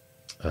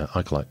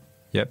 Icolite.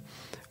 Yep.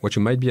 What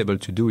you might be able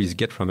to do is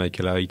get from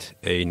Icolite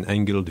an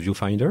angled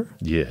viewfinder.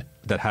 Yeah.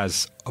 That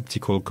has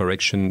optical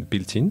correction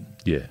built in.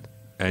 Yeah.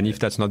 And if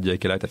that's not the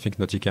Icolite, I think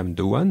Nauticam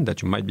do one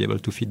that you might be able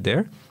to fit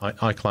there.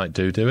 Icolite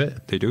do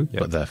it. They do,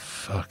 yeah. But they're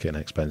fucking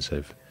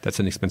expensive. That's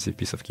an expensive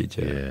piece of kit,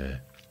 yeah.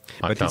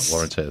 I can't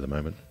warrant it at the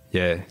moment.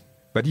 Yeah.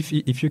 But if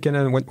you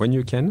can, when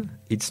you can,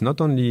 it's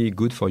not only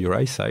good for your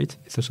eyesight,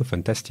 it's also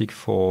fantastic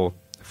for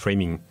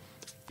framing.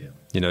 Yeah.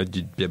 You know,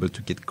 you'd be able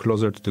to get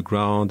closer to the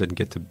ground and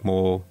get a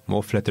more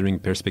flattering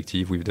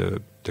perspective with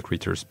the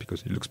critters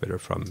because it looks better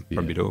from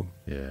below.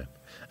 Yeah.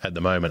 At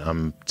the moment,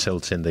 I'm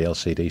tilting the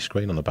LCD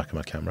screen on the back of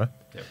my camera.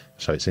 Yep.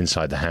 So it's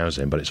inside the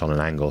housing, but it's on an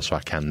angle, so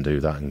I can do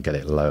that and get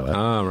it lower.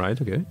 Ah,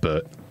 right, okay.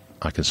 But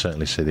I can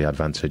certainly see the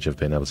advantage of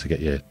being able to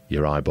get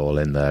your eyeball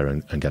in there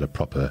and get a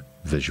proper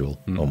visual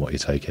on what you're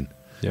taking.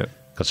 Yeah.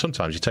 Because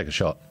sometimes you take a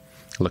shot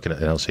looking at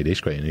an LCD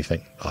screen and you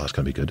think, oh, that's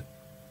going to be good.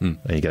 And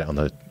you get it on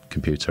the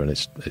computer and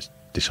it's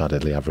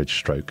decidedly average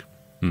stroke,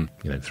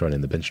 thrown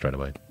in the bin straight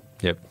away.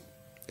 Yep.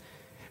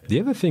 The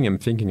other thing I'm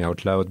thinking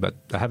out loud, but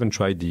I haven't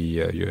tried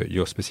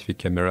your specific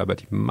camera,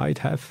 but it might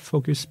have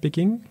focus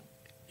picking,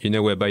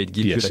 whereby it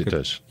gives you... Yes, it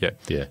does.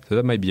 Yeah. So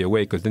that might be a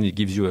way, because then it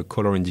gives you a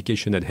color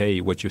indication that,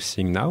 hey, what you're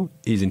seeing now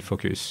is in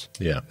focus.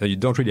 Yeah. Now, you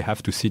don't really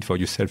have to see it for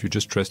yourself. You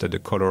just trust that the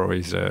color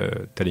is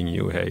telling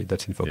you, hey,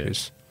 that's in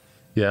focus.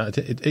 Yeah,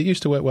 it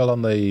used to work well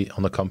on the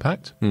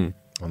compact,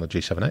 on the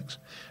G7X,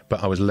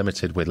 but I was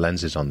limited with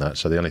lenses on that,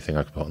 so the only thing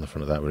I could put on the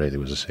front of that really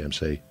was a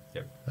CMC.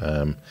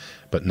 Yep.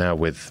 But now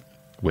with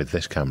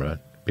this camera,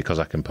 because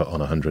I can put on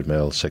 100mm,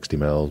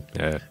 60mm,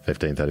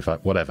 1535,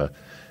 whatever,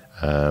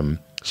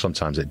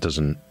 sometimes it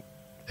doesn't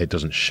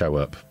show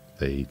up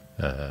the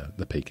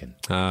peaking.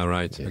 Ah,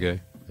 right. Yeah.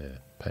 Okay. Yeah,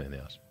 pain in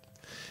the ass.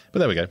 But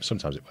there we go.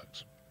 Sometimes it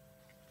works.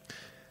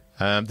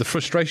 The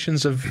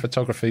frustrations of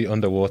photography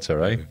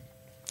underwater, eh?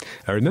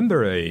 I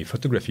remember a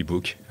photography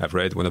book I've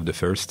read, one of the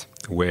first,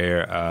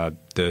 where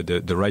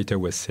the writer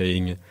was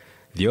saying,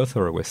 the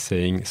author was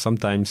saying,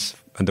 sometimes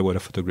underwater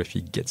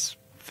photography gets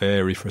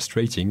very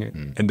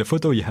frustrating. And the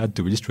photo he had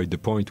to illustrate the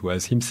point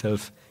was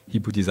himself. He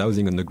put his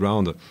housing on the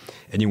ground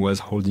and he was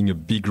holding a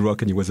big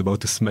rock and he was about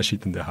to smash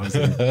it in the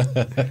housing.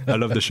 I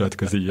love the shot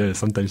because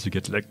sometimes you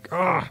get like,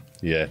 ah.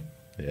 Yeah.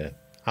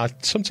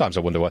 Sometimes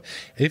I wonder why.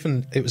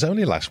 It was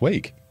only last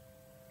week.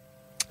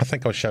 I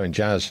think I was showing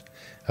Jazz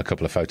a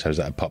couple of photos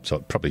that had popped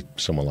up, probably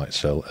someone like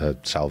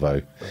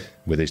Salvo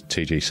with his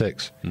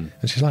TG6. And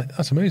she's like,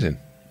 that's amazing.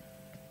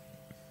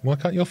 Why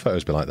can't your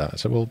photos be like that? I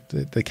said, well,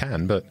 they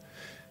can, but,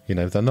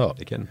 they're not.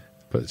 They can.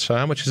 But so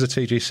how much is a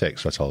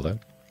TG6? I told her.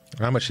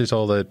 How much is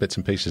all the bits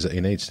and pieces that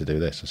he needs to do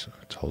this?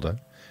 I told her.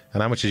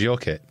 And how much is your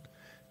kit?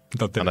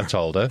 And I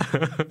told her.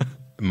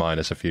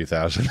 Minus a few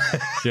thousand.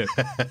 Yeah.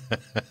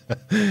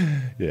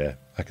 Yeah,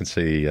 I can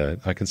see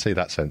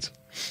that sense.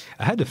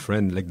 I had a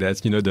friend like that.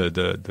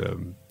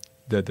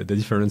 The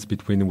difference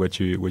between what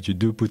you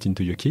do put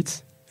into your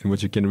kits and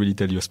what you can really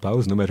tell your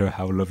spouse, no matter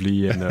how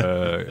lovely and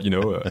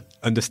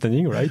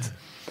understanding, right?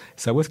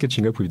 So I was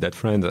catching up with that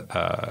friend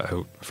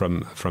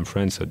from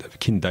France, a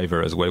keen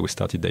diver as well. We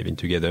started diving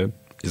together.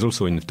 He's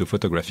also into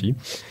photography,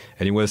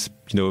 and it was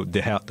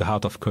the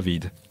heart of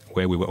COVID,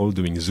 where we were all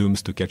doing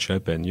Zooms to catch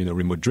up and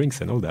remote drinks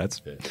and all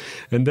that. Yeah.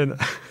 And then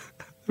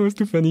it was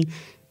too funny.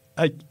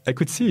 I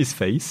could see his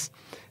face,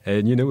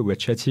 and we were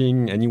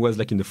chatting, and he was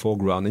like in the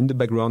foreground. In the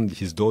background,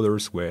 his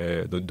daughters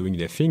were doing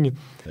their thing,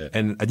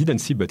 and I didn't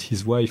see, but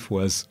his wife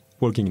was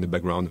walking in the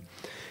background.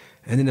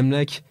 And then I'm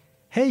like,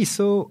 "Hey,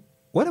 so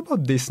what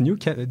about this new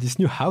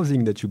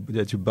housing that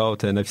you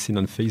bought and I've seen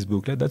on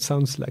Facebook? That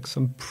sounds like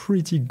some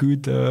pretty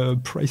good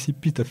pricey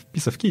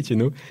piece of kit,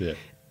 Yeah.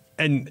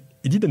 And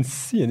he didn't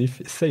say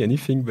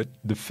anything, but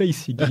the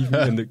face he gave me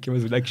and the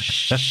camera was like,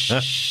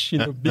 shh,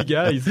 big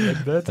eyes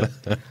like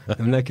that.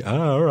 I'm like,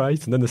 all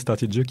right. And then I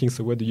started joking.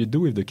 So what do you do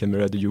with the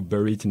camera? Do you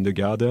bury it in the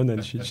garden?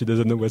 And she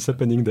doesn't know what's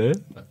happening there.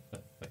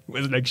 It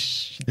was like,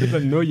 she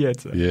doesn't know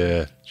yet.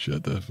 Yeah,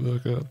 shut the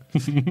fuck up.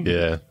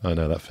 Yeah, I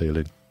know that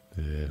feeling.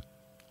 Yeah.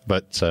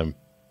 But it's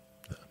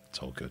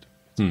all good.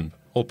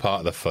 All part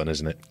of the fun,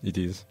 isn't it? It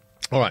is.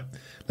 All right,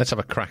 let's have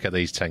a crack at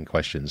these 10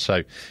 questions.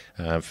 So,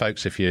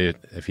 folks, if you're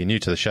new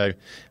to the show,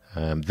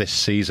 this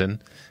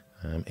season,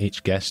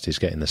 each guest is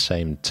getting the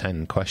same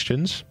 10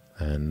 questions,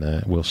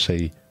 and we'll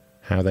see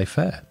how they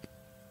fare.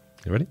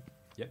 You ready?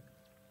 Yeah.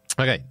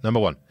 Okay, number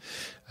 1.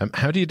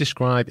 How do you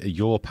describe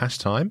your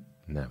pastime,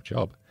 now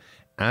job,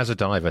 as a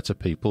diver to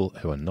people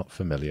who are not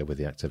familiar with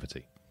the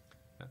activity?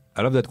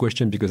 I love that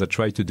question because I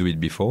tried to do it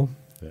before.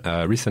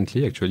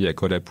 Recently, actually, I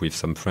caught up with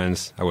some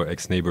friends, our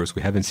ex-neighbors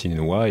we haven't seen in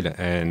a while,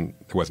 and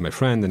it was my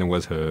friend and it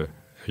was her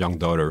young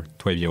daughter,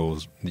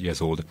 12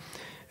 years old.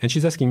 And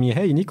she's asking me,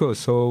 hey, Nico,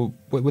 so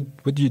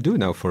what do you do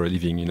now for a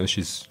living? You know,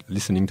 she's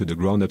listening to the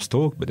grown-ups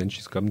talk, but then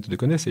she's coming to the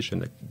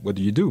conversation, like, what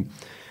do you do?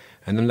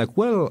 And I'm like,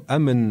 well,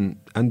 I'm an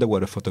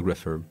underwater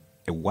photographer.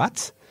 A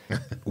what?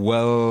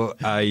 Well,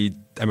 I'm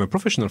a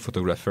professional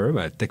photographer.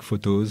 I take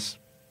photos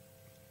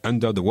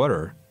under the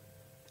water.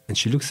 And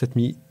she looks at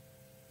me,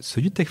 so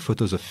you take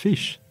photos of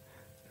fish?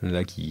 And I'm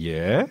like,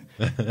 yeah.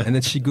 And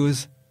then she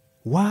goes,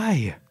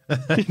 why?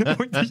 You know,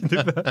 why do you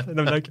do that? And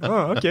I'm like,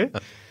 oh, okay.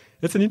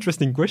 That's an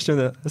interesting question.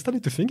 I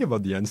started to think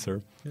about the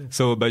answer. Yeah.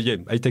 So, but yeah,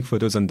 I take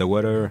photos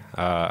underwater.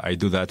 I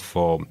do that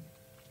for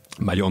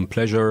my own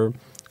pleasure,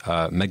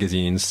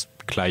 magazines,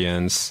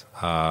 clients,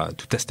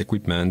 to test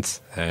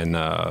equipment, and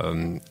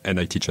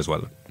I teach as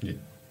well. Yeah,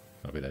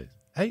 happy days.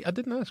 Hey, I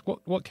didn't ask,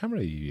 what camera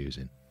are you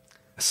using?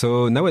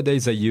 So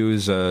nowadays I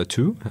use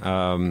two.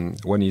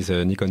 One is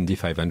a Nikon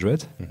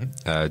D500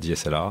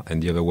 DSLR,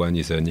 and the other one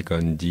is a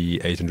Nikon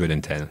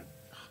D810.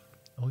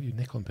 Oh, you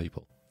Nikon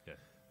people.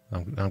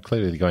 I'm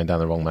clearly going down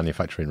the wrong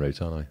manufacturing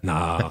route, aren't I?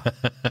 No.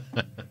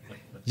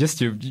 Just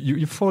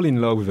you fall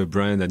in love with a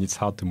brand and it's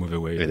hard to move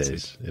away. It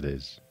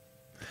is.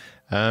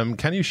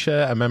 Can you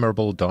share a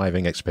memorable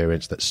diving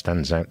experience that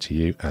stands out to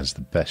you as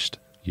the best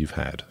you've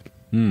had?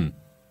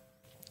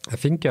 I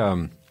think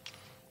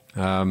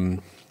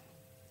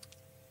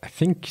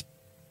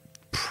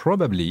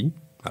probably,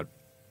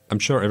 I'm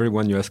sure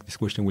everyone you ask this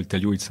question will tell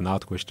you it's an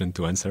hard question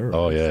to answer. Right?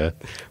 Oh, yeah.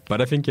 But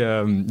I think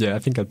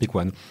I'll pick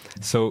one.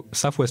 So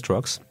Southwest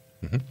Rocks.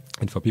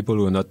 And for people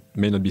who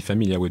may not be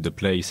familiar with the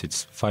place,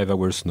 it's 5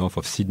 hours north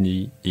of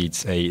Sydney.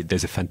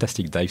 There's a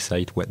fantastic dive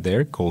site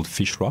there called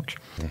Fish Rock.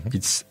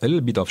 It's a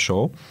little bit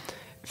offshore.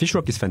 Fish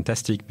Rock is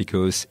fantastic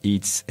because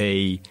it's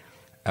an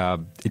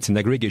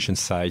aggregation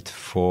site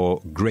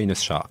for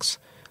grayness sharks.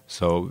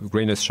 So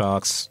grayness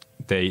sharks,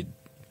 they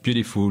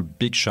beautiful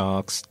big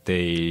sharks.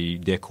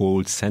 They're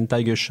called sand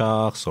tiger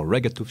sharks or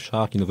ragged-tooth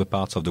shark in other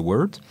parts of the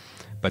world.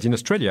 But in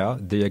Australia,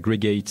 they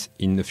aggregate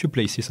in a few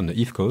places on the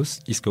East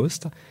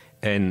Coast,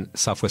 and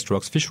Southwest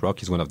Rocks, Fish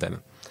Rock is one of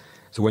them.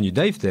 So when you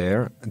dive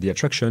there, the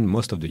attraction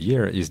most of the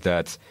year is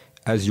that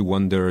as you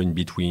wander in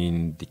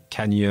between the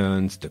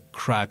canyons, the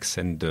cracks,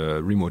 and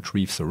the remote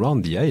reefs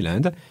around the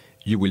island,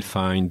 you will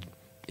find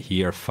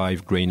here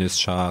 5 grayness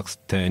sharks,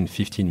 10,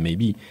 15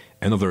 maybe.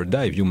 And over a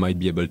dive, you might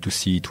be able to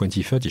see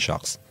 20, 30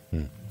 sharks.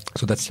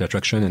 So that's the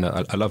attraction, and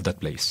I love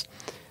that place.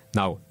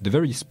 Now, the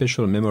very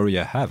special memory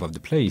I have of the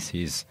place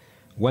is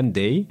one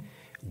day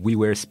we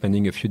were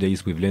spending a few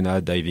days with Lena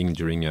diving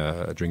during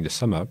the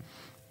summer.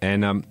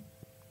 And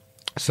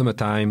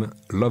summertime,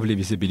 lovely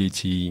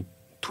visibility,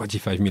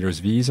 25 meters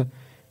V's.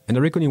 And I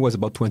reckon it was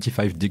about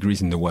 25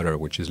 degrees in the water,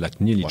 which is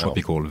like nearly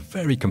tropical,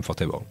 very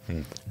comfortable.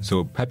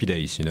 So happy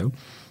days, you know.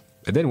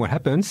 And then what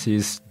happens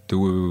is the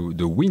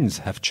winds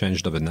have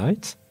changed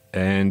overnight,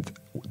 and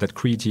that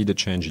created a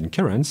change in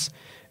currents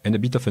and a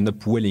bit of an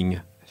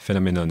upwelling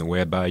phenomenon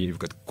whereby you've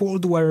got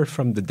cold water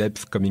from the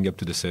depth coming up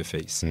to the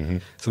surface.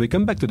 So we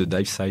come back to the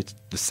dive site,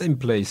 the same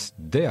place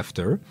day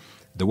after.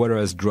 The water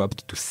has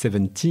dropped to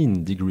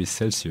 17 degrees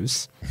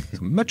Celsius,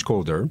 so much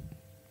colder.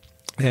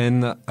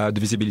 And the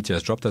visibility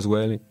has dropped as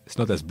well. It's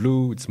not as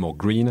blue, it's more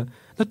green.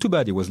 Not too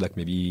bad. It was like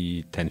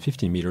maybe 10,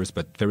 15 meters,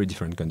 but very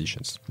different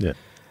conditions. Yeah.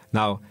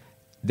 Now,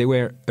 there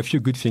were a few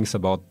good things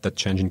about that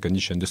change in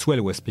condition. The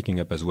swell was picking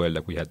up as well,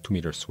 like we had 2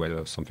 meters swell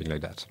or something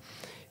like that.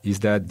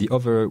 Is that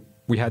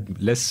we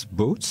had less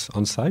boats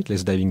on site,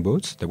 less diving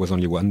boats. There was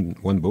only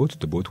one boat,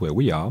 the boat where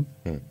we are,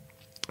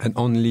 and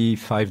only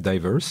 5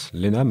 divers,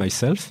 Lena,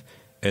 myself,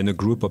 and a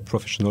group of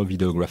professional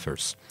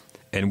videographers.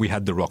 And we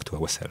had the rock to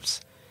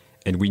ourselves.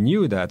 And we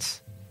knew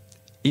that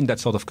in that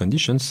sort of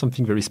conditions,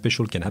 something very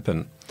special can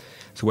happen.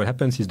 So what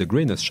happens is the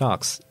grayness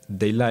sharks,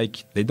 they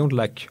don't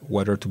like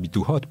water to be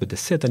too hot, but they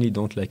certainly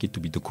don't like it to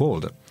be too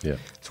cold. Yeah.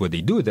 So what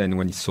they do then,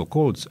 when it's so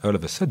cold, all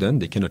of a sudden,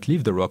 they cannot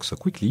leave the rock so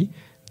quickly.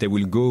 They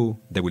will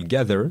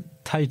gather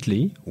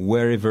tightly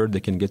wherever they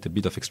can get a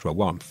bit of extra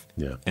warmth.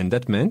 Yeah. And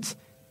that meant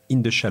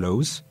in the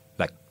shallows,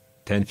 like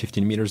 10,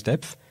 15 meters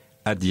depth,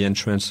 at the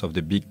entrance of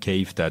the big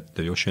cave,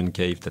 the ocean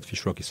cave that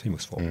Fish Rock is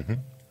famous for.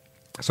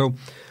 So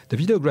the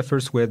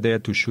videographers were there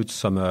to shoot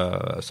some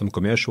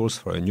commercials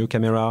for a new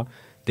camera.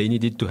 They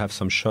needed to have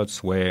some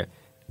shots where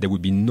there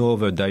would be no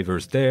other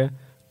divers there.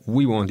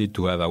 We wanted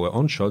to have our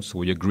own shots, so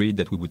we agreed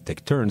that we would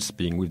take turns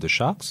being with the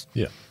sharks.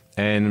 Yeah.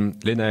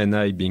 And Lena and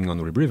I, being on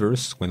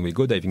rebreathers, when we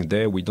go diving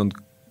there, we don't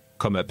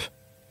come up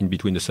in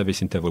between the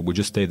service interval. We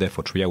just stay there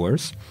for 3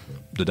 hours.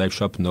 The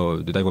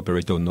dive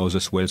operator knows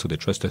us well, so they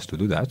trust us to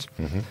do that.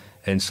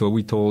 And so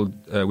we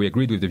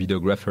agreed with the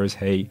videographers,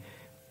 hey,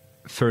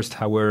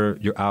 first hour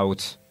you're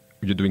out,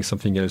 you're doing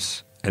something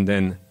else, and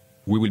then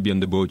we will be on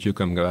the boat, you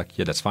come back,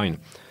 yeah, that's fine.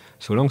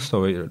 So long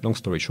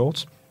story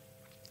short,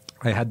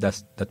 I had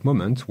that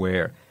moment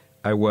where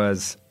I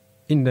was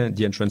in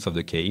the entrance of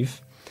the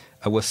cave.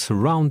 I was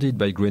surrounded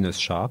by grayness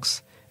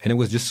sharks, and I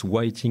was just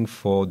waiting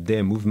for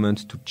their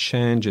movement to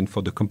change and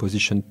for the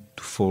composition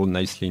to fall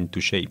nicely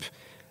into shape.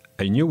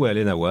 I knew where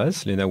Lena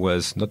was. Lena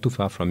was not too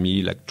far from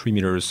me, like 3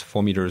 meters,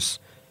 4 meters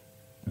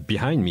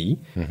behind me.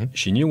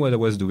 She knew what I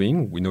was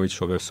doing. We know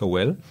each other so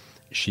well.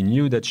 She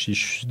knew that she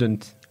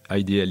shouldn't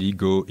ideally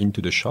go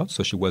into the shot,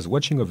 so she was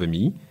watching over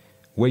me,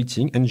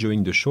 waiting,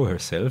 enjoying the show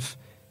herself,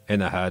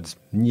 and I had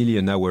nearly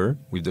an hour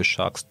with the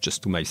sharks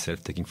just to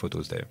myself taking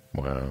photos there.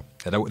 Wow.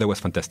 That was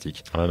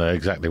fantastic. I know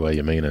exactly what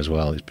you mean as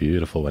well. It's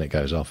beautiful when it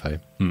goes off, eh?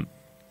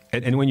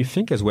 And when you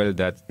think as well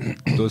that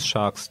those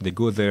sharks, they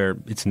go there,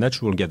 it's a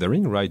natural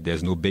gathering, right?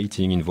 There's no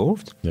baiting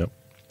involved. Yep.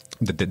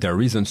 There are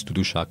reasons to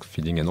do shark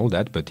feeding and all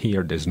that, but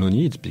here there's no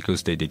need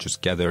because they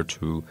just gather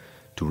to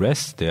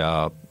rest. They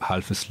are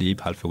half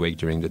asleep, half awake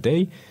during the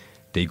day.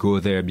 They go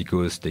there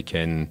because they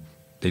don't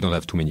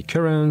have too many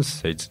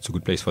currents. It's a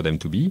good place for them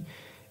to be.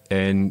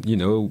 And,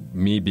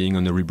 me being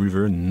on a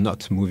rebreather,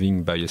 not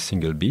moving by a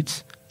single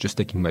bit, just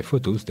taking my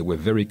photos, they were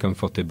very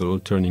comfortable,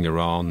 turning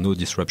around, no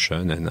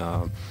disruption, and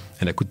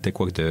I could take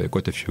quite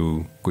a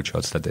few good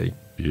shots that day.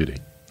 Beauty.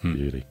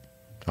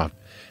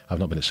 I've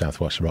not been at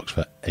Southwest Rocks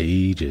for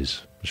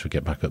ages. I should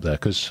get back up there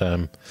because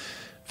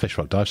Fish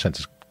Rock Dive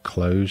Centre's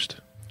closed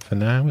for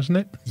now, isn't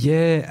it?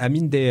 Yeah, I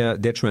mean they're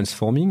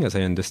transforming, as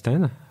I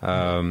understand.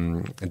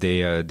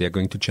 They're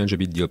going to change a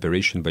bit the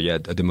operation, but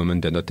at the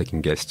moment they're not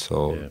taking guests,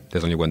 so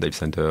there's only one dive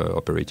center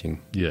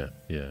operating. Yeah.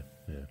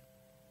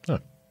 Oh,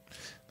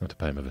 not to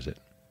pay them a visit.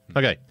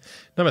 Okay,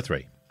 number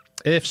 3.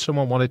 If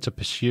someone wanted to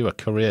pursue a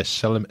career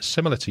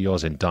similar to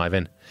yours in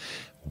diving,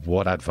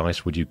 what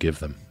advice would you give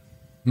them?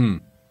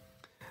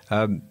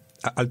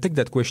 I'll take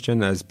that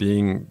question as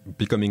becoming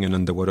an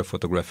underwater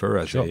photographer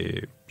as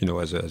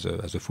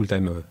a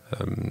full-time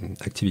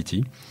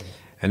activity.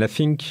 And I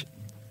think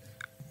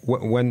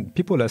when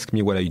people ask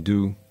me what I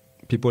do,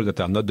 people that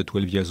are not the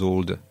 12 years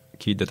old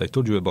kid that I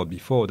told you about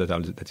before,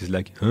 that is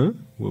like, huh?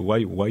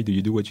 Why do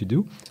you do what you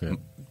do? Yeah.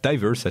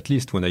 Divers, at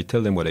least when I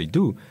tell them what I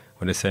do,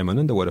 when I say I'm an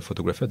underwater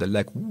photographer, they're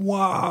like,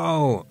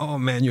 wow, oh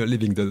man, you're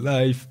living the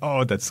life.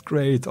 Oh, that's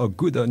great. Oh,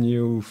 good on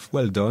you.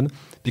 Well done.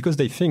 Because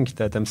they think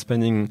that I'm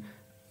spending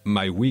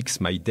my weeks,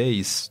 my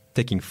days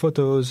taking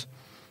photos.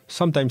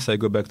 Sometimes I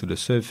go back to the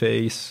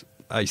surface.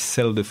 I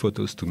sell the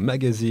photos to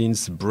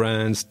magazines,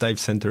 brands, dive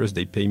centers.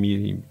 They pay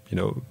me,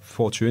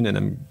 fortune, and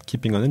I'm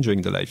keeping on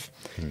enjoying the life.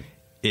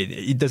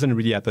 It doesn't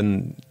really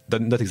happen,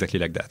 not exactly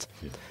like that.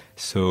 Yeah.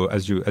 So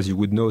as you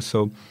would know,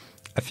 so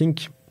I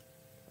think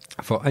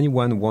for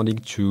anyone wanting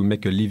to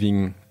make a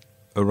living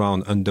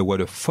around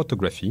underwater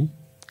photography,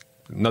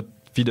 not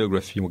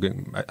videography,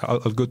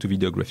 I'll go to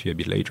videography a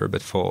bit later,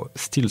 but for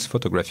stills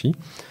photography,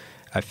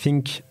 I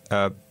think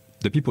the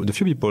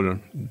few people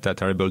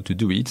that are able to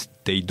do it,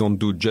 they don't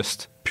do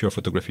just pure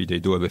photography, they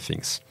do other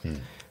things.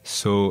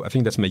 So I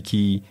think that's my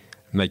key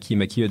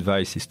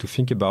advice is to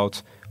think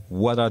about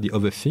what are the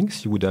other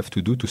things you would have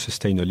to do to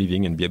sustain a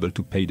living and be able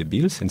to pay the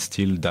bills and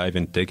still dive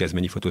and take as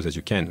many photos as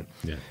you can.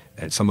 Yeah.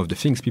 And some of the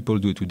things people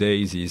do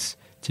today is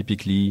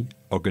typically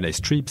organize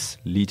trips,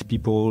 lead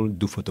people,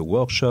 do photo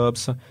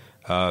workshops,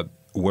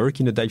 work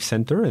in a dive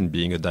center and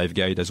being a dive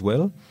guide as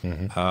well.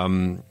 It's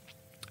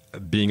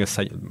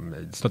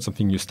not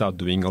something you start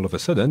doing all of a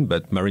sudden,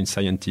 but marine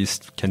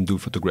scientists can do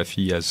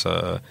photography as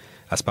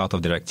part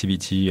of their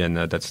activity, and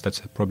that's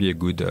probably a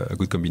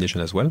good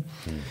combination as well.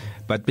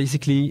 But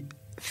basically,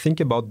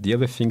 think about the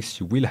other things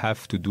you will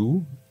have to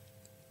do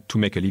to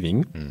make a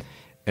living,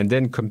 and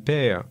then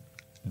compare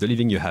the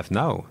living you have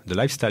now, the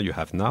lifestyle you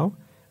have now,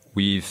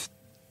 with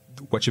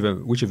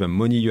whichever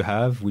money you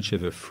have,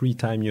 whichever free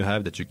time you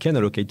have that you can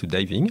allocate to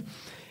diving,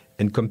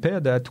 and compare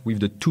that with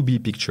the to-be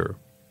picture.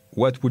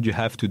 What would you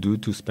have to do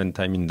to spend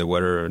time in the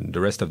water the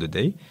rest of the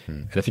day?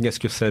 And I think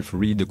ask yourself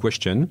really the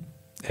question,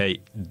 hey,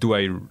 do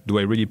I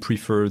really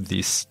prefer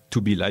this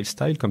to-be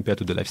lifestyle compared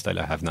to the lifestyle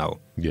I have now?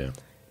 Yeah.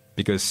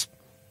 Because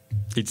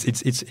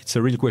it's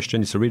a real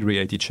question, it's a real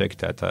reality check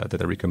that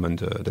I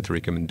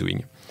recommend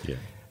doing. Yeah.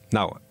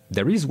 Now,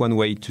 there is one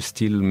way to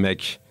still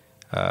make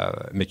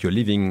your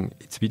living,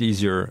 it's a bit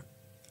easier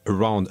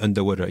around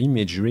underwater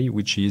imagery,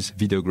 which is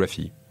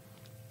videography.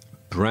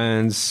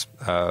 Brands,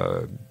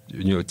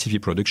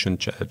 TV production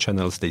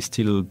channels, they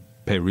still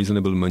pay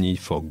reasonable money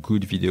for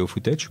good video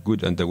footage,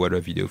 good underwater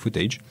video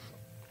footage.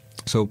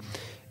 So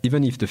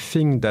even if the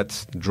thing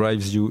that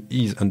drives you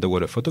is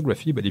underwater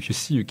photography, but if you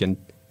see you can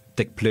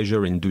take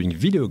pleasure in doing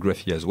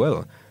videography as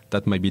well,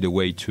 that might be the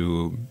way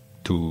to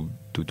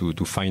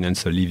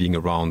finance a living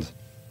around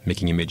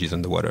making images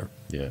underwater.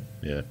 Yeah.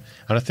 And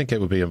I think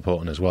it would be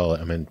important as well.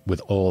 I mean, with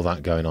all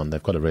that going on,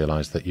 they've got to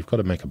realise that you've got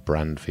to make a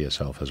brand for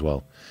yourself as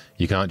well.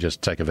 You can't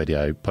just take a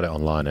video, put it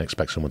online and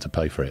expect someone to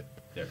pay for it.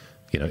 Yeah.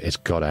 It's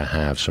got to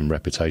have some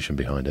reputation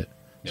behind it.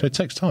 Yeah. So it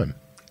takes time.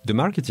 The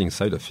marketing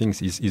side of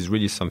things is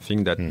really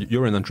something that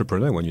you're an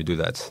entrepreneur when you do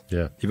that.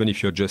 Yeah. Even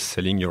if you're just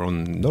selling your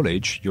own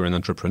knowledge, you're an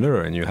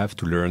entrepreneur and you have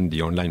to learn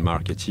the online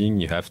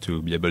marketing. You have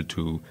to be able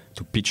to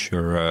pitch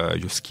your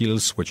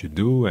skills, what you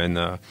do,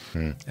 and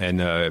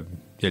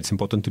it's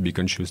important to be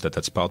conscious that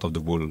that's part of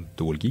the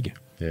whole gig.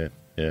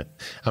 Yeah.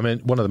 I mean,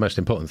 one of the most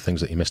important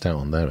things that you missed out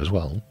on there as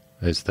well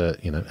is that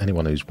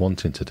anyone who's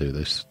wanting to do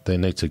this, they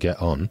need to get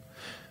on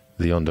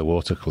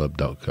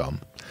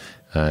theunderwaterclub.com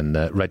and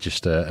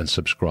register and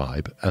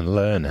subscribe and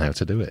learn how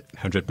to do it.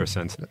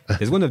 100%.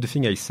 It's one of the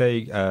things I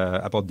say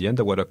about the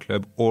Underwater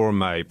Club or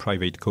my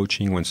private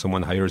coaching when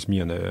someone hires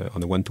me on a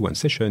one-to-one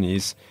session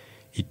is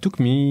it took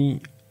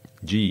me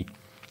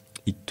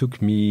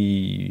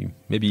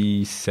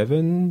maybe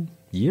 7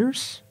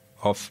 years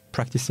of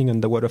practicing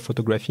underwater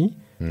photography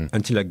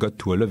until I got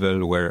to a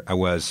level where I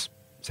was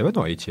 7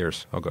 or 8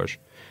 years. Oh gosh.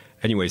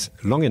 Anyways,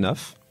 long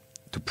enough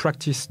to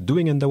practice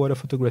doing underwater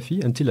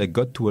photography until I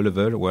got to a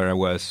level where I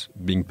was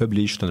being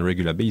published on a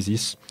regular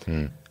basis.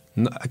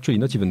 Actually,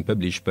 not even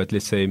published, but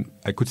let's say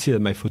I could see that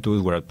my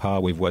photos were at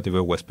par with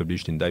whatever was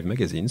published in dive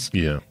magazines.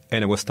 Yeah.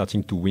 And I was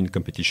starting to win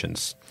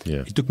competitions.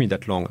 Yeah. It took me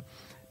that long.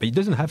 But it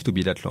doesn't have to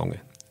be that long.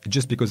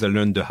 Just because I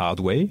learned the hard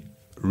way,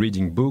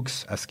 reading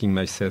books, asking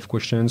myself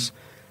questions,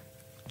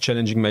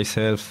 challenging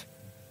myself.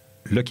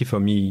 Lucky for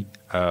me,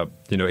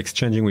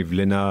 exchanging with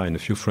Lena and a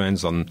few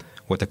friends on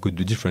what I could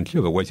do differently.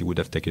 Otherwise, it would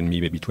have taken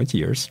me maybe 20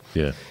 years.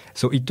 Yeah.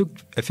 So it took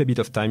a fair bit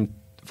of time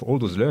for all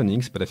those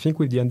learnings. But I think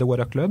with the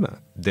Underwater Club,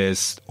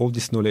 there's all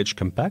this knowledge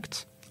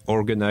compact,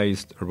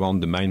 organized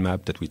around the mind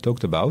map that we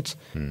talked about.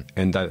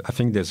 And I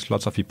think there's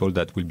lots of people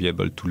that will be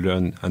able to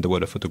learn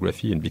underwater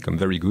photography and become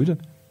very good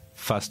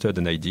faster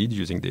than I did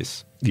using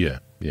this. Yeah,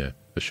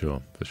 for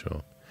sure.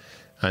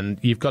 And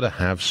you've got to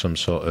have some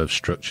sort of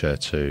structure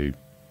to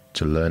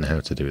learn how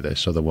to do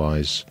this.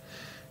 Otherwise,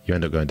 you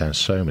end up going down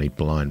so many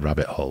blind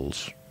rabbit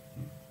holes,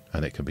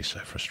 and it can be so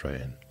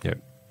frustrating. Yeah.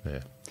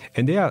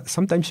 And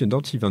sometimes you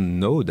don't even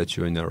know that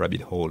you're in a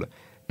rabbit hole.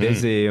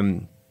 There's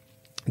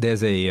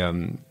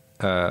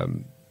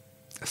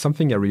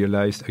something I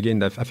realized, again,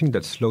 that I think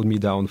that slowed me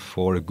down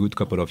for a good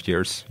couple of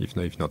years, if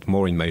not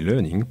more, in my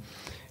learning,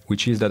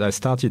 which is that I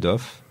started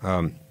off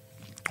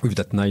with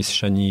that nice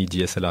shiny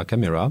DSLR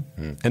camera,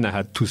 and I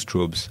had 2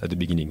 strobes at the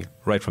beginning,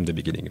 right from the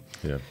beginning.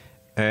 Yeah.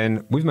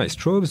 And with my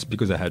strobes,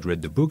 because I had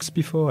read the books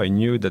before, I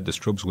knew that the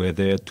strobes were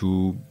there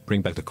to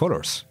bring back the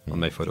colors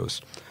on my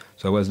photos.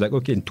 So I was like,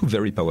 okay, 2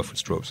 very powerful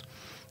strobes.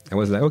 I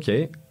was like,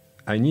 okay,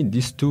 I need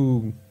these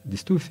two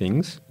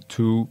things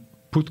to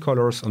put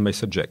colors on my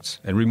subjects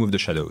and remove the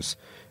shadows.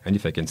 And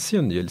if I can see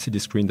on the LCD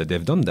screen that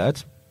they've done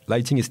that,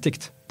 lighting is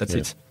ticked. That's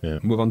it. Yeah.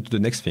 Move on to the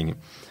next thing.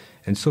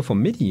 And so for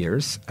many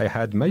years, I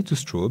had my 2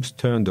 strobes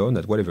turned on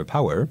at whatever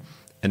power,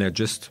 and I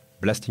just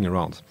blasting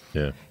around.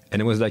 Yeah.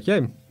 And I was like,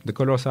 yeah, the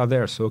colors are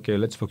there, so okay,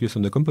 let's focus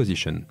on the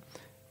composition.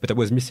 But I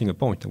was missing a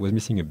point. I was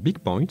missing a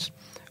big point,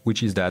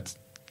 which is that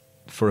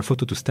for a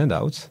photo to stand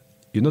out,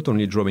 you're not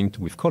only drawing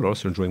with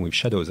colors, you're drawing with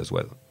shadows as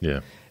well. Yeah.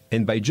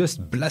 And by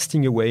just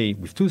blasting away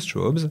with 2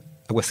 strobes,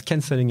 I was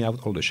cancelling out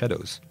all the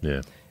shadows.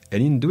 Yeah.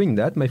 And in doing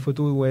that, my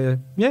photos were,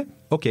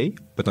 okay,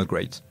 but not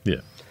great.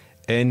 Yeah.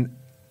 And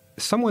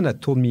someone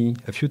had told me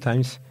a few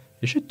times,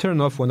 you should turn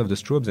off one of the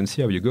strobes and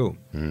see how you go.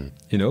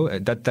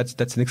 That's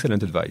an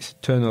excellent advice.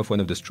 Turn off one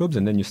of the strobes,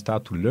 and then you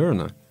start to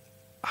learn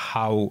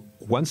how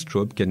one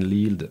strobe can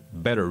yield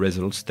better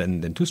results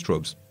than 2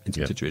 strobes in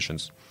some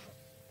situations.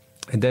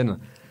 And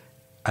then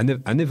I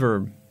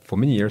never, for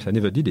many years, I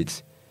never did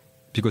it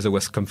because I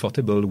was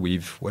comfortable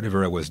with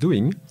whatever I was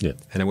doing. Yeah.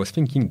 And I was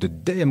thinking the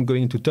day I'm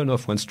going to turn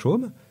off one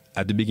strobe,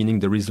 at the beginning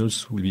the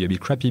results will be a bit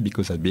crappy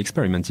because I'll be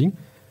experimenting.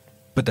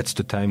 But that's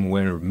the time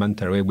where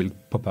manta ray will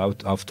pop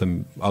out of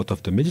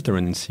the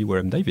Mediterranean and see where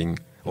I'm diving,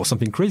 or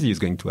something crazy is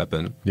going to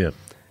happen. Yeah,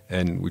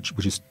 and which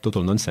is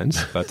total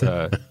nonsense. But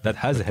that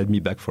has held me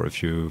back for a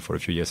few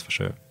years for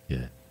sure.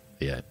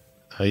 Yeah.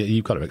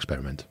 You've got to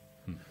experiment,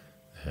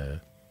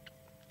 and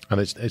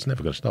it's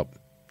never going to stop.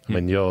 I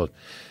mean, you're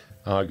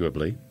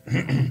arguably,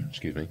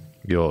 excuse me,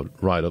 you're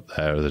right up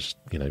there. There's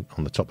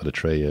on the top of the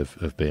tree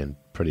of being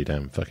pretty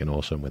damn fucking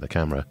awesome with a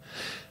camera.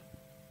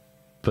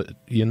 But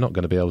you're not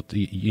going to be able to.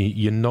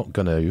 You're not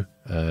going to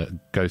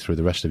go through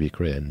the rest of your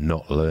career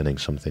not learning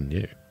something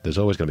new. There's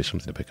always going to be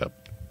something to pick up.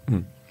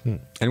 And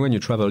when you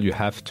travel, you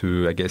have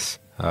to. I guess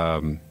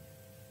I'm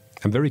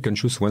very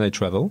conscious when I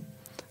travel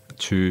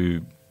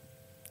to,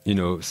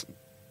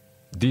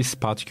 this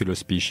particular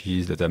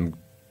species that I'm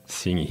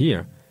seeing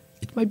here.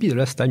 It might be the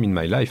last time in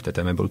my life that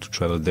I'm able to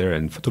travel there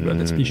and photograph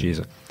that species.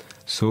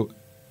 So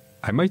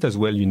I might as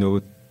well,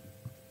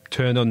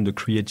 turn on the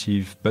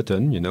creative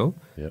button,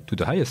 to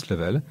the highest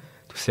level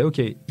to say,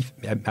 okay, if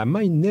I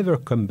might never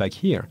come back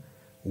here,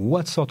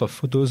 what sort of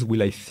photos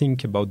will I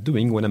think about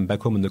doing when I'm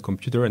back home on the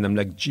computer and I'm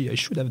like, gee, I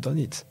should have done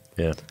it.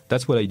 Yeah.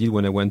 That's what I did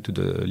when I went to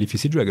the Leafy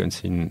Sea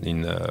Dragons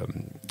in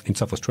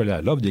South Australia.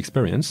 I loved the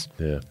experience.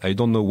 Yeah. I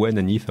don't know when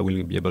and if I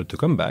will be able to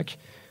come back,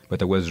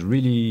 but I was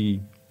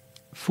really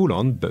full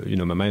on, but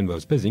my mind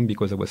was buzzing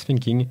because I was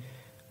thinking,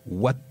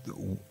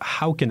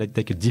 how can I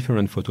take a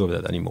different photo of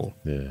that animal?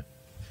 Yeah.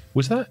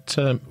 Was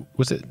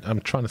it,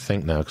 I'm trying to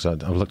think now because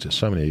I've looked at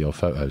so many of your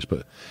photos,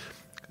 but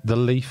the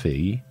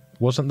Leafy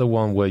wasn't the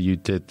one where you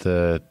did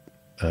the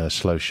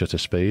slow shutter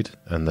speed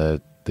and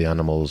the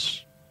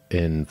animals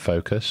in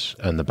focus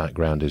and the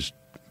background is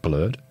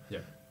blurred? Yeah.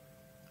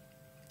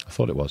 I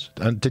thought it was.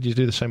 And did you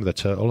do the same with a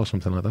turtle or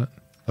something like that?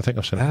 I think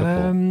I've seen a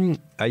couple.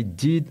 I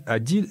did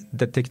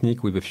that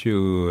technique with a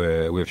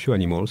few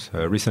animals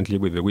recently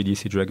with the weedy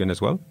sea dragon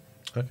as well.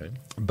 Okay.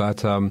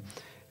 But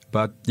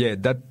yeah,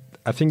 that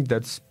I think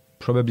that's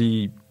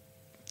probably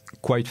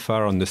quite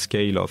far on the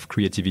scale of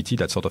creativity.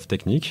 That sort of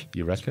technique.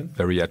 You reckon?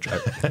 Very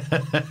abstract.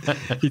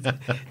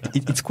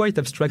 It's quite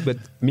abstract, but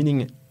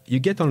meaning you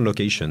get on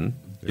location.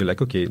 You're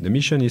like, okay, the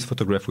mission is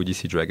photograph weedy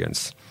sea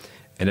dragons,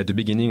 and at the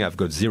beginning I've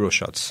got 0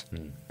 shots,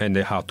 and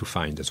they're hard to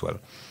find as well.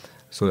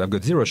 So I've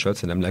got 0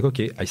 shots, and I'm like,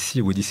 okay, I see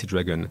a weedy sea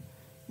dragon.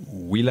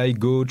 Will I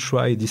go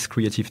try this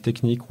creative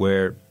technique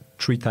where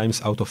 3 times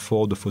out of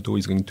 4 the photo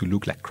is going to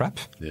look like crap?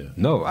 Yeah.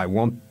 No, I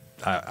want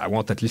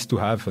at least to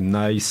have a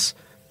nice,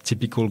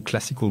 typical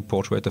classical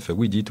portrait of a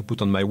weedy to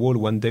put on my wall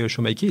one day or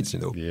show my kids,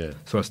 Yeah.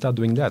 So I start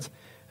doing that.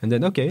 And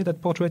then, okay,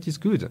 that portrait is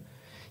good.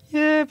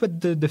 Yeah,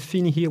 but the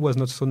fin here was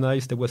not so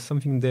nice. There was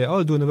something there. Oh,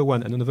 I'll do another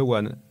one and another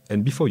one.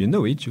 And before you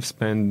know it, you've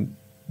spent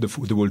the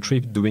whole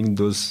trip doing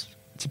those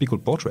typical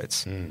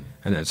portraits. And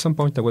at some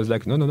point I was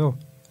like, no,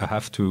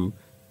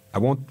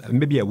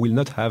 maybe I will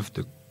not have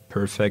the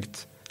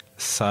perfect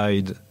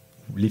side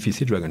leafy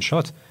sea dragon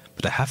shot,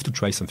 but I have to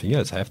try something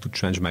else. I have to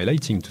change my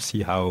lighting to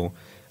see how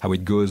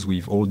it goes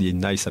with all the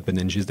nice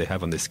appendages they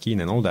have on the skin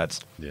and all that.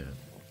 Yeah.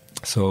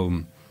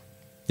 So,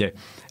 yeah.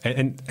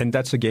 And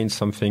that's again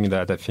something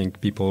that I think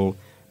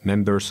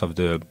members of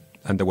the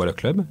Underwater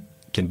Club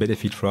can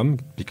benefit from,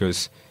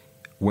 because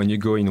when you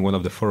go in one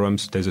of the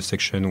forums, there's a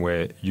section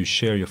where you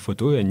share your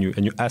photo and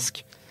you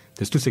ask.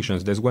 There's 2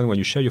 sections. There's one where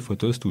you share your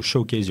photos to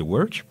showcase your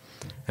work,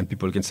 and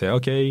people can say,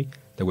 okay,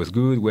 that was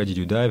good. Where did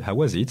you dive? How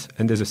was it?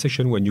 And there's a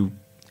section when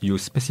you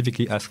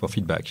specifically ask for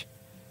feedback.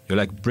 You're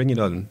like, bring it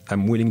on.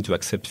 I'm willing to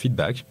accept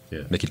feedback.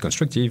 Yeah. Make it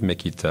constructive.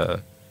 Make it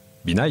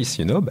be nice,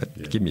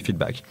 but give me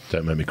feedback.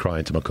 Don't make me cry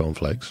into my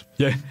cornflakes.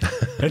 Yeah.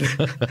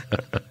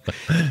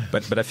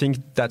 But I think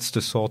that's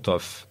the sort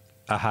of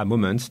aha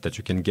moments that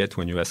you can get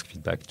when you ask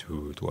feedback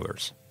to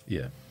others.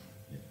 Yeah,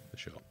 for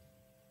sure.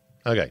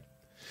 Okay.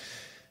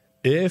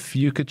 If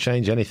you could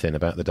change anything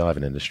about the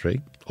diving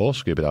industry or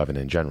scuba diving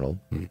in general,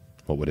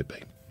 what would it be?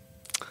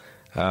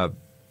 I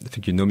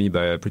think you know me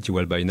pretty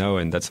well by now,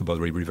 and that's about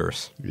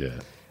rebreathers. Yeah.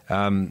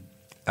 I'm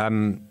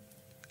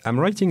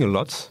writing a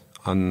lot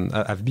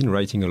I've been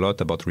writing a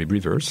lot about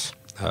rebreathers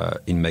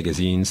in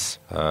magazines,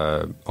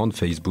 on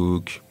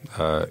Facebook,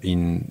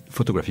 in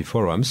photography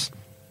forums.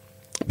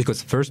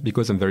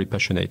 Because I'm very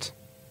passionate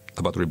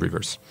about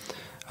rebreathers.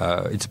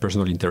 It's a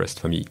personal interest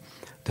for me.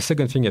 The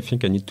second thing I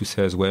think I need to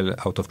say as well,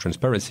 out of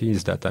transparency,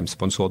 is that I'm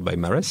sponsored by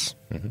Mares,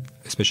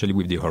 especially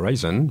with the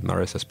Horizon.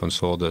 Mares has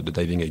sponsored the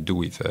diving I do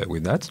with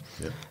that.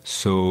 Yeah.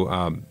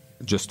 So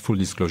just full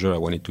disclosure, I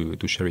wanted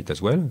to share it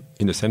as well.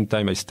 In the same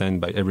time, I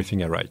stand by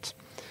everything I write.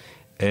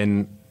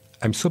 And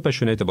I'm so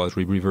passionate about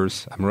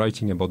rebreathers. I'm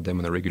writing about them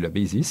on a regular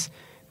basis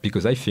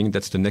because I think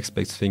that's the next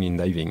best thing in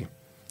diving.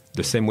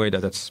 The same way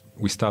that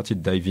we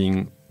started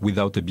diving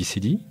without a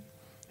BCD.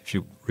 If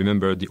you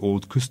remember the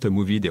old Custer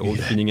movie, the old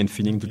finning and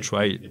finning to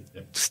try to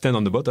stand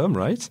on the bottom,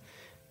 right?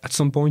 At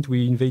some point,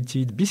 we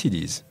invented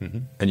BCDs,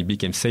 and it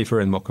became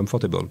safer and more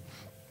comfortable.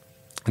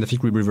 And I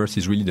think rebreathers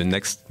is really the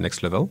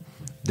next level.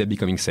 They're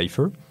becoming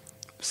safer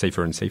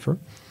and safer.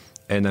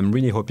 And I'm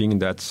really hoping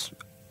that,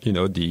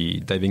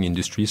 the diving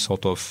industry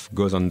sort of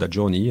goes on that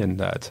journey, and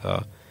that,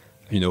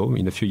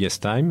 in a few years'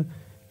 time,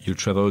 you'll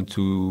travel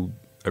to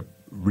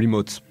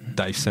remote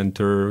dive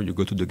center, you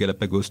go to the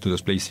Galapagos, to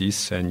those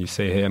places, and you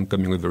say, hey, I'm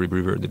coming with a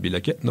rebreather. They'll be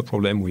like, yeah, no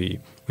problem.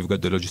 We've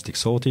got the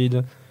logistics sorted.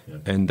 Yeah.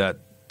 And that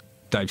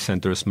dive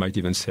centers might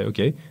even say,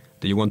 okay,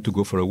 do you want to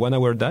go for a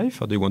 1-hour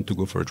dive or do you want to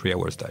go for a 3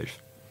 hours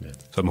dive? Yeah.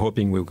 So I'm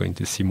hoping we're going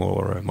to see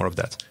more of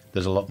that.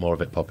 There's a lot more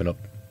of it popping up.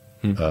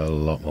 A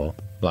lot more.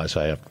 Like I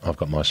say, I've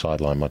got my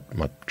sideline,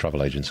 my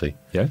travel agency.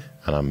 Yeah.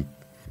 And I'm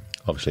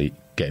obviously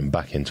getting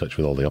back in touch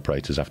with all the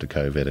operators after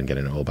COVID and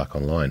getting it all back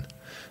online.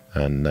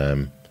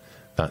 And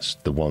that's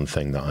the one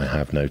thing that I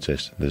have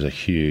noticed. There's a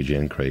huge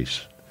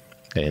increase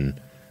in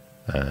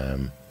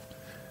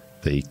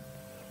the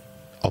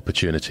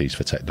opportunities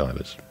for tech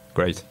divers.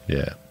 Great.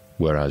 Yeah.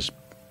 Whereas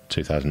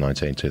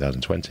 2019,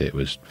 2020, it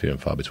was few and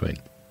far between.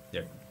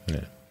 Yeah.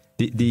 Yeah.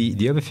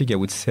 The other thing I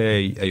would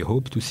say I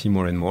hope to see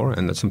more and more,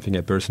 and that's something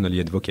I personally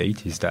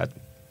advocate, is that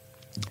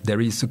there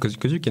is, because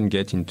you can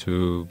get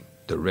into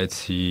the Red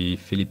Sea,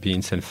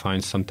 Philippines, and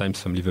find sometimes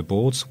some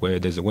liveaboards where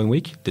there's a 1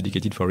 week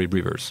dedicated for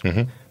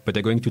rebreathers. But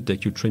they're going to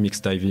take you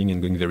trimix diving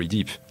and going very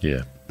deep.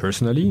 Yeah.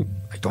 Personally,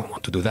 I don't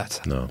want to do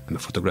that. No. I'm a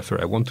photographer.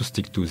 I want to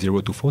stick to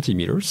 0 to 40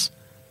 meters.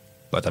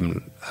 But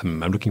I'm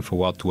looking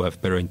forward to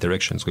have better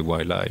interactions with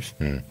wildlife,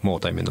 more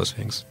time in those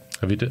things.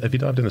 Have you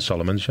dived in the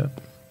Solomons yet?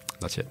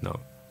 Not yet, no.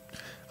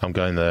 I'm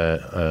going there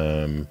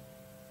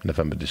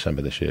November,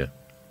 December this year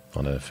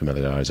on a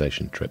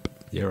familiarization trip.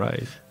 Yeah,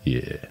 right.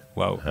 Yeah.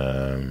 Wow.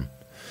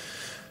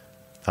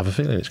 I have a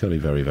feeling it's going to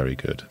be very, very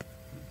good,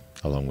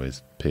 along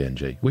with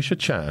PNG. We should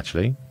chat,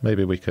 actually.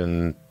 Maybe we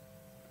can,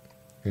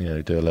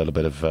 do a little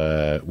bit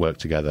of work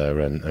together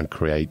and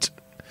create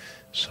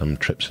some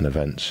trips and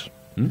events.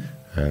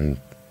 And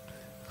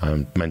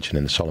I'm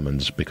mentioning the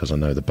Solomons because I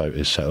know the boat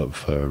is set up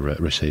for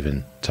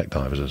receiving tech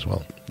divers as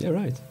well. Yeah,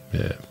 right.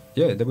 Yeah.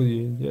 Yeah, that would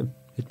be,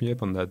 hit me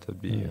up on that.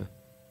 That'd be,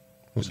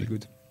 would be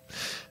good.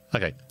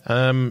 Okay.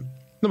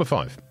 Number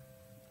 5.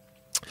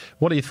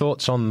 What are your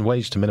thoughts on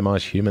ways to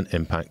minimise human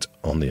impact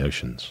on the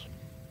oceans?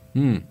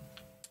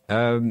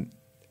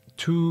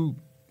 Two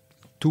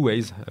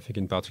ways, I think,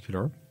 in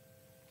particular.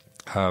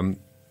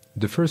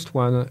 The first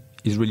one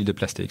is really the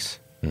plastics.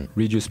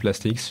 Reduce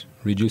plastics,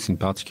 reduce in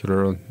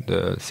particular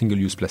the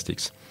single-use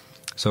plastics.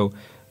 So,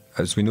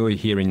 as we know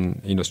here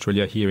in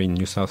Australia, here in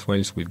New South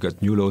Wales, we've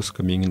got new laws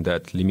coming in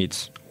that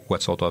limits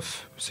what sort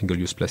of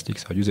single-use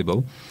plastics are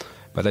usable.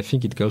 But I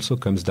think it also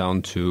comes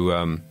down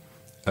to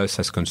us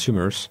as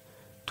consumers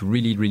to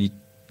really, really,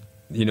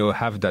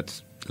 have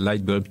that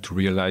light bulb to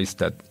realize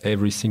that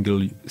every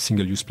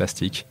single-use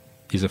plastic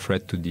is a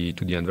threat to the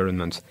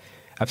environment.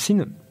 I've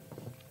seen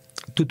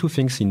two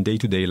things in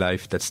day-to-day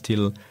life that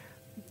still,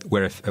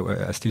 where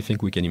I still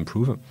think we can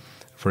improve.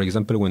 For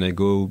example, when I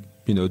go,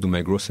 do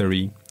my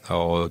grocery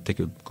or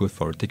go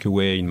for a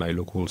takeaway in my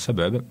local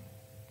suburb,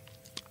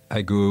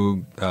 I go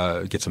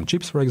get some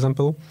chips, for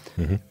example.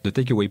 The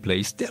takeaway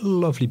place, they're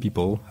lovely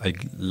people. I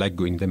like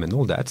going them and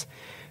all that.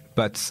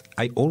 But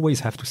I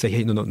always have to say,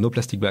 hey, no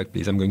plastic bag,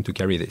 please. I'm going to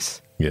carry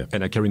this. Yeah.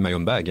 And I carry my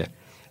own bag.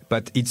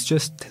 But it's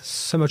just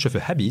so much of a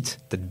habit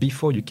that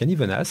before you can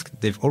even ask,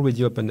 they've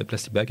already opened the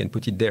plastic bag and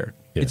put it there.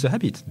 Yeah. It's a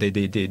habit. They're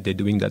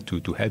doing that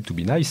to help, to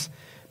be nice.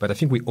 But I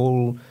think we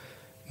all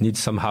need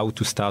somehow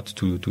to start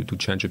to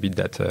change a bit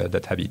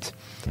that habit.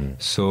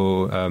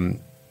 So,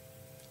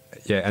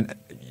 and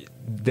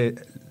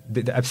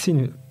I've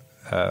seen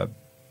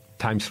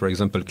times, for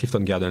example,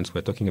 Clifton Gardens,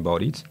 we're talking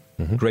about it.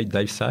 Great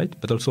dive site,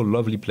 but also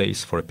lovely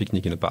place for a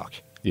picnic in a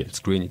park. Yeah. It's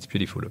green, it's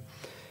beautiful.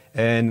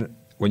 And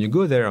when you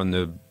go there on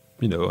a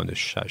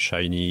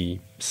shiny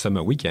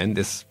summer weekend,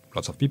 there's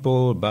lots of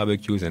people,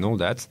 barbecues and all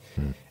that.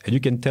 And you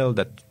can tell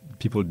that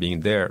people being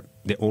there,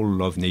 they all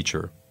love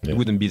nature. Yeah. You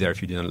wouldn't be there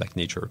if you didn't like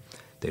nature.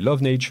 They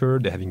love nature,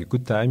 they're having a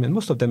good time. And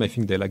most of them, I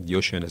think, they like the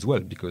ocean as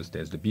well because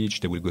there's the beach,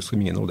 they will go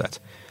swimming and all that.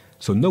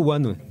 So no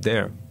one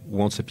there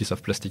wants a piece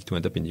of plastic to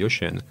end up in the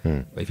ocean.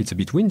 But if it's a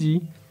bit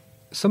windy,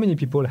 so many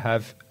people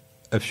have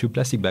a few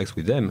plastic bags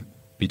with them.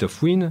 Bit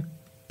of wind,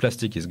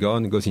 plastic is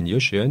gone, goes in the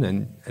ocean.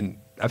 And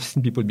I've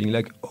seen people being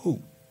like, oh,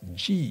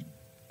 gee,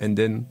 and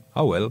then,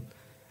 oh well.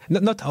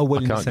 Not how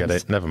well. I can't get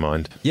it, never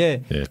mind. Yeah.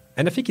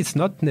 And I think it's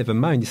not never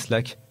mind, it's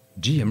like,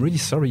 gee, I'm really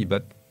sorry,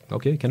 but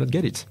okay, cannot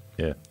get it.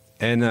 Yeah.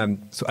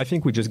 And so I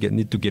think we just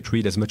need to get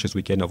rid as much as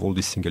we can of all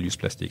these single-use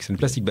plastics. And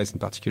plastic bags in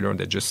particular,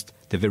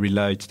 they're very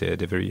light, they're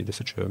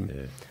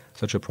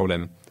such a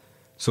problem.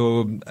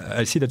 So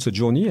I see that's a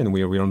journey and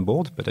we're on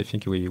board, but I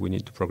think we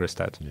need to progress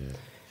that. Yeah.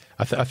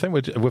 I think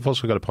we've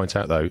also got to point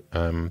out, though,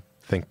 I'm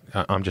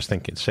just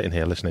thinking, sitting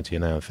here listening to you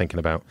now, thinking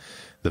about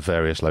the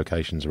various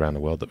locations around the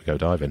world that we go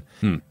diving.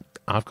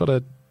 I've got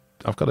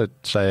to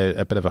say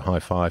a bit of a high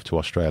five to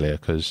Australia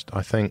because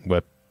I think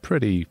we're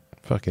pretty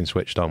fucking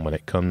switched on when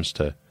it comes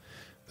to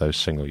those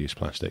single-use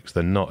plastics.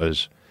 They're not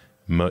as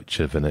much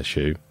of an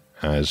issue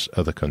as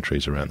other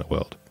countries around the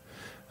world.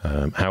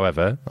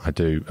 However, I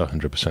do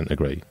 100%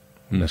 agree.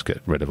 Let's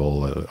get rid of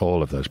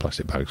all of those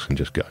plastic bags and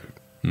just go.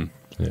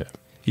 Yeah.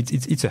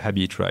 It's a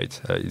habit, right?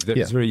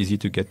 It's very easy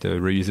to get a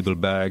reusable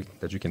bag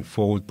that you can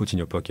fold, put in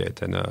your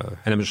pocket, and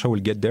I'm sure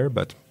we'll get there.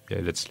 But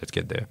yeah, let's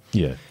get there.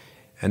 Yeah.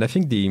 And I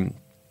think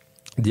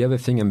the other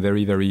thing I'm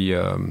very, very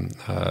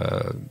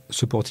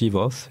supportive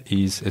of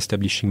is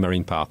establishing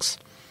marine parks.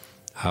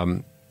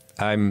 I'm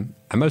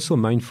also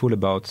mindful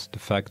about the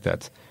fact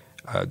that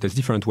there's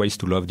different ways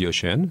to love the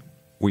ocean.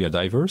 We are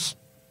divers.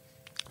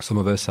 Some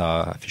of us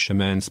are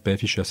fishermen,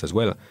 spearfishers as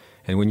well.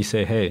 And when you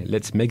say, hey,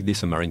 let's make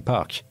this a marine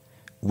park,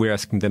 we're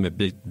asking them a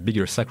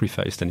bigger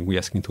sacrifice than we're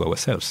asking to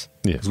ourselves.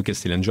 Yeah. Because we can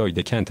still enjoy it.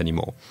 They can't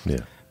anymore. Yeah.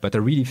 But I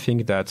really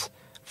think that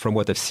from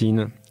what I've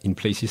seen in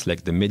places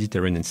like the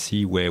Mediterranean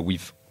Sea, where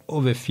we've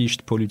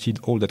overfished, polluted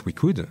all that we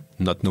could,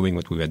 not knowing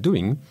what we were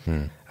doing,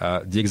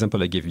 the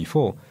example I gave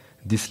before,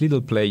 this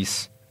little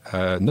place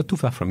not too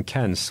far from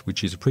Cannes,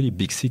 which is a pretty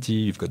big city,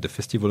 you've got the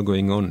festival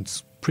going on,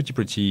 it's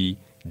pretty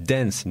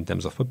dense in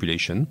terms of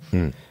population.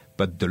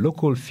 But the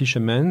local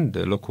fishermen,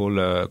 the local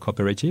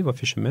cooperative of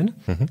fishermen,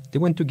 they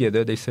went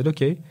together. They said,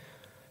 okay,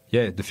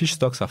 the fish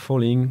stocks are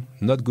falling,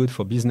 not good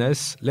for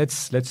business.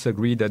 Let's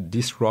agree that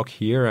this rock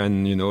here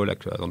and,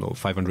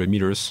 500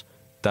 meters,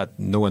 that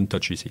no one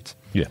touches it.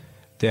 Yeah.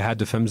 They had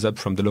the thumbs up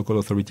from the local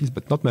authorities,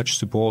 but not much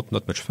support,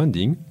 not much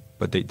funding.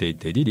 But they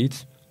did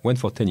it, went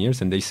for 10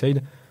 years, and they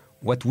said,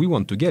 what we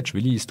want to get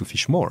really is to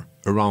fish more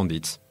around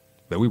it.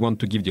 But we want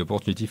to give the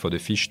opportunity for the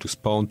fish to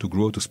spawn, to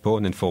grow, to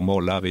spawn, and for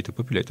more larvae to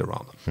populate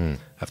around.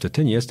 After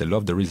 10 years, they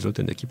love the result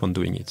and they keep on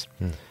doing it.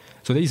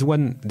 So there's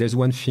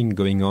one thing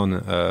going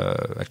on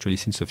actually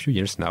since a few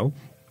years now,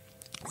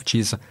 which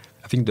is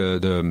I think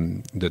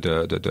the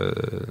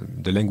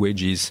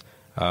language is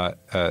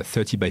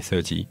 30 by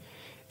 30.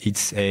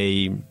 It's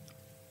a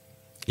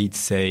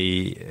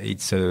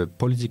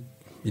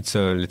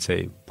let's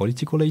say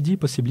political idea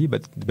possibly,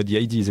 but the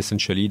idea is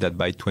essentially that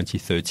by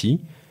 2030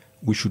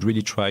 we should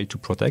really try to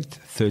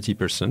protect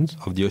 30%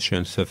 of the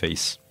ocean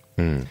surface.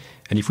 And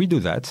if we do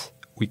that,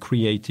 we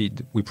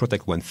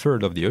protect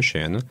 1/3 of the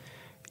ocean.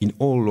 In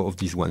all of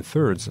these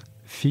 1/3,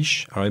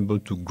 fish are able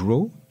to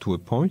grow to a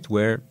point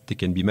where they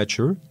can be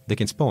mature, they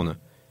can spawn.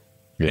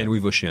 Yeah. And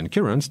with ocean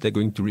currents, they're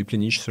going to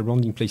replenish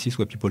surrounding places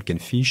where people can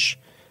fish.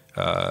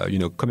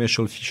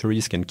 Commercial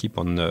fisheries can keep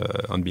on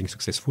being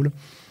successful.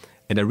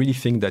 And I really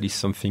think that is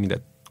something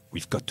that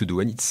we've got to do.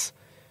 And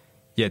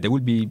there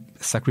will be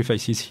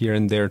sacrifices here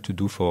and there to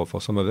do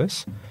for some of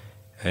us.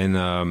 And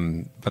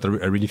but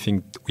I really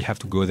think we have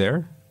to go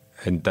there.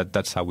 And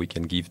that's how we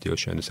can give the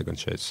ocean a second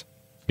chance.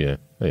 Yeah.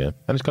 And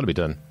it's got to be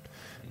done.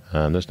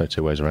 There's no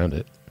two ways around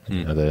it.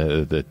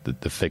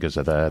 The figures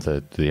are there,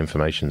 the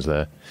information's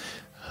there.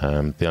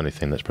 The only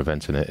thing that's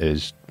preventing it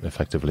is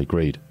effectively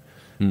greed.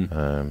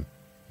 But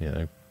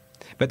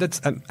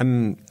that's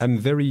I'm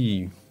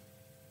very,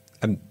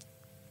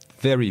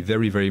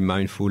 very, very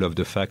mindful of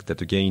the fact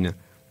that, again,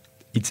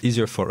 it's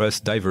easier for us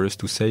divers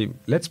to say,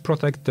 let's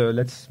protect,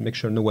 let's make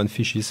sure no one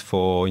fishes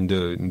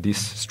in this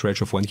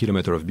stretch of 1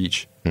 kilometer of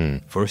beach.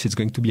 For us, it's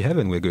going to be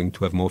heaven. We're going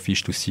to have more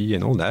fish to see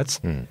and all that.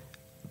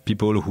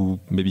 People who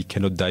maybe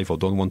cannot dive or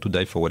don't want to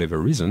dive for whatever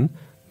reason,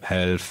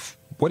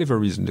 whatever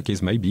reason the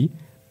case might be,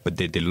 but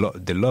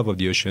the love of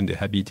the ocean, their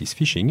habit is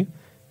fishing.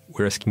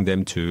 We're asking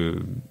them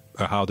to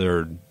a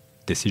harder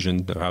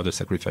decision, a harder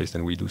sacrifice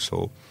than we do.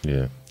 So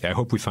I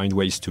hope we find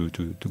ways to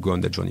go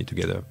on that journey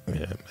together.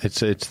 Yeah, it's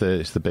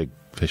the big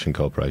fishing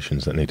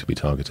corporations that need to be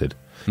targeted.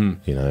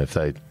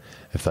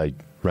 If they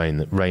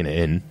rein it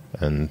in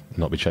and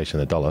not be chasing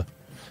the dollar,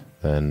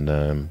 then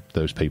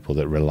those people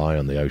that rely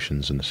on the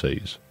oceans and the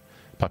seas,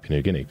 Papua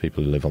New Guinea,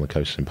 people who live on the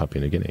coasts in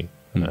Papua New Guinea,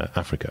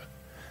 Africa,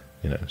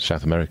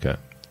 South America,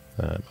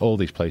 all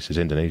these places,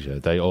 Indonesia,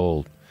 they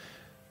all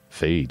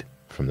feed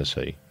from the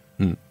sea,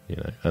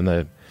 and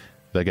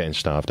they're getting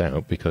starved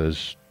out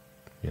because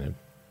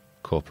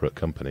corporate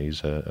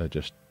companies are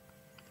just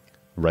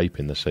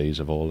raping the seas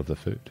of all of the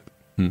food.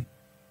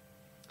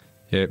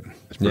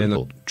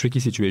 Tricky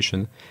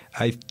situation.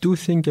 I do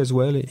think as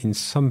well in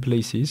some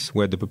places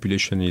where the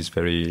population is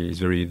very,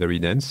 very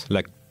dense,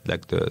 like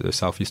the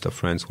southeast of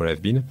France where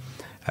I've been.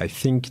 I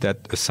think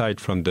that aside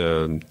from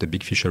the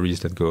big fisheries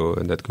that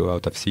go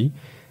out of sea,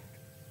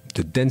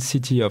 the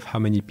density of how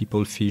many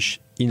people fish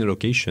in a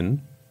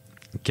location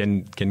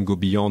can go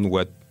beyond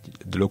what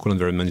the local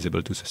environment is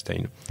able to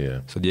sustain.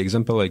 Yeah. So the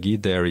example I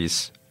give there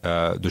is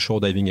the shore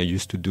diving I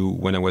used to do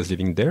when I was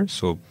living there.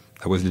 So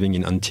I was living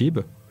in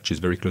Antibes, which is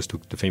very close to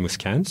the famous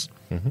Cannes.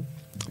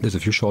 There's a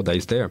few shore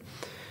dives there.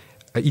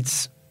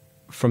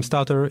 From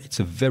starter, it's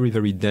a very,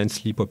 very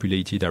densely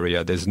populated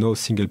area. There's no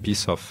single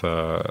piece of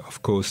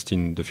coast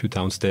in the few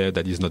towns there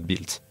that is not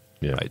built.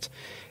 Yeah. Right?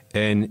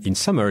 And in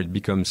summer, it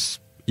becomes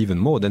even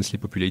more densely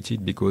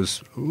populated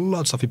because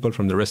lots of people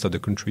from the rest of the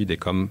country, they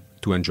come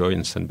to enjoy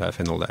and sunbathe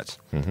and all that.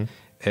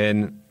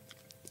 And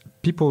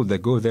people that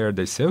go there,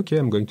 they say, okay,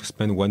 I'm going to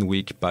spend 1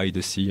 week by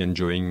the sea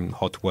enjoying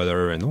hot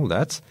weather and all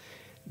that.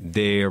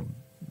 They're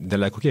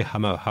like, okay,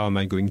 how am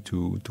I going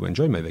to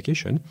enjoy my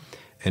vacation?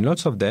 And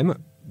lots of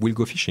them will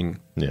go fishing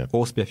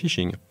or spear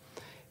fishing.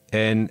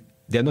 And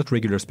they're not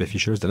regular spear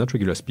fishers. They're not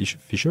regular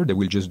fisher. They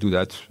will just do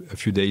that a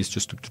few days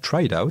just to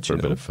try it out. For a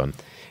bit of fun.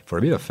 For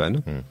a bit of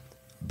fun.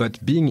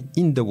 But being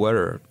in the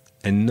water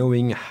and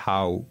knowing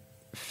how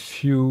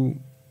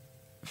few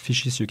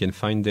fishes you can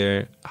find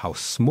there, how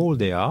small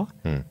they are,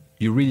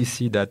 you really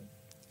see that,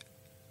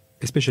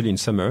 especially in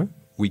summer,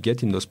 we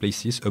get in those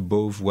places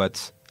above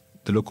what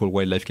the local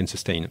wildlife can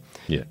sustain.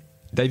 Yeah.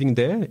 Diving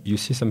there, you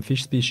see some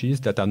fish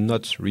species that are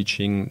not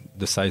reaching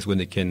the size when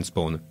they can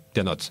spawn.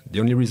 They're not. The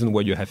only reason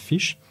why you have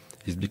fish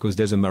is because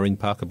there's a marine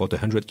park about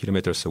 100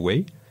 kilometers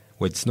away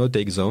where it's no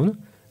take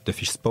zone. The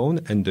fish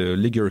spawn, and the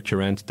Liger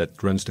current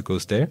that runs the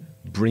coast there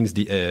brings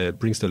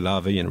the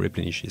larvae and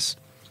replenishes.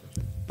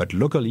 But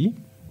locally,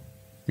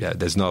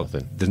 there's not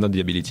the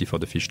ability for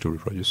the fish to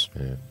reproduce.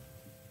 Yeah.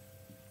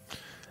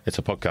 It's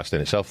a podcast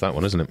in itself, that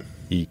one, isn't it?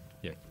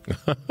 Yeah.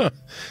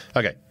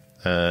 Okay.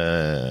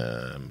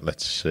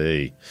 Let's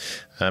see.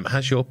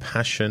 Has your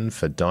passion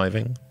for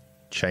diving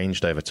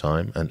changed over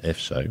time, and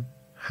if so,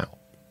 how?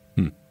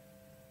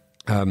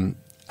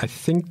 I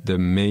think the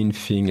main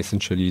thing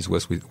essentially is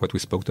what we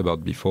spoke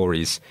about before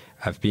is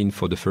I've been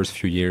for the first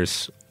few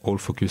years all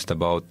focused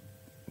about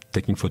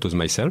taking photos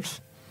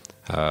myself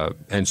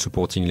and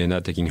supporting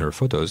Lena taking her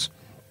photos.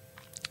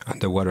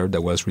 Underwater,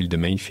 that was really the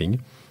main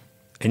thing.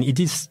 And it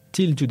is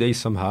still today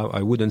somehow.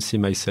 I wouldn't see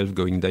myself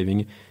going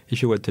diving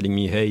if you were telling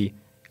me, hey,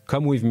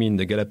 come with me in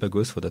the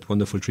Galapagos for that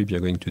wonderful trip you're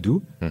going to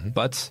do,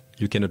 but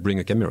you cannot bring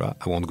a camera.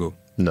 I won't go.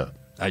 No.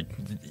 I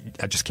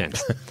just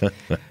can't.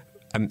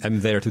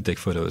 I'm there to take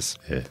photos.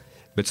 Yeah.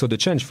 But so the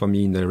change for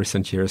me in the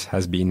recent years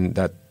has been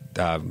that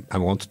I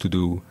want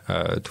to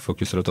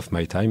focus a lot of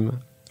my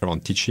time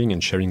around teaching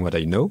and sharing what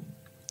I know,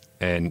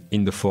 and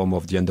in the form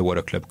of the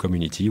Underwater Club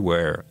community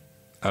where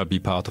I'll be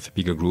part of a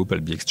bigger group. I'll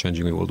be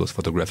exchanging with all those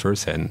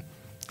photographers and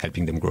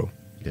helping them grow.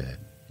 Yeah,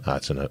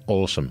 that's an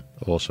awesome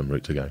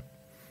route to go.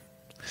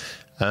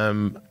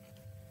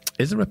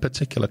 Is there a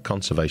particular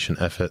conservation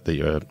effort that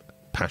you're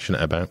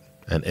passionate about?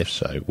 And if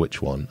so,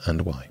 which one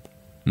and why?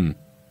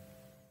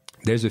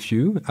 There's a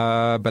few,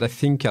 but I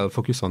think I'll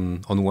focus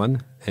on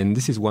one. And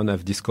this is one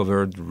I've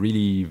discovered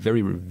really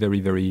very, very,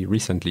 very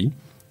recently.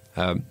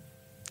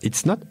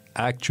 It's not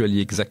actually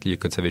exactly a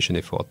conservation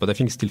effort, but I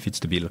think it still fits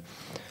the bill.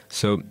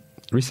 So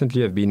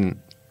recently I've been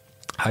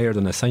hired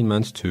on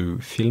assignment to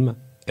film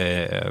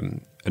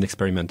an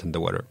experiment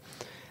underwater.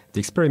 The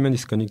experiment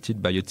is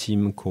conducted by a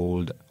team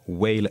called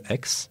Whale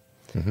X.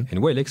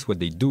 And Whale X, what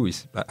they do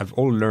is, I've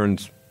all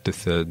learned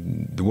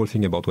the whole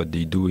thing about what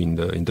they do in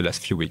the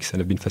last few weeks,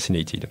 and I've been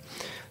fascinated.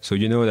 So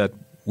you know that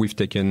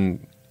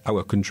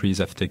our countries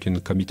have taken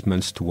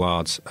commitments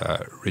towards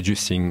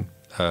reducing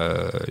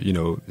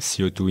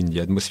CO2 in the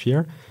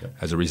atmosphere. Yep.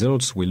 As a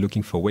result, we're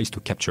looking for ways to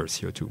capture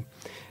CO2.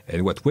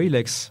 And what Whale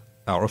X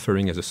are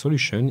offering as a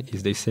solution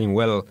is they're saying,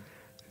 well,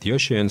 the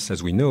oceans,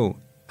 as we know,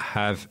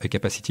 have a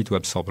capacity to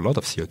absorb a lot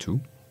of CO2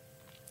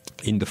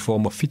 in the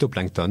form of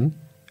phytoplankton,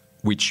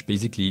 which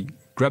basically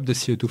grab the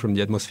CO2 from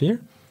the atmosphere,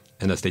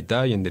 and as they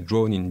die and they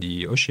drown in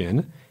the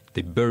ocean,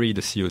 they bury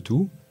the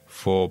CO2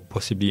 for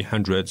possibly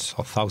hundreds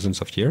or thousands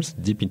of years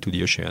deep into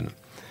the ocean.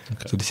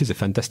 Okay. So this is a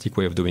fantastic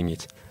way of doing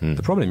it.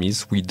 The problem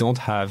is we don't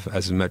have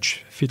as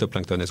much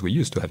phytoplankton as we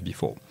used to have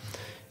before.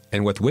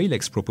 And what Whale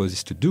X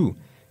proposes to do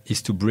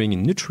is to bring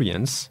in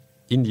nutrients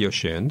in the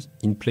ocean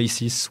in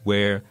places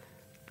where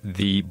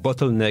the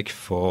bottleneck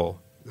for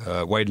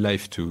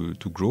wildlife to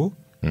grow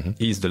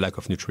is the lack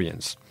of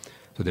nutrients.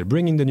 So they're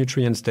bringing the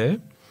nutrients there.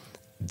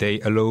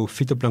 They allow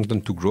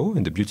phytoplankton to grow,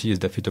 and the beauty is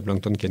that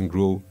phytoplankton can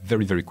grow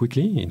very, very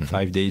quickly. In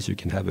 5 days, you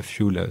can have a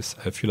few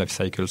life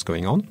cycles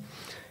going on.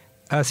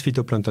 As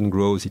phytoplankton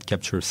grows, it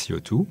captures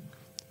CO2.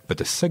 But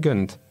the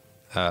second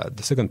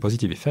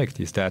positive effect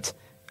is that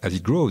as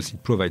it grows,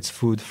 it provides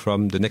food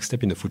from the next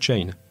step in the food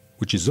chain,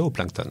 which is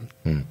zooplankton.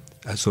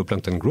 As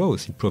zooplankton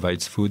grows, it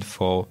provides food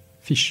for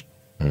fish,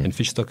 and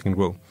fish stock can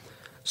grow.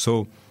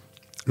 So,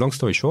 long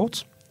story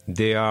short,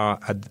 they are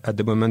at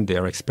the moment they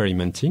are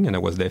experimenting, and I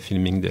was there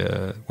filming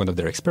one of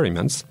their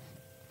experiments.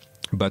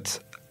 But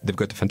they've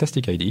got a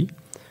fantastic idea.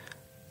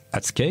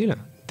 At scale,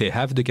 they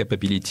have the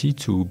capability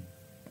to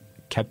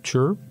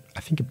capture,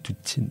 I think, up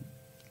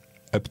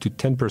to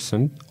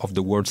 10% of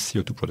the world's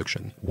CO2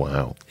 production.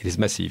 Wow, it is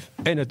massive,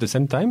 and at the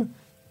same time,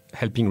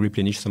 helping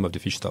replenish some of the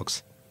fish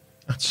stocks.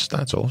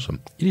 That's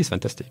awesome. It is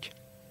fantastic.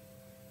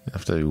 You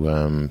have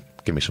to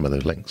give me some of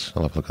those links.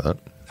 I'll have a look at that.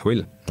 I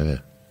will. Yeah.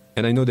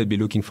 And I know they'll be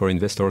looking for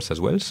investors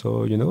as well.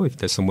 So, if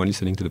there's someone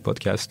listening to the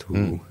podcast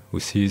who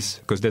sees,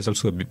 because there's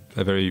also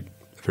a very,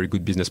 very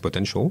good business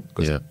potential,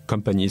 because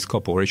companies,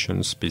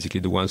 corporations, basically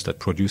the ones that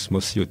produce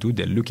most CO2,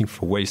 they're looking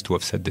for ways to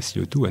offset the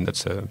CO2. And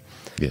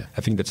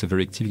I think that's a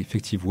very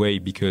effective way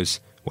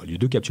because, well, you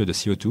do capture the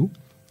CO2,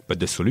 but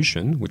the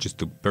solution, which is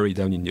to bury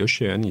down in the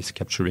ocean, is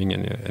capturing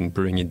and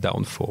burying it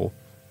down for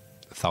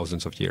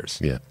thousands of years.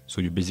 Yeah.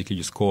 So you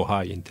basically score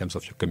high in terms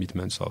of your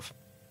commitments of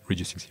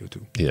reducing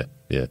CO2.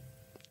 Yeah.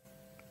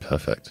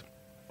 Perfect.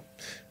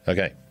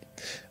 Okay.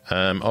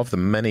 Of the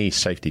many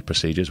safety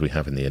procedures we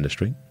have in the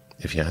industry,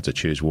 if you had to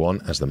choose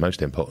one as the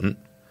most important,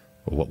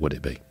 what would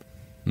it be?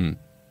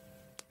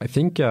 I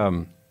think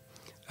I'm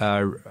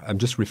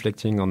just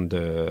reflecting on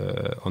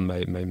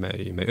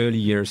my early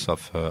years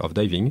of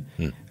diving,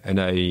 and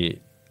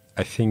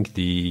I think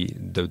the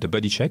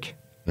body check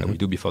that we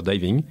do before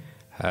diving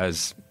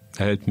has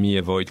helped me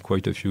avoid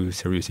quite a few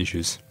serious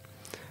issues.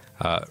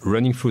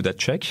 Running through that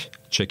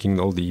checking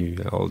all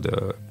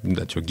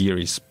that your gear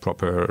is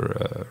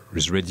proper,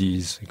 is ready,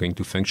 is going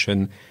to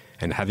function,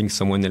 and having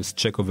someone else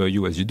check over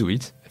you as you do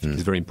it, I think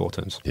is very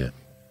important.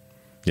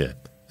 Yeah.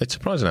 It's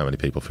surprising how many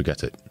people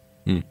forget it,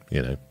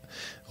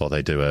 or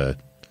they do a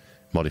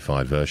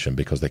modified version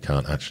because they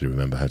can't actually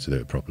remember how to do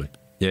it properly.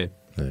 Yeah.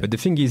 But the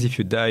thing is, if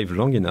you dive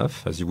long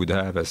enough, as you would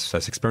have,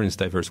 as experienced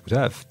divers would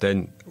have,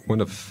 then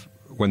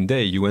one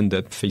day you end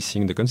up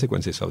facing the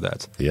consequences of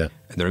that. Yeah.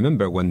 And I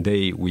remember one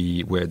day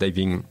we were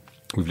diving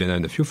with Lena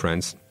and a few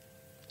friends,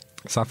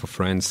 south of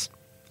France,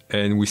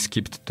 and we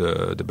skipped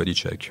the body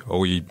check.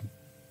 I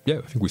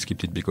think we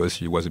skipped it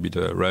because it was a bit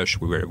of a rush.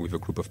 We were with a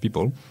group of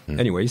people.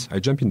 Anyways, I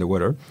jumped in the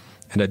water,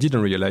 and I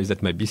didn't realize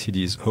that my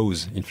BCD's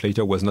hose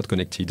inflator was not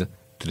connected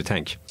to the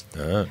tank.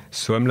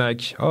 So I'm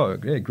like, oh,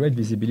 great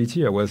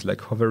visibility. I was like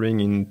hovering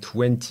in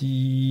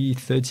 20,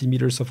 30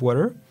 meters of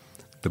water.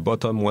 The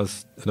bottom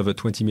was another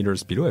 20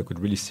 meters below. I could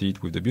really see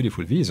it with the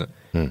beautiful views.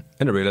 And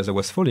I realized I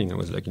was falling. I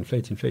was like,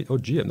 inflate. Oh,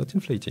 gee, I'm not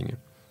inflating.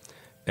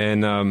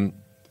 And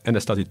I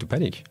started to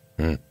panic.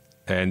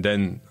 And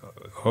then,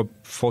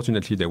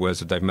 fortunately, there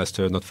was a dive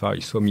master not far.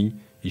 He saw me.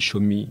 He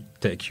showed me,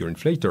 take your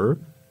inflator,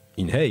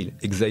 inhale,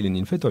 exhale in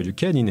the inflator. You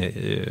can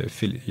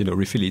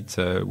refill it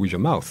with your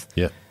mouth.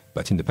 Yeah.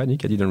 But in the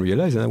panic, I didn't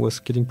realize, and I was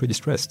getting pretty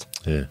stressed.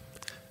 Yeah.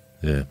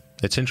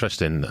 It's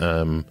interesting.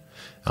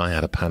 I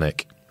had a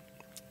panic.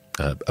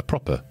 A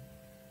proper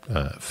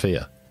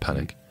fear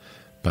panic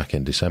back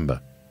in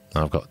December.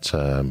 I've got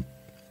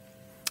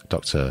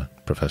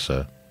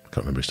Professor, I can't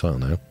remember his title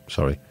now,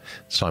 sorry,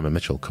 Simon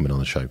Mitchell coming on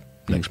the show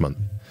next month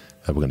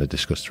we're going to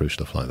discuss through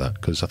stuff like that,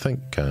 because I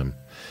think, no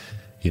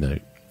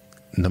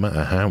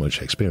matter how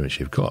much experience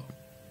you've got,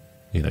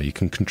 you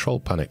can control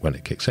panic when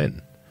it kicks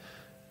in,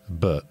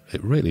 but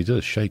it really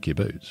does shake your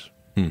boots.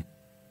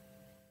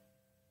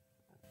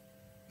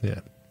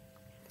 Yeah.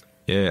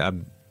 Yeah,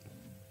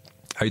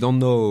 I don't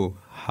know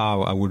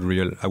how I would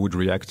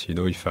react,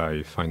 if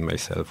I find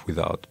myself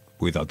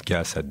without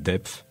gas at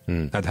depth.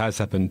 That has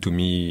happened to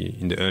me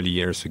in the early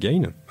years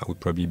again. I would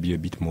probably be a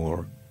bit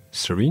more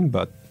serene,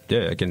 but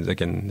yeah, I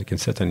can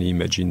certainly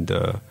imagine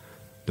the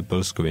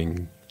pulse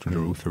going through the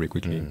roof very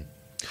quickly.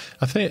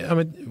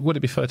 Would it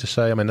be fair to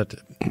say,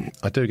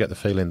 I do get the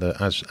feeling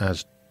that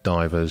as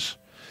divers,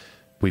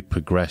 we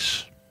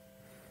progress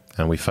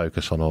and we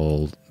focus on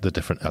all the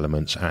different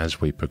elements as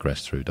we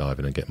progress through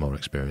diving and get more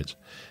experience.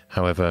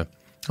 However,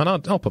 and I'll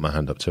put my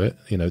hand up to it,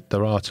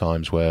 there are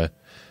times where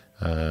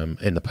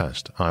in the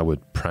past I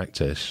would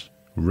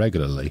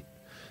regularly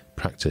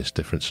practice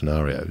different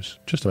scenarios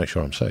just to make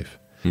sure I'm safe.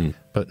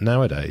 But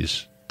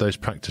nowadays, those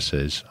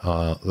practices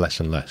are less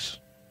and less.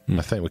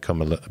 I think we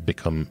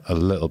become a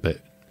little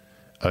bit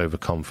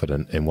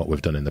overconfident in what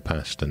we've done in the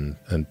past and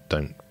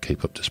don't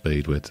keep up to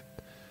speed with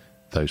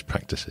those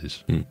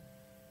practices. Yeah.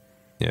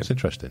 It's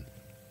interesting.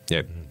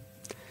 Yeah.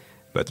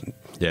 But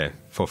yeah,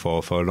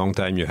 for a long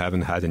time you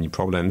haven't had any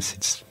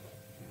problems.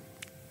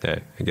 I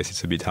guess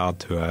it's a bit hard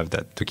to have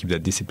that, to keep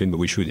that discipline, but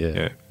we should.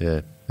 Yeah.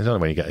 It's only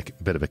when you get a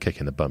bit of a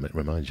kick in the bum it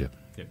reminds you.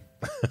 Yeah.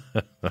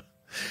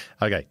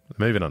 Okay,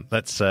 moving on.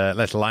 Let's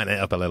lighten it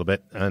up a little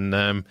bit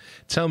and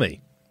tell me.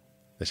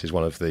 This is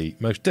one of the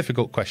most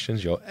difficult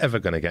questions you're ever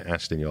going to get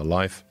asked in your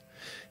life.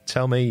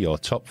 Tell me your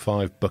top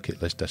 5 bucket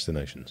list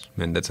destinations.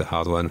 Man, that's a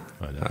hard one.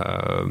 I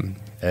know.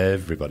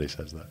 Everybody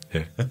says that.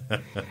 Yeah.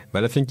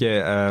 But I think,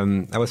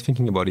 I was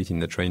thinking about it in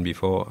the train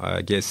before.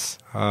 I guess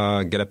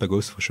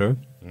Galapagos for sure.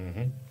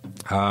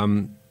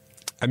 I'm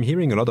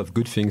hearing a lot of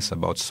good things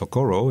about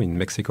Socorro in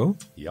Mexico.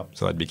 Yep.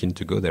 So I'd be keen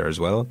to go there as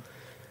well.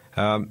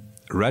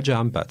 Raja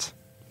Ampat,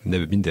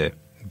 never been there,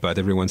 but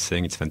everyone's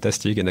saying it's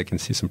fantastic, and I can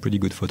see some pretty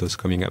good photos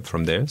coming up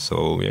from there.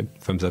 So yeah,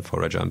 thumbs up for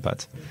Raja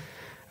Ampat.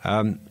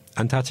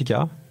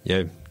 Antarctica,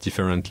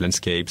 different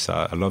landscapes.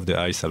 I love the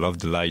ice, I love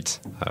the light,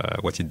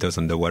 what it does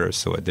underwater,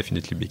 so I'd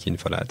definitely be keen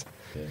for that.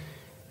 Yeah.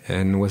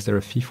 And was there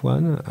a 5th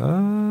one?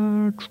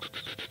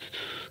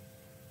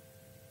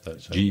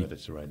 That's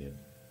Mediterranean.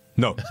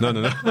 No.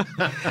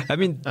 I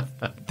mean,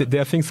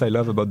 there are things I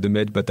love about the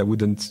Med, but I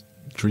wouldn't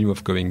dream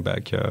of going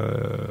back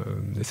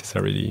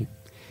necessarily.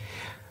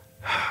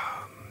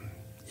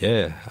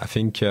 Yeah, I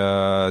think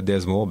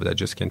there's more, but I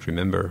just can't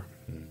remember.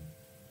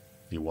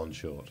 You're one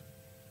short.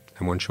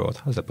 I'm one short.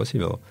 How's that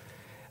possible?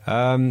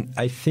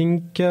 I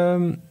think,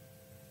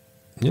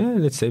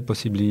 let's say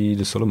possibly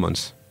the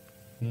Solomons.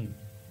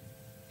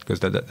 Because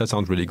that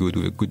sounds really good,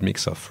 with a good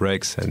mix of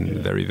wrecks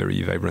and very,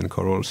 very vibrant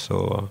corals,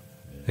 so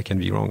I can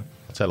be wrong.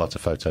 I'll take lots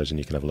of photos and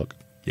you can have a look.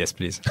 Yes,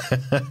 please.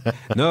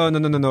 No.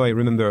 I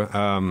remember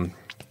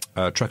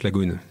Track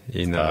Lagoon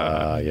in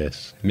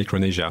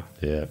Micronesia.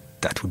 Yeah.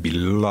 That would be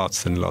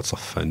lots and lots of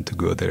fun to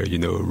go there,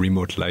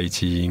 remote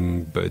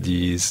lighting,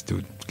 buddies,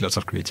 lots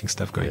of creating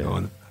stuff going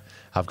on.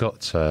 I've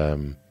got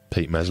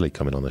Pete Mesley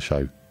coming on the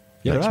show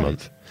next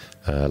month,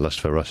 Lust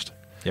for Rust.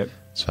 Yep.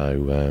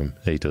 So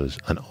he does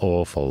an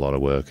awful lot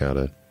of work out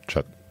of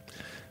truck.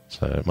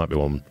 So it might be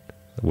one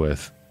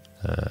worth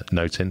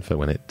noting for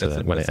when it airs.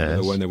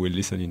 The one I will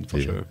listen in for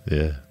sure.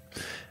 Yeah.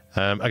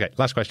 Okay,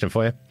 last question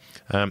for you.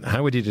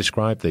 How would you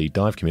describe the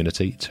dive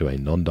community to a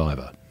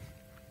non-diver?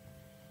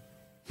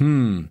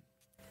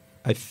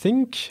 I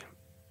think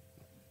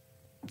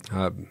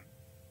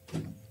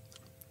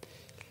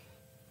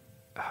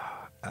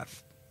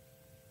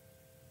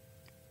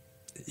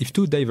if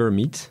two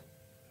divers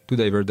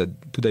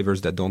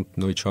that don't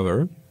know each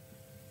other,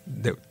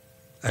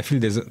 I feel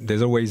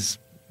they're always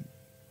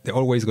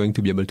going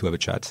to be able to have a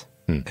chat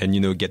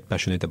and get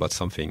passionate about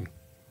something.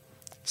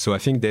 So I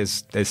think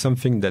there's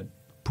something that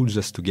pulls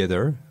us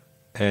together.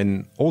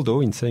 And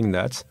although in saying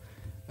that,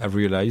 I've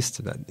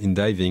realized that in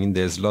diving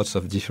there's lots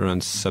of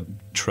different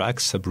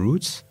sub-tracks,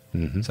 sub-routes.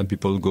 Some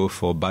people go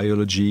for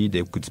biology.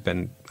 They could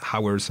spend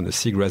hours on a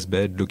seagrass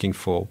bed looking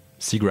for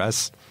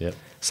seagrass. Yep.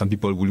 Some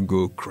people will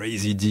go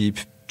crazy deep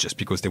just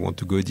because they want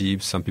to go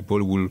deep. Some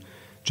people will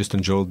just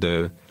enjoy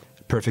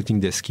perfecting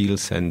their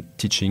skills and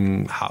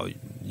teaching how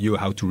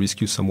to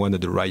rescue someone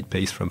at the right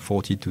pace from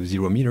 40 to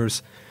 0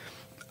 meters.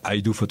 I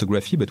do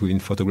photography, but within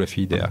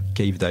photography there are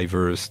cave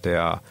divers,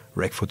 there are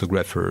wreck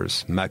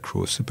photographers,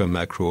 macro, super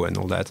macro, and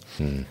all that.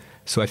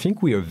 So I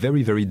think we are a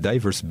very, very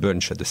diverse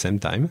bunch at the same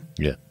time.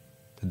 Yeah.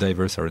 The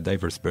divers are a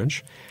diverse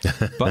bunch.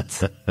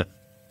 But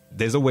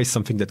there's always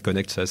something that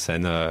connects us,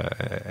 and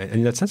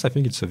in that sense I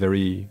think it's a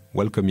very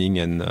welcoming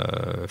and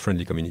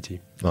friendly community.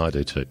 I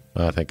do too.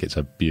 I think it's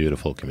a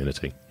beautiful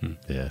community.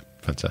 Yeah,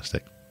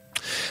 fantastic.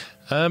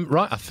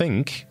 Right, I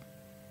think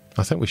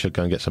we should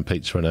go and get some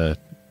pizza and a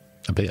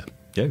beer.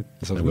 Yeah,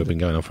 we've been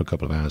going on for a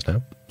couple of hours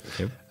now.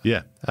 Yep.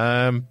 Yeah.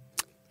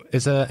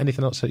 Is there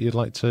anything else that you'd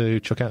like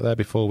to chuck out there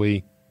before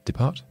we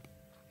depart?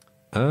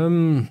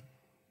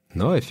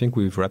 No, I think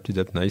we've wrapped it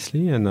up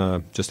nicely,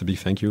 and just a big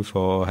thank you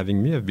for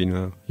having me. I've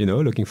been,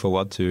 looking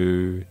forward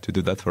to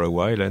do that for a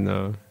while,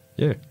 and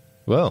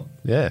Well,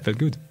 yeah. felt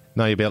good.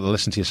 Now you'll be able to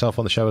listen to yourself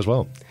on the show as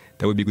well.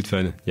 That would be good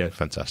fun. Yeah,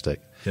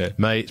 Fantastic. Yeah.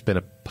 Mate, it's been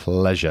a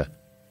pleasure.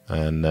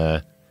 And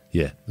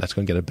let's go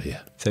and get a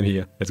beer. Same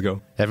here. Let's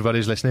go. Everybody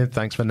who's listening,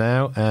 thanks for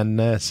now,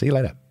 and see you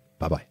later.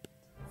 Bye-bye.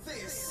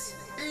 This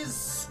is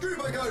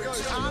Scuba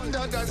Goat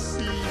Under the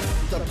Sea,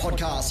 the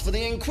podcast for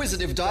the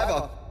inquisitive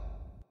diver.